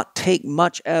does not take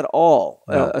much at all.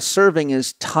 No. A serving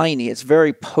is tiny. It's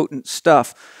very potent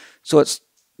stuff. So it's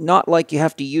not like you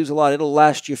have to use a lot. It'll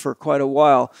last you for quite a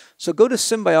while. So go to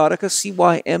Symbiotica,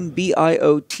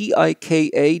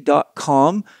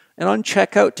 Cymbiotika.com. And on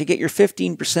checkout, to get your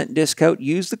 15% discount,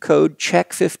 use the code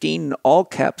CHEK15 in all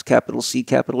caps, capital C,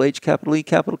 capital H, capital E,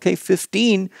 capital K,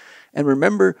 15. And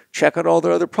remember, check out all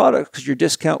their other products, because your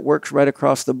discount works right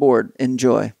across the board.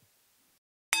 Enjoy.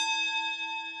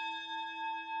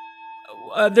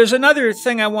 There's another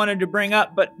thing I wanted to bring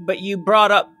up, but you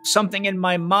brought up something in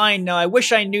my mind. Now, I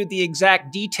wish I knew the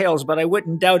exact details, but I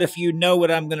wouldn't doubt if you know what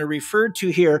I'm going to refer to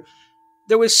here.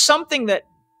 There was something that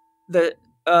the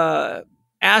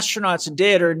astronauts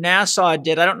did, or NASA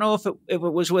did. I don't know if it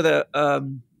was with I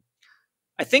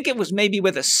think it was maybe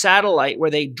with a satellite,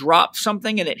 where they dropped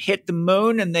something and it hit the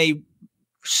moon, and they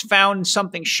found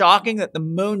something shocking, that the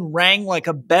moon rang like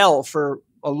a bell for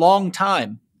a long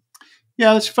time.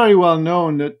 Yeah, it's very well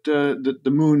known that that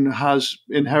the moon has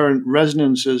inherent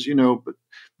resonances,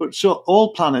 but so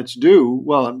all planets do.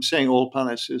 Well, I'm saying all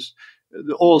planets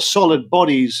all solid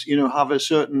bodies, have a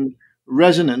certain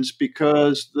resonance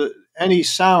because any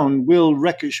sound will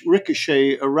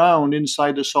ricochet around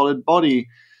inside a solid body.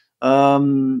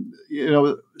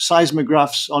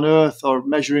 Seismographs on Earth are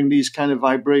measuring these kind of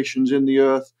vibrations in the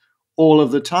Earth all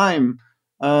of the time.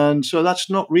 And so that's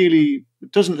not really,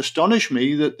 it doesn't astonish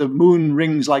me that the moon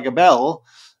rings like a bell.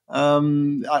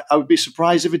 I would be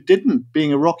surprised if it didn't,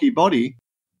 being a rocky body.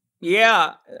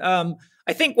 Yeah.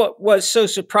 I think what was so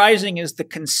surprising is the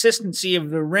consistency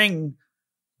of the ring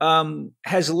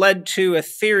has led to a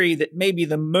theory that maybe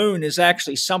the moon is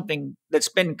actually something that's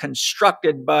been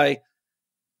constructed by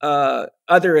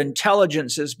other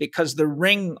intelligences, because the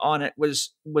ring on it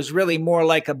was really more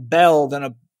like a bell than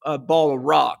a ball of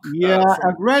rock. Yeah,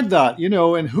 I've read that,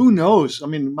 and who knows? I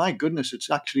mean, my goodness,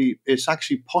 it's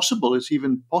actually possible. It's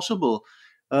even possible.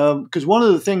 Because one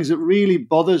of the things that really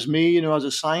bothers me, as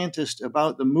a scientist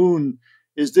about the moon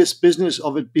is this business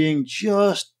of it being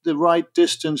just the right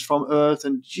distance from Earth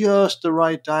and just the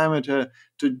right diameter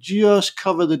to just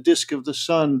cover the disk of the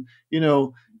sun,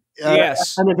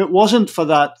 Yes. And if it wasn't for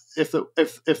that,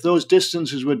 if those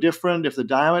distances were different, if the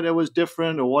diameter was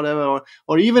different or whatever,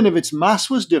 or even if its mass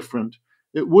was different,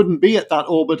 it wouldn't be at that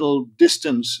orbital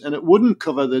distance and it wouldn't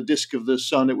cover the disk of the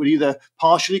sun. It would either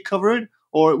partially cover it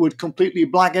or it would completely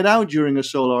black it out during a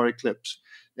solar eclipse.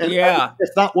 And if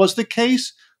that was the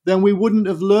case, then we wouldn't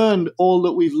have learned all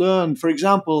that we've learned. For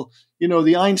example,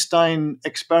 the Einstein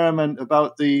experiment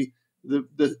about the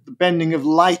bending of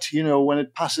light, when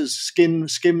it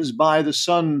skims by the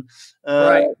sun.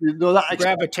 Right. That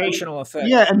gravitational effect.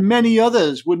 Yeah, and many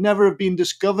others would never have been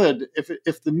discovered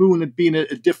if the moon had been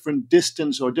at a different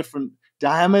distance or different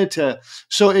diameter.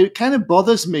 So it kind of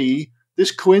bothers me,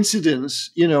 this coincidence,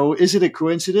 is it a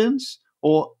coincidence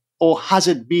or has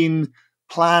it been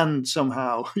planned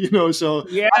somehow? So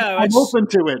yeah, I'm open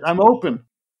to it. I'm open.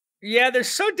 Yeah, there's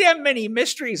so damn many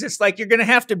mysteries. It's like you're going to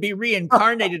have to be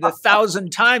reincarnated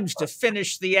 1,000 times to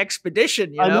finish the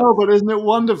expedition. I know, but isn't it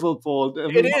wonderful, Paul?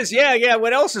 It is. Yeah.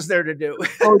 What else is there to do?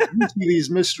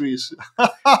 These mysteries.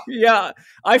 Yeah,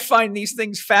 I find these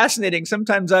things fascinating.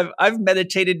 Sometimes I've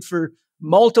meditated for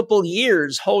multiple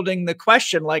years holding the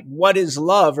question like, what is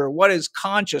love, or what is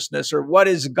consciousness, or what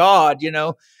is God?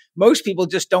 Most people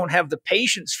just don't have the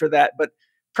patience for that. But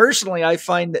personally, I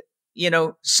find that,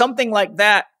 something like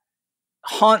that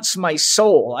haunts my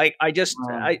soul. I just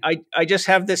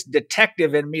have this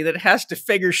detective in me that has to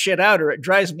figure shit out, or it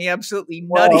drives me absolutely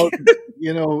nutty.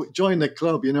 Well, join the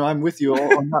club. I'm with you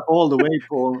on that all the way,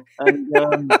 Paul.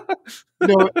 And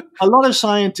a lot of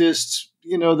scientists,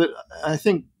 that I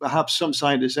think perhaps some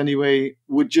scientists anyway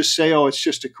would just say, "Oh, it's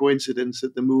just a coincidence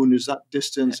that the moon is that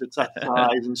distance, it's that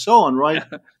size, and so on," right?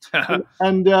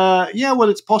 And well,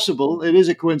 it's possible. It is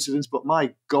a coincidence, but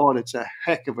my God, it's a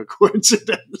heck of a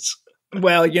coincidence.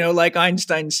 Well, like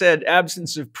Einstein said,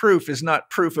 absence of proof is not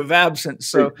proof of absence.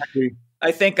 So exactly.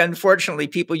 I think, unfortunately,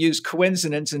 people use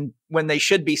coincidence and when they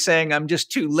should be saying, I'm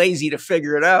just too lazy to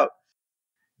figure it out.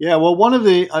 Yeah, well, one of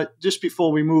the, just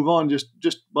before we move on, just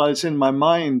while it's in my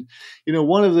mind,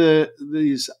 one of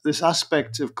this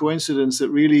aspect of coincidence that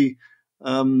really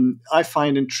I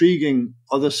find intriguing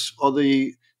are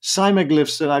the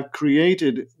cymoglyphs that I've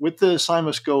created with the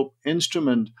cymoscope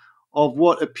instrument of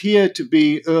what appear to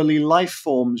be early life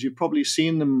forms. You've probably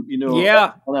seen them,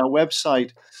 on our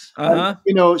website.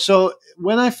 So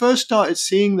when I first started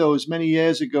seeing those many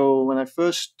years ago, when I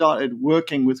first started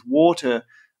working with water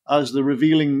as the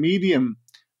revealing medium,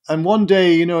 and one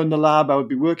day, in the lab, I would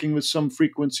be working with some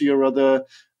frequency or other,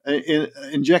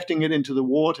 injecting it into the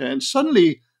water, and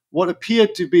suddenly what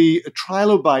appeared to be a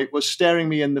trilobite was staring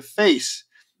me in the face.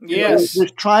 Yes.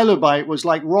 This trilobite was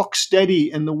like rock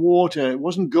steady in the water. It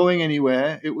wasn't going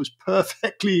anywhere. It was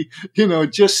perfectly,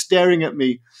 just staring at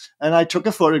me. And I took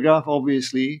a photograph,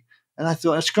 obviously, and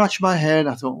I scratched my head.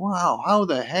 I thought, wow, how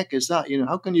the heck is that?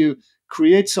 How can you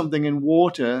create something in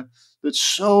water that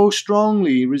so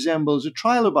strongly resembles a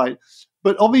trilobite?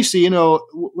 But obviously,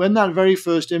 when that very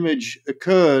first image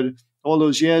occurred all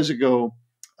those years ago,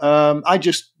 I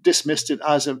just dismissed it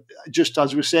as just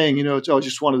as we're saying, it's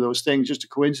just one of those things, just a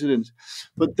coincidence.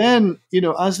 But then,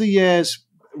 as the years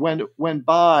went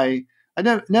by,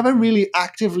 I never really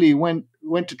actively went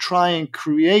to try and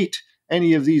create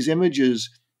any of these images.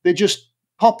 They just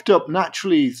popped up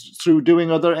naturally through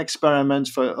doing other experiments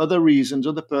for other reasons,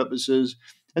 other purposes.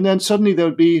 And then suddenly there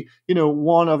would be,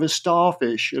 one of a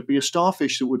starfish. It'd be a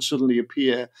starfish that would suddenly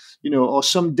appear, or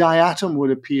some diatom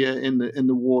would appear in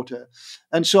the water.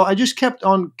 And so I just kept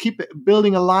on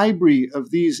building a library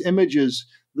of these images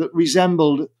that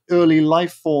resembled early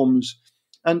life forms.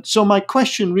 And so my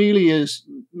question really is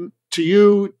to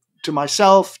you, to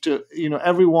myself, to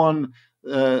everyone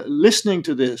listening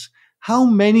to this: how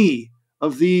many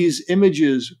of these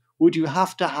images would you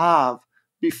have to have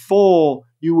before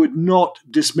you would not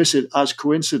dismiss it as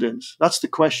coincidence? That's the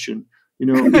question.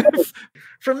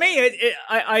 For me,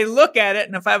 I look at it,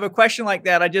 and if I have a question like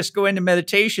that, I just go into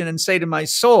meditation and say to my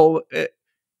soul,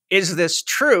 is this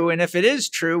true? And if it is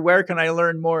true, where can I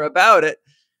learn more about it?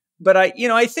 But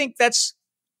I think that's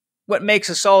what makes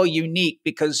us all unique,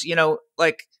 because,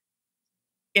 like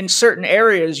in certain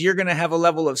areas, you're going to have a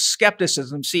level of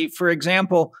skepticism. See, for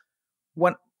example,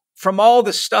 from all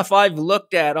the stuff I've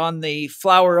looked at on the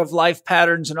flower of life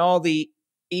patterns and all the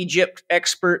Egypt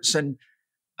experts and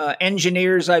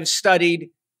engineers I've studied,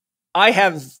 I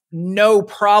have no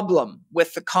problem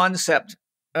with the concept,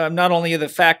 not only of the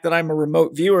fact that I'm a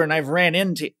remote viewer and I've ran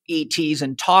into ETs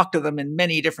and talked to them in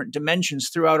many different dimensions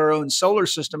throughout our own solar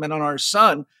system and on our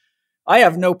sun. I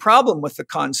have no problem with the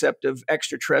concept of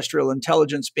extraterrestrial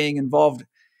intelligence being involved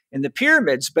in the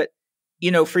pyramids. But,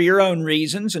 for your own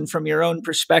reasons and from your own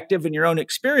perspective and your own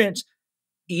experience,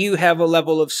 you have a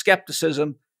level of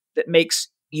skepticism that makes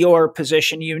your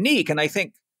position unique. And I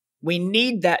think we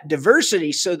need that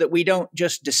diversity so that we don't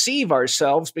just deceive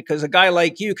ourselves, because a guy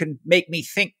like you can make me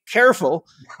think careful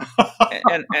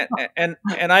and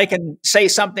I can say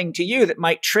something to you that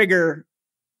might trigger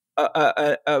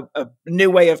a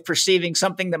new way of perceiving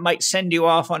something that might send you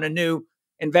off on a new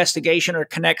investigation or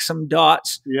connect some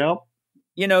dots. Yeah.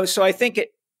 So I think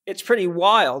it's pretty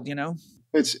wild,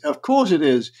 Of course it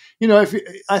is.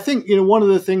 I think, one of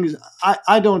the things,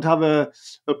 I don't have a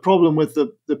problem with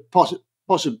the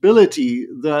possibility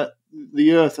that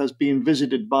the Earth has been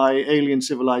visited by alien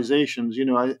civilizations.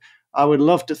 I would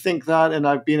love to think that, and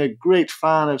I've been a great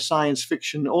fan of science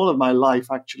fiction all of my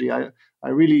life, actually. I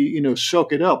really,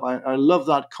 soak it up. I love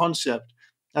that concept.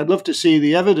 I'd love to see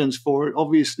the evidence for it,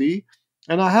 obviously.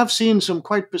 And I have seen some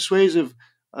quite persuasive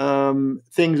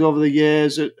things over the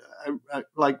years.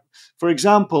 Like, for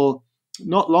example,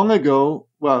 not long ago,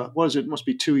 well, what is it? It must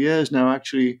be 2 years now,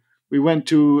 actually. We went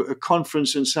to a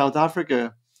conference in South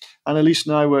Africa, and Elise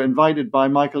and I were invited by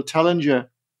Michael Tellinger,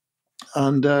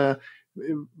 and a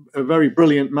very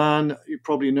brilliant man. You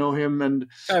probably know him. And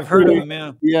I've heard of him,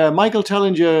 yeah. Yeah, Michael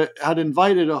Tellinger had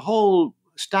invited a whole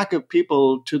stack of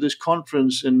people to this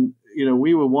conference, and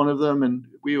we were one of them, and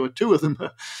we were two of them.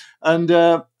 And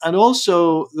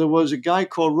also there was a guy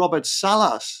called Robert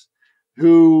Salas,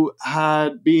 who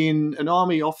had been an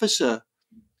army officer.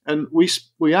 And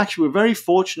we actually were very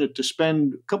fortunate to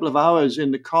spend a couple of hours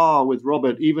in the car with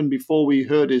Robert, even before we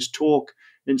heard his talk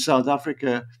in South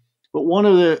Africa. But one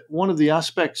of the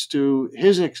aspects to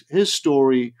his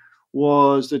story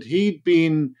was that he'd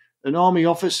been an army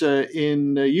officer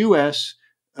in the U.S.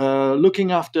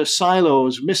 Looking after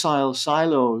silos, missile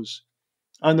silos,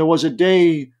 and there was a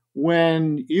day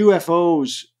when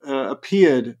UFOs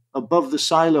appeared above the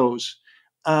silos.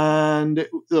 And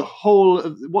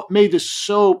what made this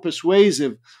so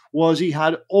persuasive was he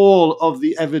had all of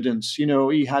the evidence.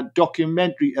 He had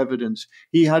documentary evidence,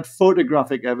 he had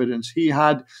photographic evidence, he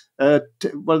had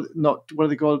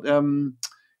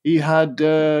he had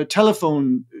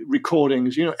telephone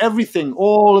recordings. Everything,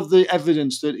 all of the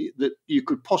evidence that you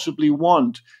could possibly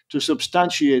want to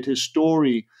substantiate his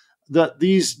story. That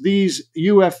these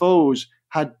UFOs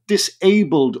had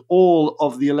disabled all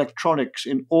of the electronics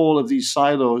in all of these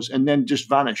silos and then just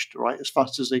vanished, right, as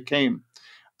fast as they came.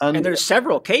 And there's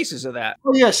several cases of that.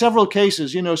 Oh, yeah, several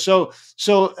cases,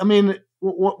 So, I mean,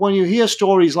 when you hear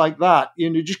stories like that,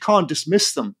 you just can't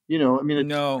dismiss them, No.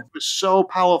 It was so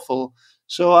powerful.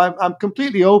 So I'm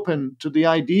completely open to the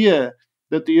idea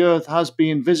that the Earth has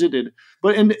been visited.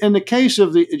 But in the case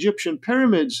of the Egyptian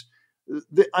pyramids,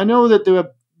 I know that they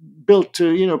were built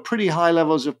to pretty high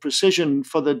levels of precision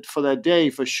for their day,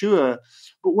 for sure.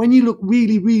 But when you look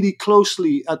really, really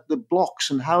closely at the blocks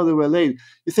and how they were laid,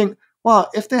 you think, well,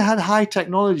 if they had high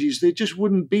technologies, they just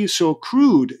wouldn't be so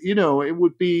crude. It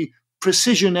would be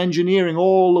precision engineering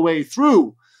all the way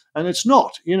through, and it's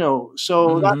not.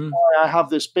 So that's why I have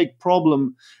this big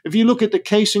problem. If you look at the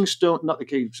casing stone, not the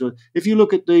casing stone, if you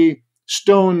look at the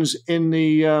stones in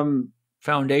the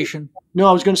foundation. No,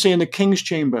 I was going to say in the King's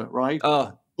Chamber, right?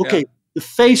 Okay, yeah. The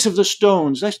face of the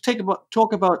stones. Let's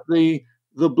talk about the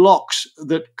blocks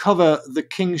that cover the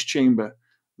King's Chamber.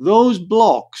 Those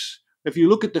blocks, if you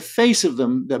look at the face of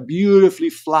them, they're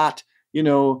beautifully flat.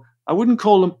 I wouldn't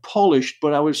call them polished,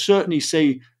 but I would certainly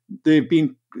say they've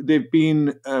been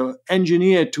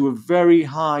engineered to a very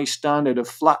high standard of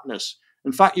flatness.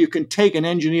 In fact, you can take an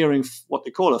engineering, what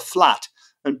they call a flat,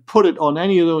 and put it on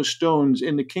any of those stones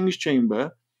in the King's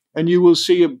Chamber, and you will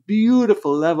see a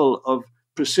beautiful level of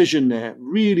precision there,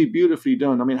 really beautifully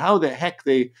done. I mean, how the heck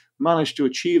they managed to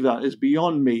achieve that is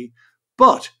beyond me.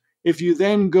 But if you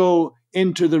then go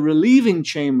into the relieving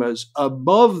chambers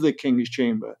above the king's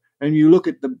chamber and you look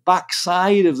at the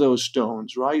backside of those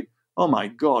stones, right? Oh my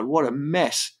God, what a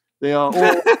mess. They are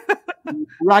all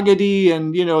raggedy,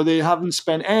 and, they haven't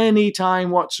spent any time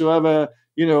whatsoever,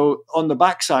 on the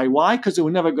backside. Why? Because they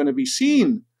were never going to be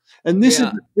seen. And this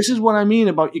is what I mean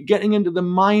about you getting into the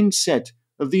mindset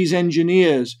of these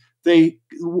engineers.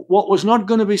 What was not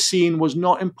going to be seen was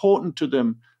not important to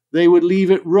them. They would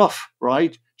leave it rough,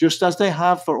 right? Just as they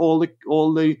have for all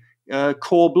the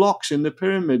core blocks in the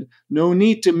pyramid. No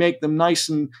need to make them nice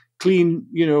and clean,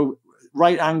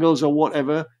 right angles or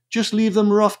whatever. Just leave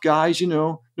them rough, guys.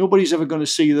 Nobody's ever going to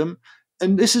see them.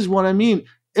 And this is what I mean.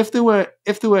 If it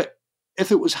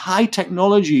was high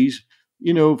technologies,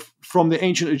 from the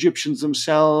ancient Egyptians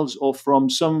themselves or from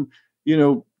some,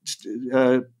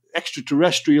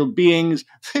 extraterrestrial beings,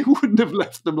 they wouldn't have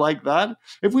left them like that.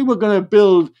 If we were going to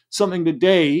build something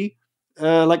today,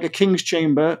 like a king's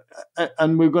chamber,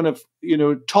 and we're going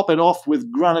to, top it off with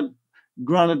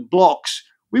granite blocks,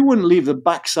 we wouldn't leave the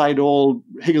backside all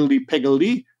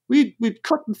higgledy-piggledy. We'd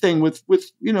cut the thing with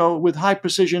high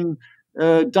precision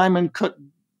diamond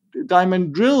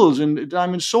drills and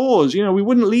diamond saws. We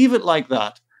wouldn't leave it like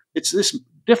that. It's this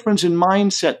difference in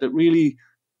mindset that really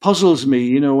puzzles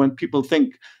me. When people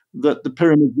think that the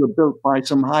pyramids were built by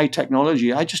some high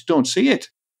technology, I just don't see it.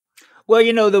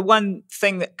 Well, the one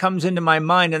thing that comes into my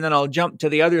mind, and then I'll jump to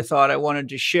the other thought I wanted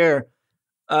to share.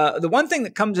 The one thing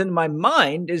that comes into my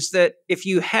mind is that if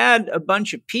you had a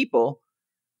bunch of people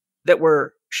that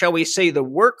were, shall we say, the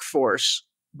workforce,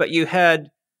 but you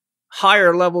had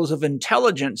higher levels of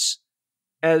intelligence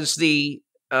as the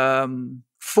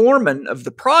foreman of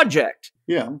the project,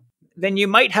 then you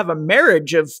might have a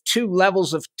marriage of two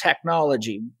levels of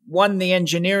technology. One, the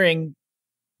engineering,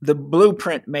 the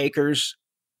blueprint makers,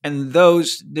 and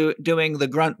those doing the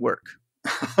grunt work.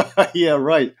 Yeah,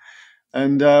 right.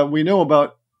 And we know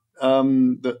about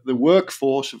the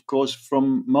workforce, of course,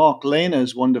 from Mark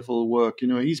Lehner's wonderful work.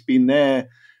 He's been there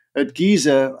at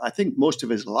Giza, I think, most of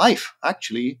his life,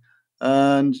 actually,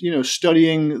 and,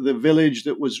 studying the village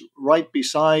that was right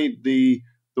beside the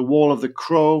Wall of the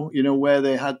Crow, where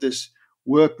they had this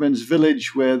workman's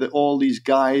village where all these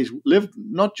guys lived,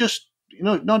 not just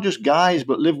guys,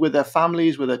 but lived with their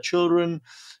families, with their children,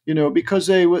 because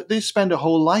they spend a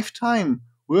whole lifetime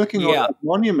working on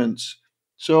monuments.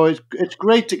 So it's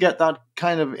great to get that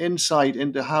kind of insight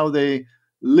into how they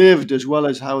lived as well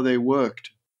as how they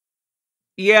worked.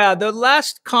 Yeah, the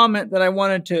last comment that I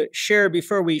wanted to share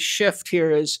before we shift here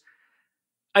is,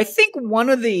 I think one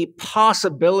of the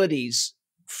possibilities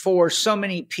for so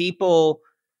many people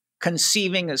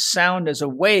conceiving of sound as a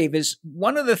wave is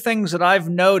one of the things that I've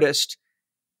noticed.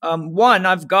 One,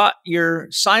 I've got your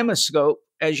Cymoscope,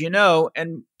 as you know,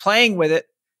 and playing with it,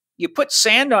 you put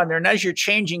sand on there, and as you're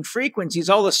changing frequencies,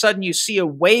 all of a sudden you see a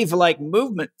wave-like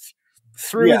movement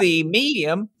through the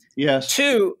medium. Yes.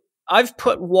 Two, I've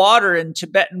put water in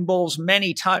Tibetan bowls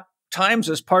many times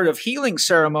as part of healing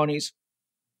ceremonies.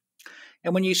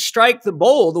 And when you strike the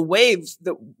bowl, the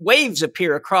waves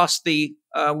appear across the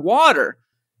water.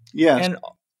 Yes.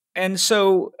 And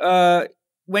so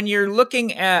when you're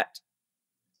looking at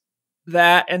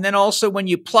that, and then also when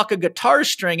you pluck a guitar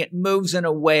string, it moves in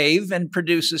a wave and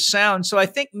produces sound. So I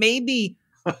think maybe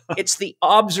it's the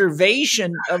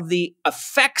observation of the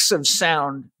effects of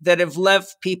sound that have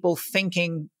left people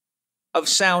thinking of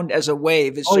sound as a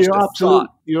wave. It's just a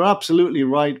thought. You're absolutely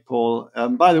right, Paul.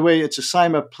 By the way, it's a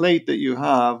Cyma plate that you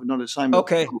have, not a Cyma.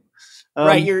 Okay.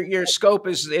 Right. Your scope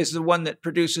is the one that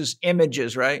produces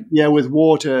images, right? Yeah, with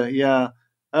water. Yeah.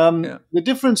 The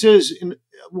difference is in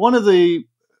one of the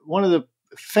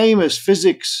famous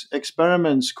physics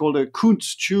experiments called a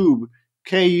Kundt tube,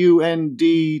 Kundts.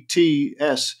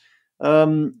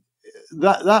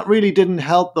 That really didn't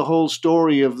help the whole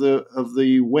story of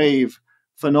the wave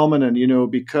phenomenon,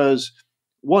 because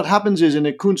what happens is in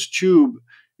a Kundt tube,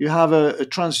 you have a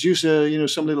transducer,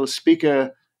 some little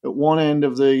speaker at one end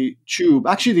of the tube.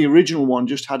 Actually, the original one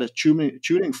just had a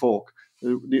tuning fork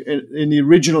in the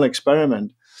original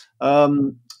experiment.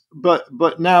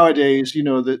 But nowadays,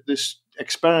 this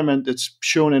experiment that's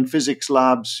shown in physics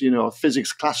labs,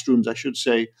 physics classrooms, I should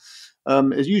say,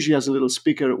 it usually has a little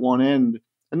speaker at one end.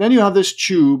 And then you have this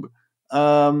tube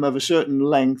of a certain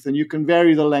length, and you can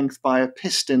vary the length by a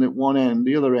piston at one end,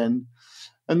 the other end.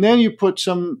 And then you put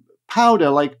some powder,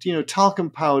 like, talcum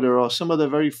powder or some other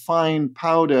very fine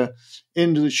powder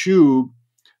into the tube.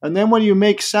 And then when you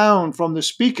make sound from the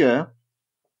speaker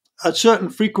at certain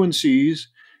frequencies,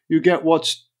 you get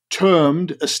what's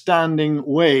termed a standing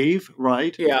wave,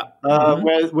 right? Yeah.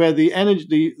 Where the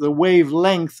energy, the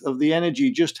wavelength of the energy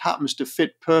just happens to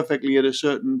fit perfectly at a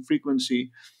certain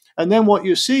frequency. And then what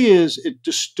you see is it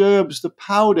disturbs the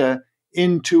powder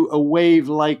into a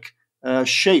wave-like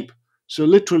shape. So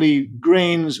literally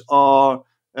grains are,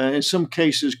 in some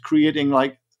cases, creating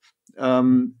like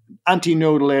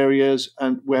antinodal areas,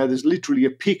 and where there's literally a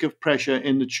peak of pressure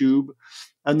in the tube.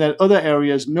 And then other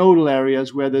areas, nodal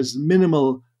areas, where there's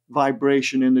minimal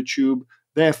vibration in the tube.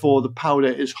 Therefore, the powder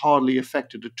is hardly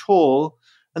affected at all.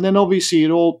 And then obviously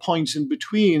it all points in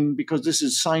between, because this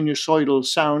is sinusoidal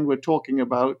sound we're talking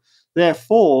about.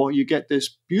 Therefore, you get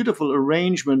this beautiful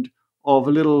arrangement of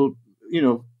a little,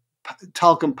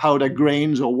 talcum powder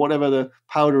grains or whatever the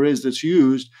powder is that's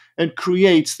used, and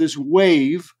creates this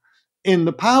wave in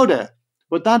the powder.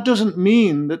 But that doesn't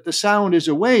mean that the sound is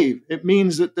a wave. It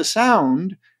means that the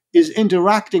sound is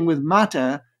interacting with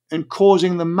matter and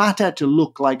causing the matter to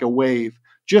look like a wave,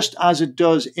 just as it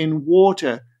does in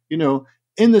water.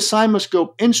 In the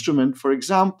cymoscope instrument, for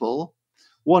example,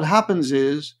 what happens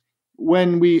is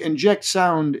when we inject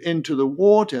sound into the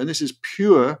water, and this is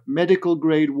pure medical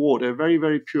grade water, very,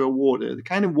 very pure water, the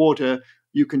kind of water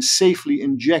you can safely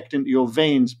inject into your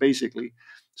veins, basically.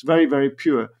 It's very, very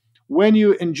pure. When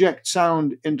you inject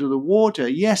sound into the water,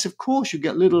 yes, of course, you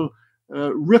get little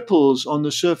ripples on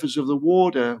the surface of the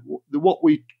water. What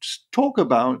we talk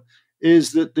about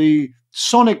is that the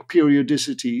sonic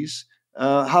periodicities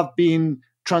have been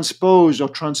transposed or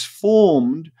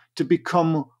transformed to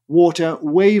become water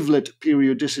wavelet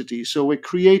periodicity. So we're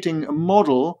creating a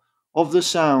model of the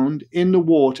sound in the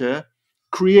water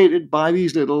created by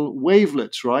these little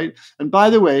wavelets, right? And by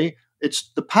the way,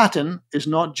 the pattern is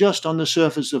not just on the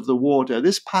surface of the water.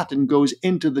 This pattern goes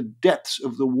into the depths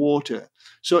of the water.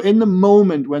 So in the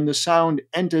moment when the sound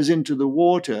enters into the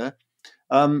water,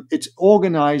 it's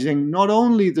organizing not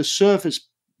only the surface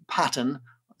pattern,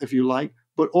 if you like,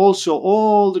 but also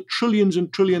all the trillions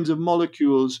and trillions of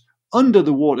molecules under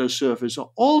the water surface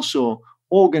are also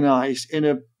organized in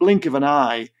a blink of an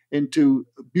eye into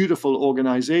beautiful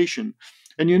organization.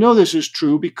 And this is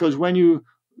true because when you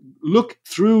look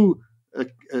through a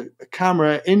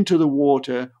camera into the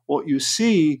water, what you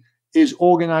see is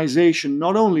organization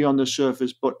not only on the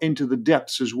surface, but into the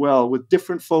depths as well, with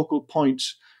different focal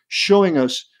points showing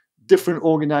us different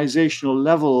organizational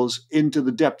levels into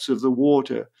the depths of the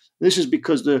water. This is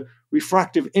because the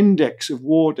refractive index of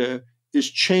water is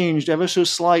changed ever so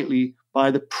slightly by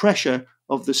the pressure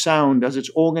of the sound as it's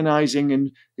organizing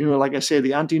in, like I say,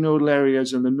 the antinodal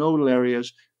areas and the nodal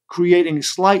areas, creating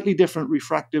slightly different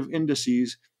refractive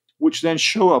indices, which then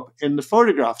show up in the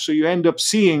photograph. So you end up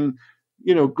seeing,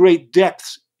 great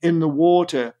depths in the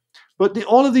water. But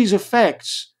all of these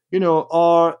effects, I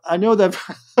know that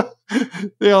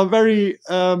they are very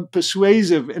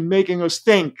persuasive in making us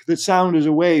think that sound is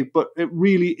a wave, but it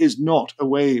really is not a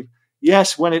wave.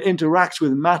 Yes, when it interacts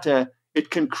with matter,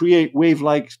 it can create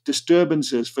wave-like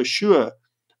disturbances for sure,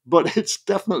 but it's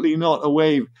definitely not a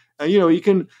wave.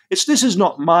 This is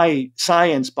not my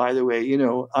science, by the way.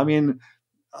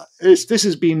 This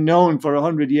has been known for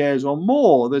 100 years or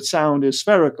more that sound is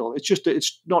spherical. It's just that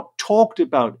it's not talked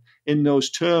about in those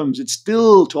terms. It's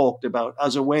still talked about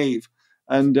as a wave.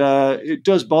 And it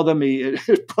does bother me,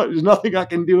 but there's nothing I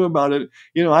can do about it.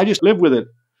 I just live with it.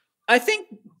 I think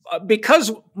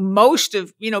because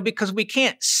because we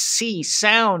can't see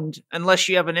sound unless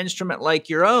you have an instrument like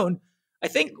your own, I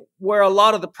think where a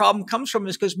lot of the problem comes from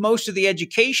is because most of the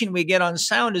education we get on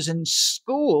sound is in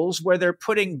schools where they're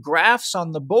putting graphs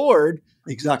on the board.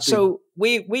 Exactly. So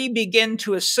we begin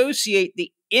to associate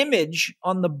the image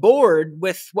on the board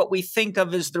with what we think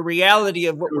of as the reality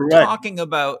of what Correct. we're talking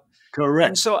about. Correct.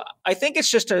 And so I think it's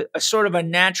just a sort of a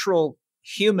natural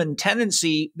human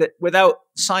tendency that without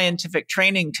scientific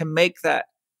training to make that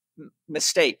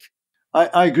mistake.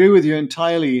 I agree with you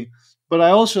entirely. But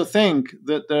I also think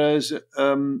that there's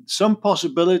some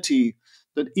possibility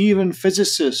that even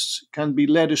physicists can be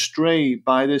led astray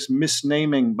by this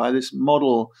misnaming, by this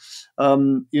model,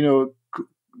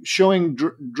 showing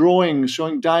drawings,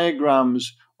 showing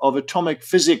diagrams of atomic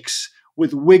physics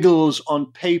with wiggles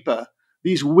on paper.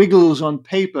 These wiggles on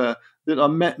paper that are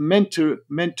meant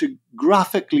to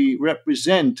graphically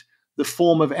represent the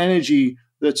form of energy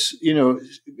that's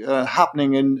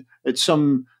happening at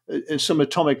some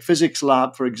atomic physics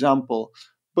lab, for example.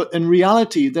 But in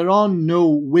reality, there are no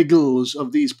wiggles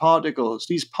of these particles.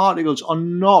 These particles are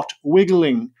not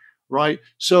wiggling, right?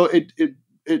 So it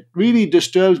really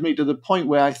disturbs me to the point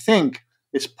where I think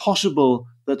it's possible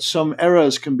that some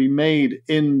errors can be made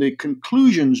in the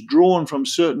conclusions drawn from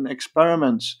certain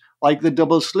experiments, like the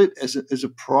double slit as a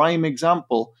prime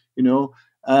example.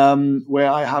 where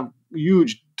I have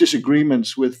huge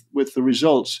disagreements with the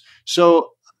results. So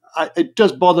it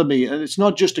does bother me. And it's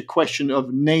not just a question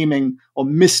of naming or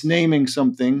misnaming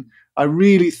something. I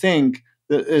really think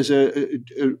that there's a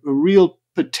real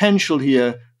potential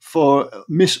here for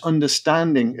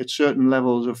misunderstanding at certain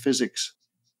levels of physics.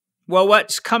 Well,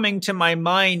 what's coming to my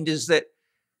mind is that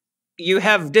you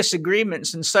have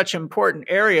disagreements in such important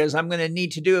areas. I'm going to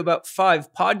need to do about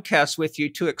 5 podcasts with you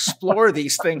to explore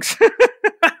these things.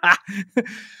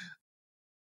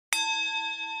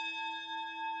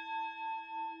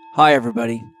 Hi,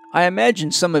 everybody. I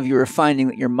imagine some of you are finding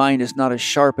that your mind is not as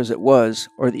sharp as it was,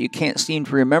 or that you can't seem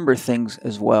to remember things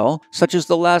as well, such as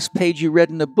the last page you read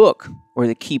in a book, or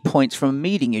the key points from a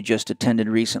meeting you just attended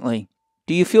recently.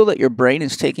 Do you feel that your brain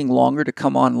is taking longer to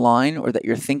come online, or that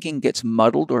your thinking gets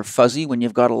muddled or fuzzy when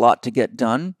you've got a lot to get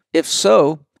done? If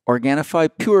so, Organifi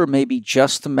Pure may be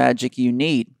just the magic you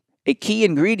need. A key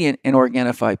ingredient in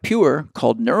Organifi Pure,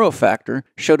 called neurofactor,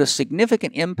 showed a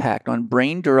significant impact on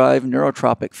brain-derived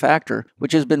neurotropic factor,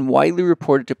 which has been widely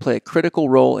reported to play a critical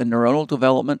role in neuronal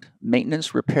development,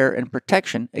 maintenance, repair, and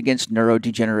protection against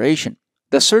neurodegeneration.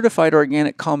 The certified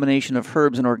organic combination of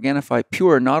herbs in Organifi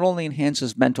Pure not only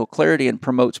enhances mental clarity and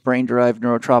promotes brain-derived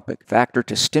neurotropic factor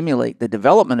to stimulate the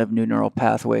development of new neural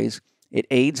pathways, it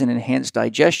aids in enhanced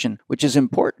digestion, which is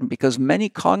important because many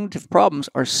cognitive problems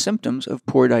are symptoms of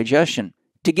poor digestion.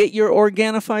 To get your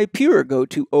Organifi Pure, go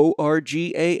to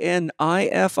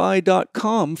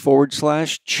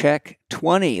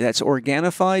organifi.com/Chek20. That's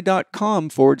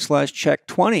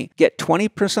organifi.com/Chek20. Get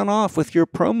 20% off with your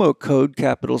promo code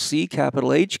capital C,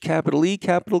 capital H, capital E,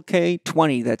 capital K,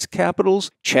 20. That's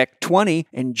capitals, Chek20.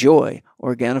 Enjoy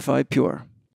Organifi Pure.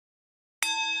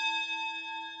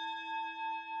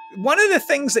 One of the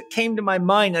things that came to my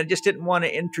mind, I just didn't want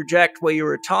to interject while you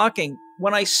were talking,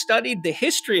 when I studied the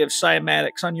history of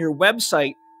cymatics on your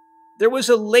website, there was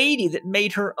a lady that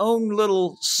made her own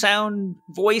little sound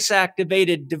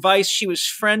voice-activated device. She was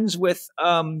friends with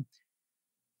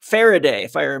Faraday,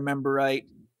 if I remember right.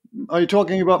 Are you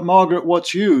talking about Margaret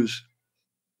Watts Hughes?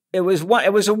 It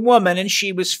was a woman, and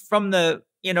she was from the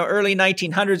early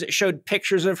 1900s. It showed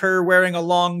pictures of her wearing a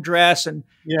long dress and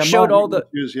showed Margaret all the Watts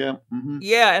Hughes, yeah. Mm-hmm.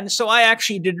 Yeah, and so I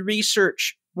actually did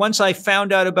research. Once I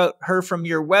found out about her from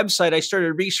your website, I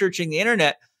started researching the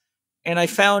internet, and I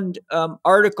found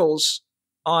articles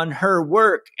on her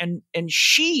work, and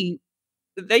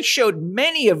they showed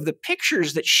many of the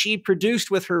pictures that she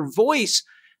produced with her voice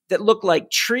that looked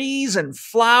like trees and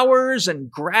flowers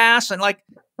and grass, and like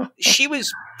she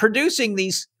was producing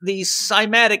these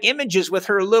cymatic images with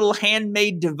her little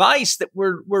handmade device that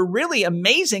were really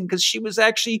amazing, because she was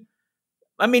actually,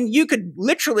 I mean, you could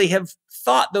literally have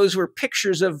thought those were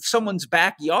pictures of someone's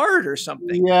backyard or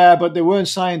something. Yeah, but they weren't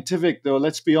scientific, though.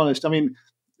 Let's be honest. I mean,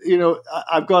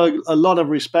 I've got a lot of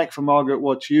respect for Margaret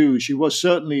Watts Hughes. She was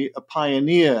certainly a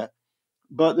pioneer,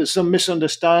 but there's some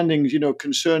misunderstandings,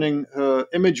 concerning her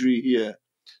imagery here.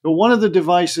 But one of the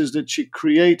devices that she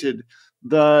created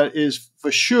that is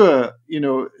for sure,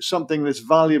 something that's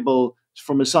valuable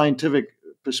from a scientific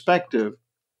perspective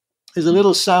is a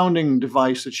little sounding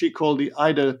device that she called the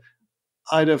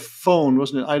Idaphone,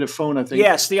 wasn't it? Idaphone, I think.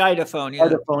 Yes, the Idaphone, yeah.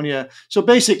 Idaphone, yeah. So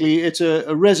basically, it's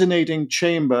a resonating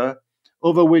chamber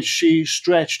over which she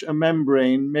stretched a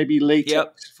membrane, maybe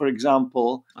latex, for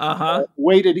example,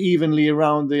 weighted evenly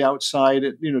around the outside,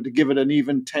 to give it an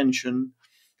even tension.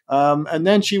 And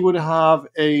then she would have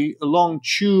a long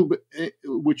tube,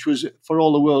 which was, for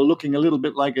all the world, looking a little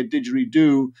bit like a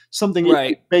didgeridoo, something you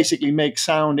could basically make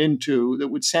sound into that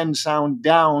would send sound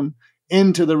down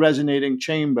into the resonating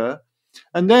chamber.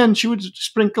 And then she would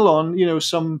sprinkle on,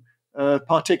 some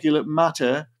particulate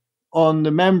matter on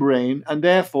the membrane and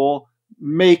therefore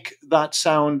make that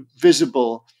sound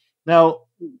visible. Now,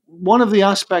 one of the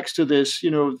aspects to this,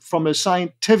 from a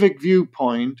scientific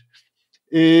viewpoint,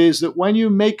 is that when you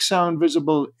make sound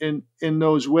visible in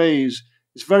those ways,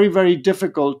 it's very, very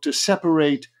difficult to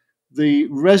separate the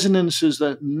resonances,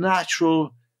 the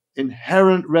natural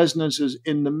inherent resonances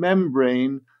in the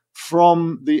membrane,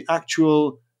 from the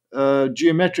actual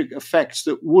geometric effects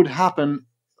that would happen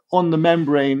on the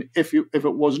membrane if it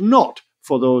was not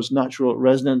for those natural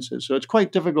resonances. So it's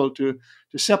quite difficult to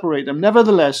separate them.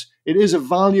 Nevertheless, it is a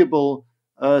valuable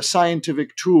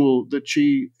scientific tool that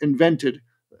she invented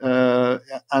and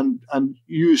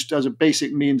used as a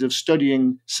basic means of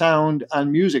studying sound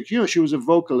and music. She was a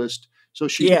vocalist, so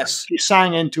she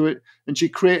sang into it, and she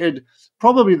created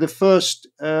probably the first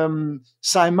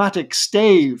cymatic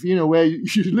stave, where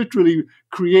you're literally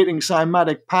creating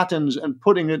cymatic patterns and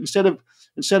putting it,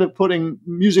 instead of putting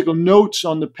musical notes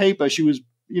on the paper, she was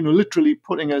literally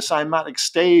putting a cymatic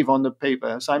stave on the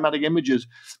paper, cymatic images.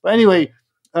 But anyway,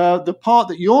 the part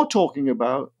that you're talking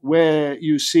about, where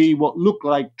you see what look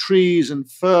like trees and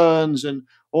ferns and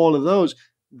all of those,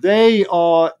 they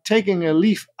are taking a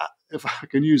leaf. If I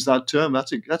can use that term,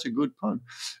 that's a good pun.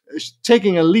 It's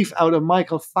taking a leaf out of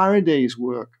Michael Faraday's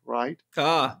work, right?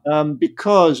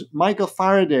 Because Michael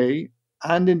Faraday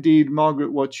and indeed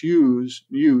Margaret Watts used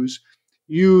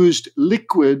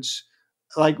liquids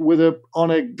like on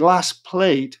a glass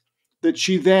plate that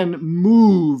she then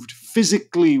moved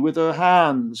physically with her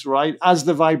hands, right, as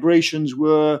the vibrations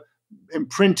were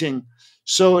imprinting.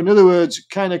 So, in other words,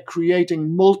 kind of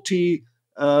creating multi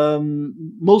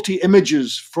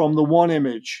images from the one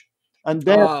image, and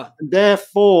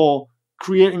therefore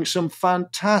creating some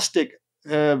fantastic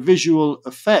visual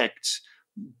effects,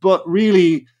 but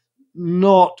really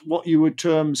not what you would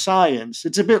term science.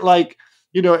 It's a bit like,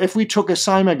 if we took a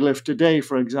cymaglyph today,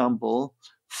 for example,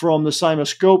 from the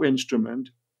CymaScope instrument,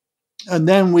 and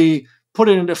then we put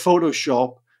it into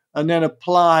Photoshop and then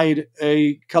applied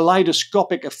a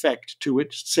kaleidoscopic effect to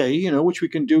it, say, which we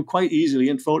can do quite easily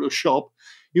in Photoshop,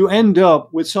 you end up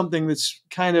with something that's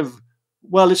kind of,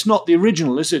 well, it's not the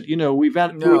original, is it? We've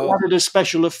added a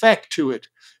special effect to it.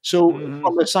 So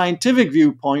from a scientific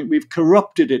viewpoint, we've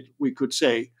corrupted it, we could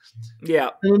say.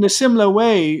 Yeah. And in a similar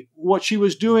way, what she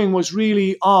was doing was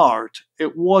really art.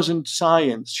 It wasn't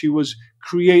science. She was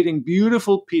creating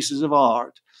beautiful pieces of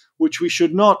art, which we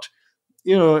should not,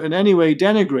 in any way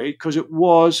denigrate, because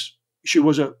she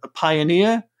was a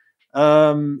pioneer.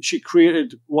 She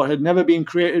created what had never been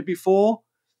created before.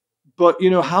 But,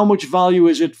 how much value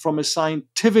is it from a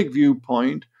scientific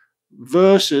viewpoint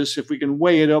versus if we can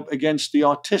weigh it up against the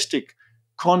artistic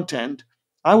content?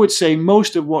 I would say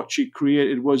most of what she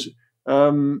created was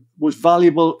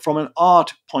valuable from an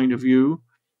art point of view,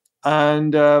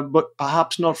 and but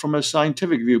perhaps not from a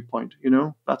scientific viewpoint.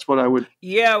 That's what I would.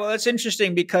 Yeah, well, that's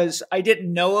interesting because I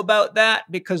didn't know about that,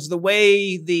 because the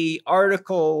way the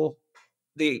article,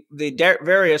 the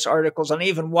various articles, and I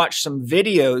even watched some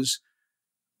videos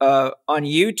on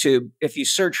YouTube. If you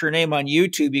search her name on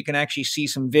YouTube, you can actually see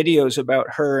some videos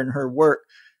about her and her work.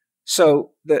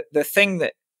 So the thing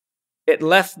that it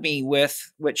left me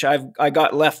with, which I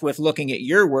got left with looking at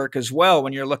your work as well,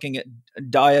 when you're looking at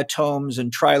diatoms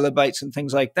and trilobites and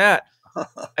things like that,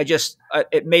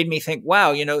 it made me think,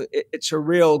 wow, it's a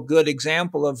real good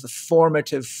example of the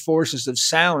formative forces of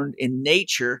sound in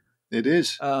nature. It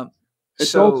is.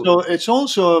 It's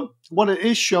also what it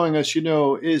is showing us,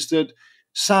 is that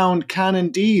sound can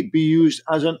indeed be used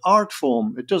as an art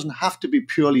form. It doesn't have to be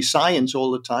purely science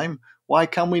all the time. Why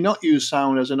can we not use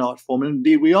sound as an art form? And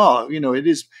indeed we are. It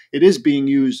is being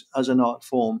used as an art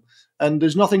form. And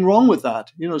there's nothing wrong with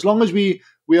that. As long as we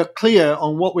are clear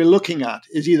on what we're looking at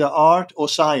is either art or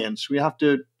science. We have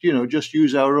to, just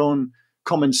use our own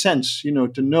common sense,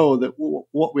 to know that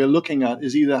what we're looking at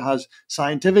is either has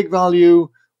scientific value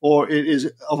or it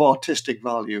is of artistic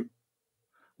value.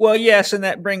 Well, yes, and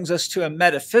that brings us to a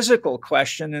metaphysical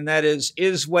question, and that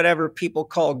is whatever people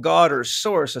call God or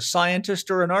source a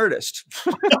scientist or an artist?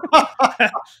 Well,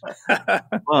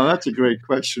 that's a great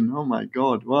question. Oh, my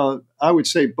God. Well, I would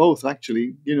say both,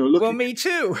 actually. Well, me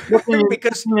too,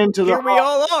 because here we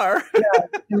all are.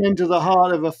 Looking into the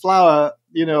heart of a flower,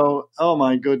 oh,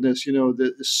 my goodness,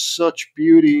 there's such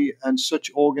beauty and such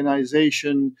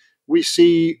organization. We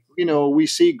see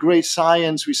great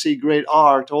science, we see great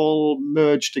art, all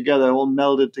merged together, all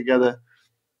melded together.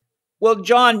 Well,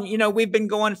 John, we've been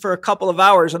going for a couple of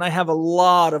hours, and I have a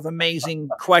lot of amazing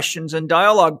questions and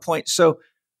dialogue points. So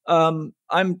I'm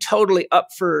totally up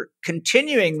for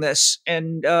continuing this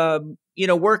and,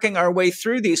 working our way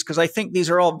through these, because I think these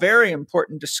are all very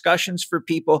important discussions for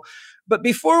people. But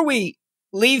before we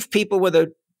leave people with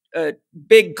a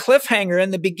big cliffhanger,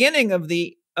 in the beginning of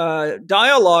the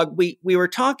dialogue, we were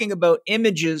talking about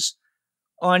images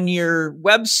on your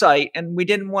website, and we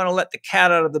didn't want to let the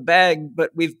cat out of the bag, but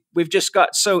we've just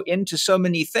got so into so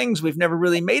many things, we've never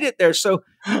really made it there. So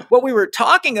what we were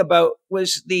talking about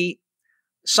was the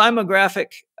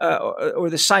cymographic or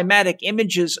the cymatic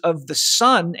images of the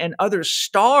sun and other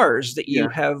stars that you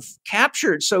have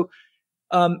captured. So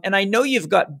and I know you've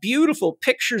got beautiful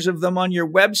pictures of them on your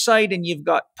website, and you've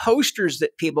got posters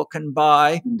that people can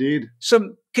buy. Indeed.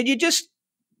 So could you just,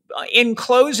 in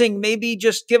closing, maybe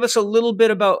just give us a little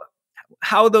bit about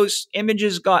how those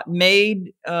images got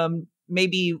made,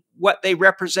 maybe what they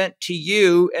represent to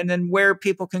you, and then where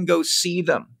people can go see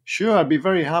them? Sure, I'd be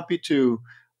very happy to.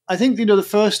 I think, the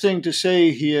first thing to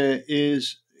say here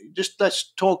is just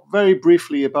let's talk very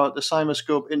briefly about the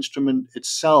CymaScope instrument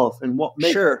itself and what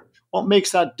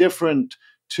makes that different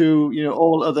to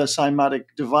all other cymatic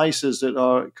devices that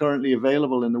are currently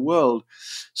available in the world.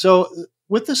 So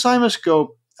with the cymoscope,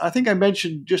 I think I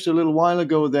mentioned just a little while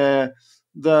ago there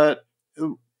that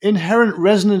inherent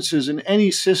resonances in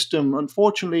any system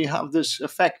unfortunately have this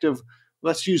effect of,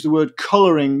 let's use the word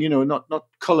coloring, not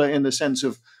color in the sense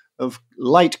of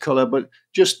light color, but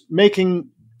just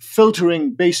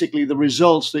filtering basically the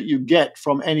results that you get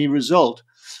from any result.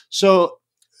 So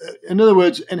in other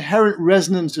words, inherent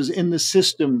resonances in the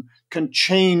system can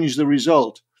change the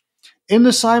result. In the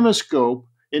cymoscope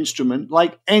instrument,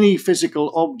 like any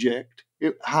physical object,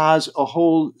 it has a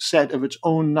whole set of its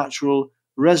own natural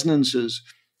resonances.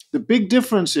 The big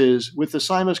difference is with the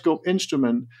cymoscope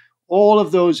instrument, all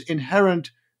of those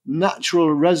inherent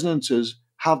natural resonances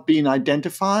have been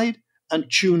identified and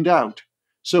tuned out.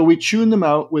 So we tune them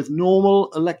out with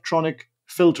normal electronic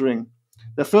filtering.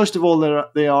 First of all,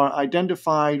 they are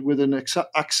identified with an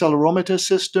accelerometer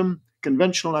system,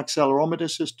 conventional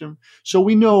accelerometer system. So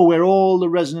we know where all the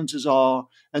resonances are,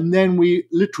 and then we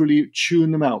literally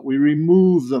tune them out. We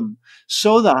remove them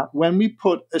so that when we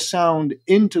put a sound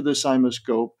into the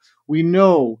cymoscope, we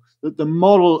know that the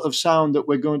model of sound that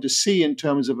we're going to see in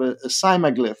terms of a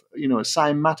cymaglyph, a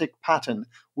cymatic pattern,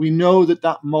 we know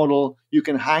that model, you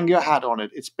can hang your hat on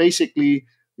it. It's basically,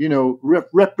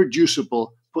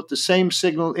 reproducible. Put the same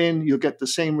signal in, you'll get the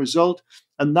same result.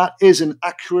 And that is an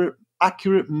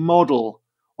accurate model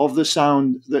of the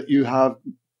sound that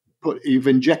you've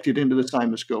injected into the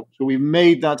cymoscope. So we've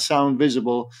made that sound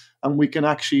visible, and we can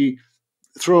actually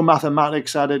throw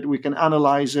mathematics at it. We can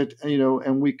analyze it,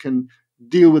 and we can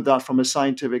deal with that from a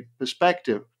scientific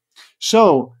perspective.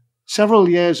 So several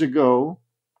years ago,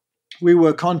 we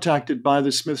were contacted by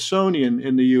the Smithsonian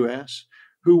in the US,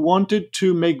 who wanted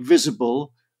to make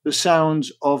visible the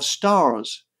sounds of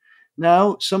stars.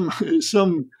 Now, some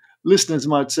listeners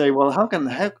might say, well, how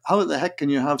the heck can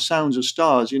you have sounds of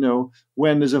stars,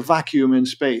 when there's a vacuum in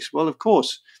space? Well, of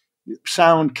course,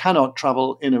 sound cannot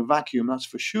travel in a vacuum, that's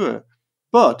for sure.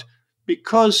 But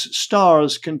because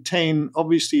stars contain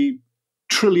obviously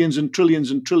trillions and trillions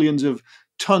and trillions of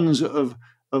tons of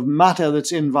matter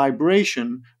that's in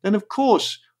vibration, then of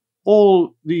course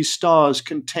all these stars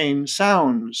contain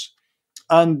sounds.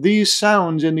 And these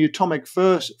sounds in the atomic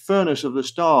furnace of the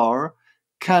star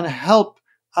can help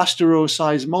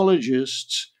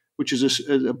astroseismologists, which is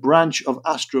a branch of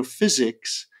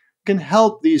astrophysics, can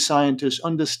help these scientists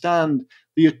understand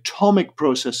the atomic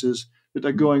processes that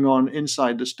are going on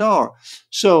inside the star.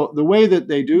 So the way that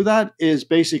they do that is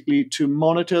basically to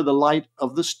monitor the light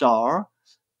of the star,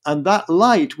 and that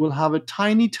light will have a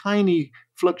tiny, tiny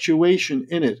fluctuation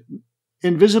in it,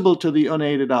 invisible to the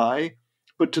unaided eye,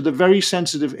 but to the very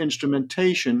sensitive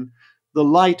instrumentation, the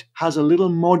light has a little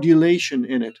modulation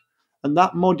in it. And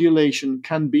that modulation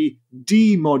can be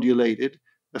demodulated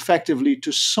effectively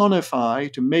to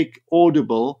sonify, to make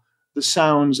audible the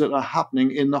sounds that are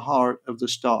happening in the heart of the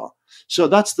star. So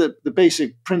that's the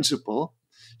basic principle.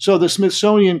 So the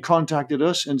Smithsonian contacted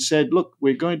us and said, look,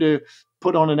 we're going to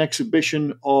put on an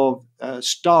exhibition of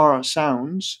star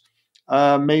sounds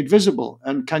made visible,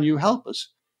 and can you help us?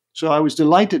 So I was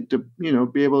delighted to,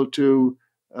 be able to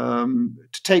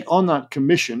take on that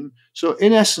commission. So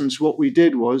in essence, what we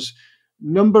did was a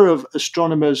number of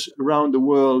astronomers around the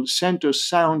world sent us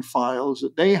sound files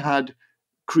that they had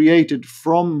created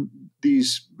from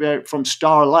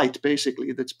starlight,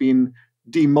 basically, that's been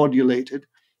demodulated,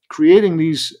 creating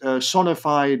these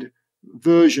sonified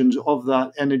versions of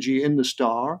that energy in the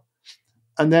star.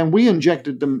 And then we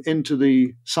injected them into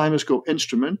the cymoscope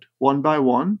instrument one by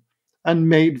one and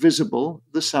made visible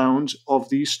the sounds of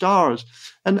these stars.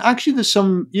 And actually there's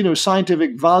some,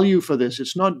 scientific value for this.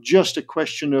 It's not just a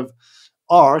question of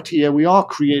art. Here we are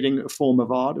creating a form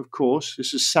of art, of course.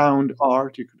 This is sound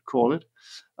art, you could call it.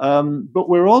 But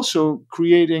we're also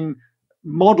creating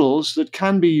models that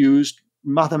can be used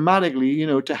mathematically,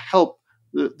 to help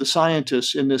the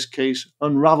scientists, in this case,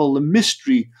 unravel the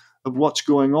mystery of what's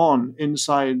going on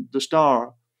inside the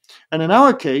star. And in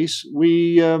our case,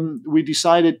 we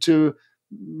decided to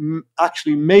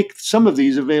actually make some of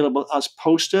these available as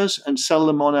posters and sell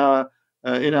them on our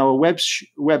in our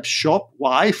web shop.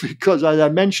 Why? Because, as I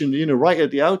mentioned, right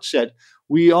at the outset,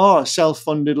 we are a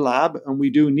self-funded lab, and we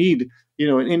do need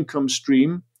an income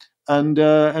stream, and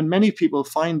many people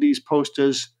find these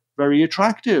posters very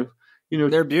attractive.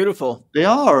 They're beautiful. They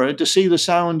are. And to see the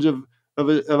sounds of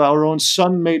our own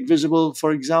sun made visible,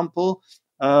 for example,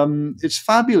 it's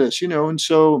fabulous, and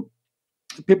so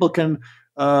people can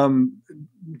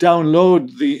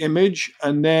download the image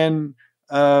and then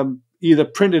either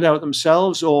print it out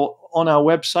themselves, or on our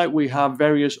website we have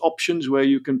various options where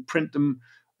you can print them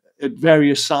at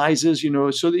various sizes,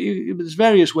 so there's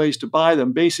various ways to buy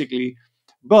them, basically.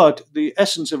 But the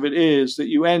essence of it is that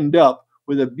you end up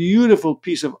with a beautiful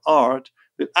piece of art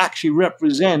that actually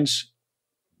represents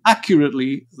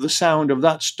accurately the sound of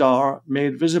that star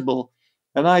made visible.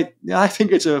 And I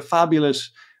think it's a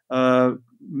fabulous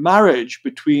marriage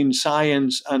between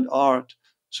science and art.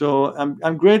 So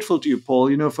I'm grateful to you,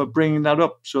 Paul, for bringing that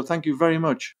up. So thank you very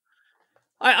much.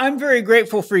 I'm very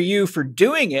grateful for you for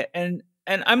doing it. And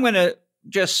I'm going to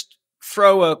just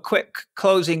throw a quick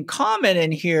closing comment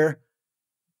in here.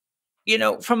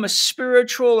 From a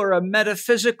spiritual or a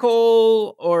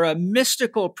metaphysical or a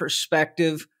mystical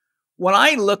perspective, when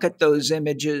I look at those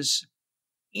images,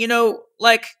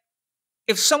 like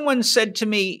if someone said to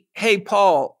me, "Hey,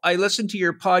 Paul, I listened to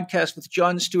your podcast with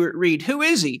John Stuart Reid. Who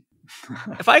is he?"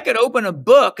 If I could open a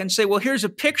book and say, "Well, here's a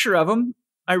picture of him.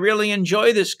 I really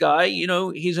enjoy this guy.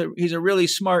 He's a really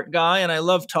smart guy and I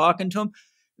love talking to him."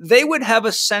 They would have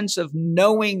a sense of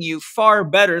knowing you far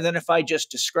better than if I just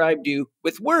described you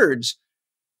with words.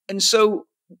 And so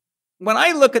when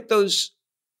I look at those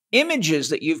images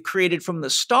that you've created from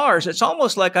the stars, it's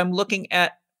almost like I'm looking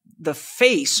at the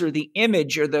face or the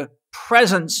image or the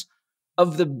presence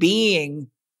of the being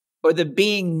or the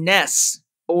beingness,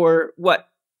 or what,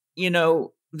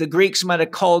 the Greeks might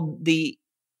have called the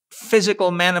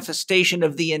physical manifestation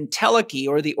of the entelechy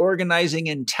or the organizing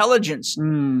intelligence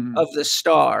of the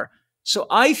star. So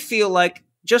I feel like,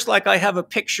 just like I have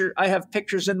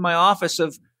pictures in my office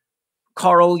of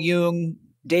Carl Jung,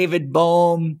 David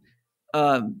Bohm,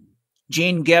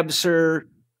 Jean Gebser,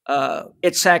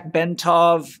 Itzhak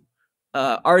Bentov,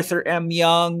 Arthur M.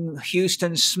 Young,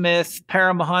 Houston Smith,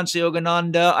 Paramahansa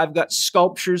Yogananda. I've got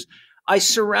sculptures. I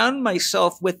surround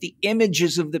myself with the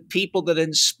images of the people that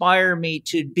inspire me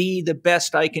to be the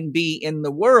best I can be in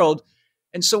the world.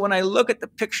 And so when I look at the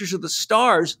pictures of the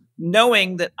stars,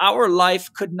 knowing that our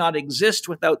life could not exist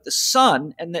without the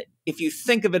sun, and that if you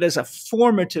think of it as a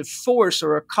formative force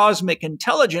or a cosmic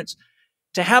intelligence,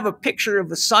 to have a picture of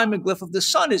the cymaglyph of the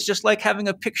sun is just like having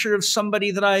a picture of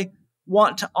somebody that I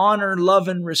want to honor, love,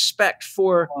 and respect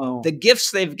for the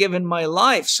gifts they've given my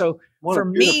life. So for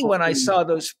me, when I saw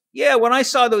those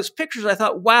pictures, I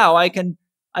thought, wow, I can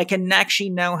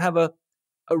actually now have a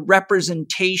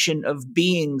representation of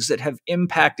beings that have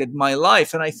impacted my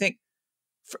life. And I think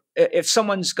if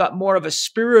someone's got more of a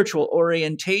spiritual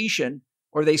orientation,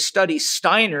 or they study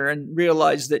Steiner and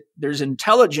realize that there's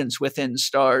intelligence within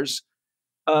stars,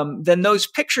 then those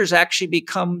pictures actually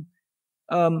become,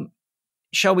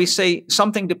 shall we say,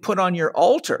 something to put on your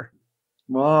altar.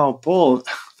 Wow, Paul,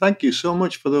 thank you so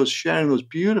much for sharing those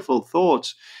beautiful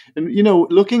thoughts. And,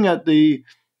 looking at the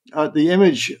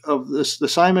image of the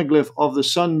cymaglyph of the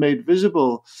sun made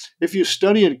visible, if you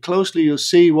study it closely, you'll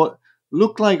see what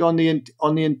looked like on the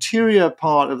interior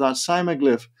part of that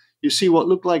cymaglyph. You see what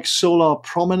looked like solar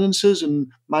prominences and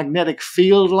magnetic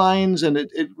field lines, and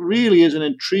it really is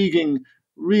an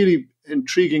really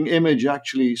intriguing image,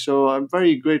 actually. So I'm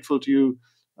very grateful to you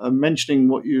mentioning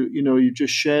what you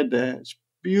just shared there. It's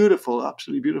beautiful,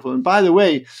 absolutely beautiful. And by the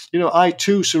way, I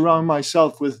too surround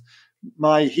myself with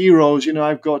my heroes.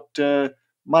 I've got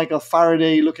Michael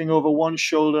Faraday looking over one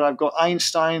shoulder. I've got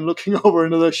Einstein looking over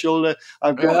another shoulder.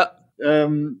 I've got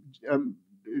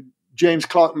James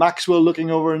Clerk Maxwell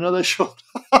looking over another shoulder.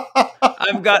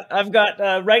 I've got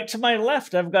right to my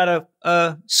left, I've got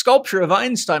a sculpture of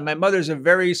Einstein. My mother's a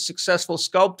very successful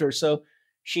sculptor, so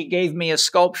she gave me a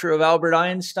sculpture of Albert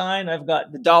Einstein. I've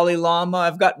got the Dalai Lama.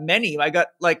 I've got many. I got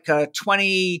like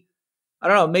 20, I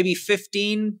don't know, maybe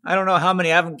 15. I don't know how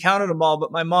many. I haven't counted them all,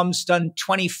 but my mom's done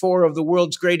 24 of the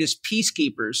world's greatest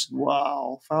peacekeepers.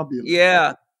 Wow, fabulous.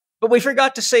 Yeah. But we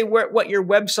forgot to say what your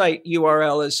website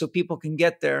URL is so people can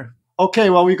get there. Okay,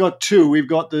 well, we got two. We've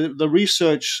got the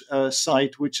research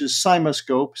site, which is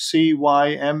Cymascope,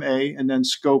 CYMA, and then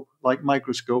scope, like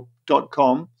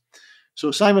microscope.com. So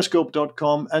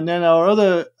cymascope.com. And then our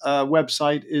other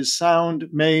website is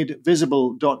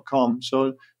soundmadevisible.com.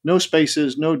 So no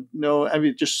spaces,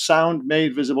 just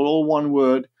soundmadevisible, all one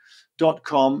word,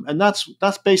 .com. And that's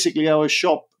basically our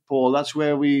shop, Paul. That's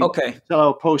where we sell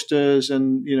our posters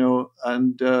and,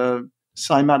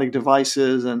 cymatic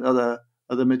devices and other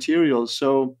materials.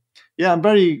 So yeah, I'm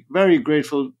very, very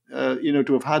grateful,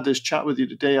 to have had this chat with you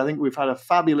today. I think we've had a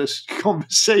fabulous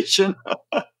conversation.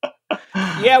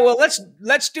 Yeah, well,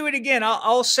 let's do it again.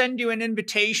 I'll send you an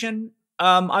invitation.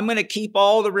 I'm going to keep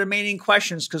all the remaining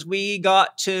questions because we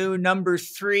got to number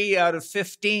 3 out of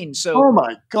 15. So, oh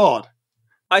my God.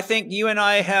 I think you and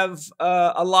I have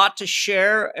a lot to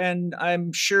share, and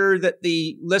I'm sure that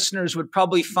the listeners would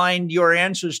probably find your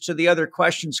answers to the other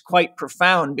questions quite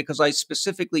profound because I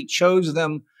specifically chose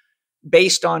them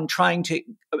based on trying to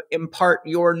impart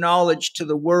your knowledge to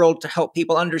the world to help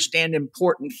people understand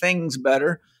important things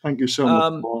better. Thank you so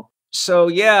much, Paul. So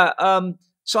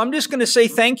I'm just going to say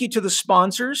thank you to the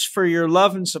sponsors for your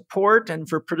love and support and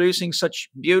for producing such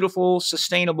beautiful,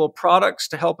 sustainable products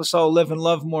to help us all live and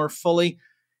love more fully.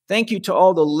 Thank you to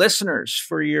all the listeners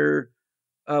for your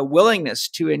willingness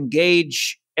to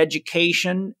engage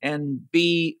education and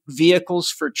be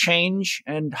vehicles for change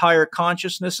and higher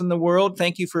consciousness in the world.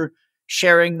 Thank you for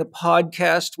sharing the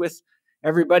podcast with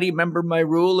everybody. Remember my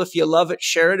rule: if you love it,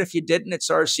 share it. If you didn't, it's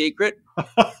our secret.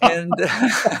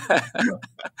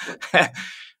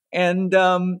 And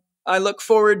I look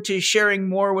forward to sharing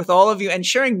more with all of you and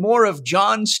sharing more of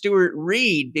John Stuart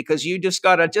Reid, because you just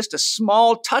got just a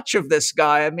small touch of this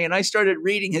guy. I mean, I started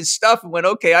reading his stuff and went,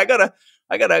 okay, I gotta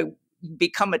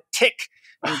become a tick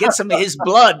and get some of his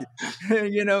blood,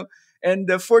 And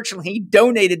fortunately, he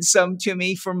donated some to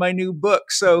me for my new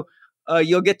book. So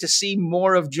you'll get to see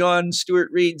more of John Stuart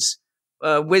Reid's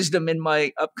wisdom in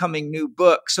my upcoming new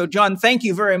book. So, John, thank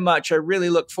you very much. I really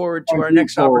look forward to our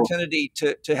next opportunity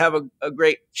to have a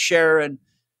great share and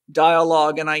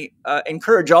dialogue. And I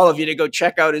encourage all of you to go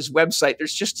check out his website.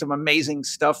 There's just some amazing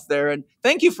stuff there. And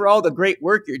thank you for all the great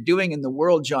work you're doing in the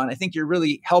world, John. I think you're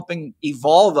really helping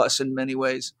evolve us in many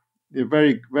ways. You're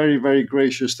very, very, very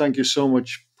gracious. Thank you so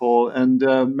much, Paul. And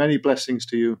many blessings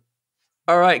to you.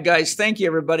 All right, guys. Thank you,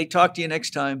 everybody. Talk to you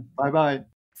next time. Bye-bye.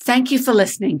 Thank you for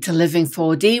listening to Living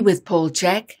 4D with Paul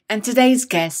Chek and today's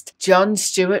guest, John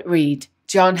Stuart Reid.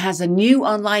 John has a new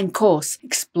online course,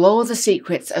 Explore the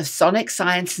Secrets of Sonic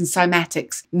Science and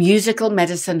Cymatics, Musical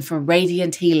Medicine for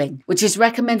Radiant Healing, which is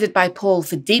recommended by Paul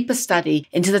for deeper study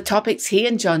into the topics he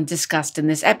and John discussed in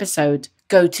this episode.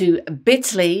 Go to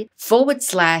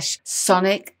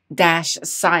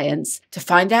bit.ly/sonic-science to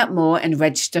find out more and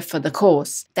register for the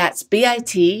course. That's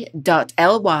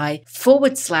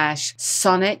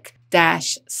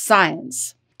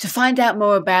bit.ly/sonic-science. To find out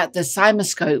more about the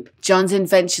Cymoscope, John's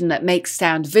invention that makes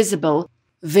sound visible,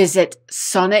 visit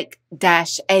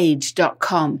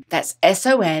sonic-age.com. That's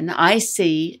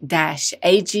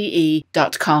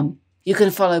sonic-age.com. You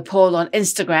can follow Paul on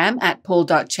Instagram at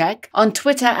paul.chek, on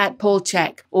Twitter at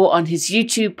paulchek, or on his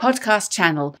YouTube podcast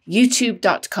channel,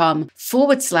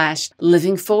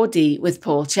 youtube.com/living4D with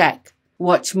Paul Chek.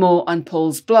 Watch more on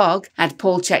Paul's blog at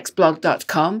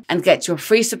paulcheksblog.com and get your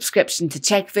free subscription to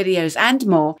Chek videos and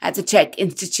more at the Chek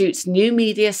Institute's new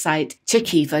media site,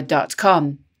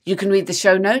 chekiva.com. You can read the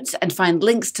show notes and find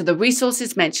links to the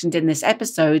resources mentioned in this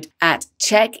episode at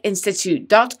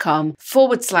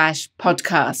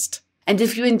chekinstitute.com/podcast. And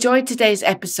if you enjoyed today's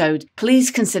episode,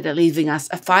 please consider leaving us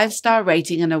a 5-star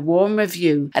rating and a warm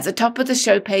review at the top of the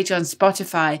show page on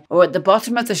Spotify or at the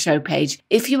bottom of the show page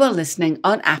if you are listening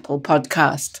on Apple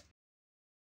Podcast.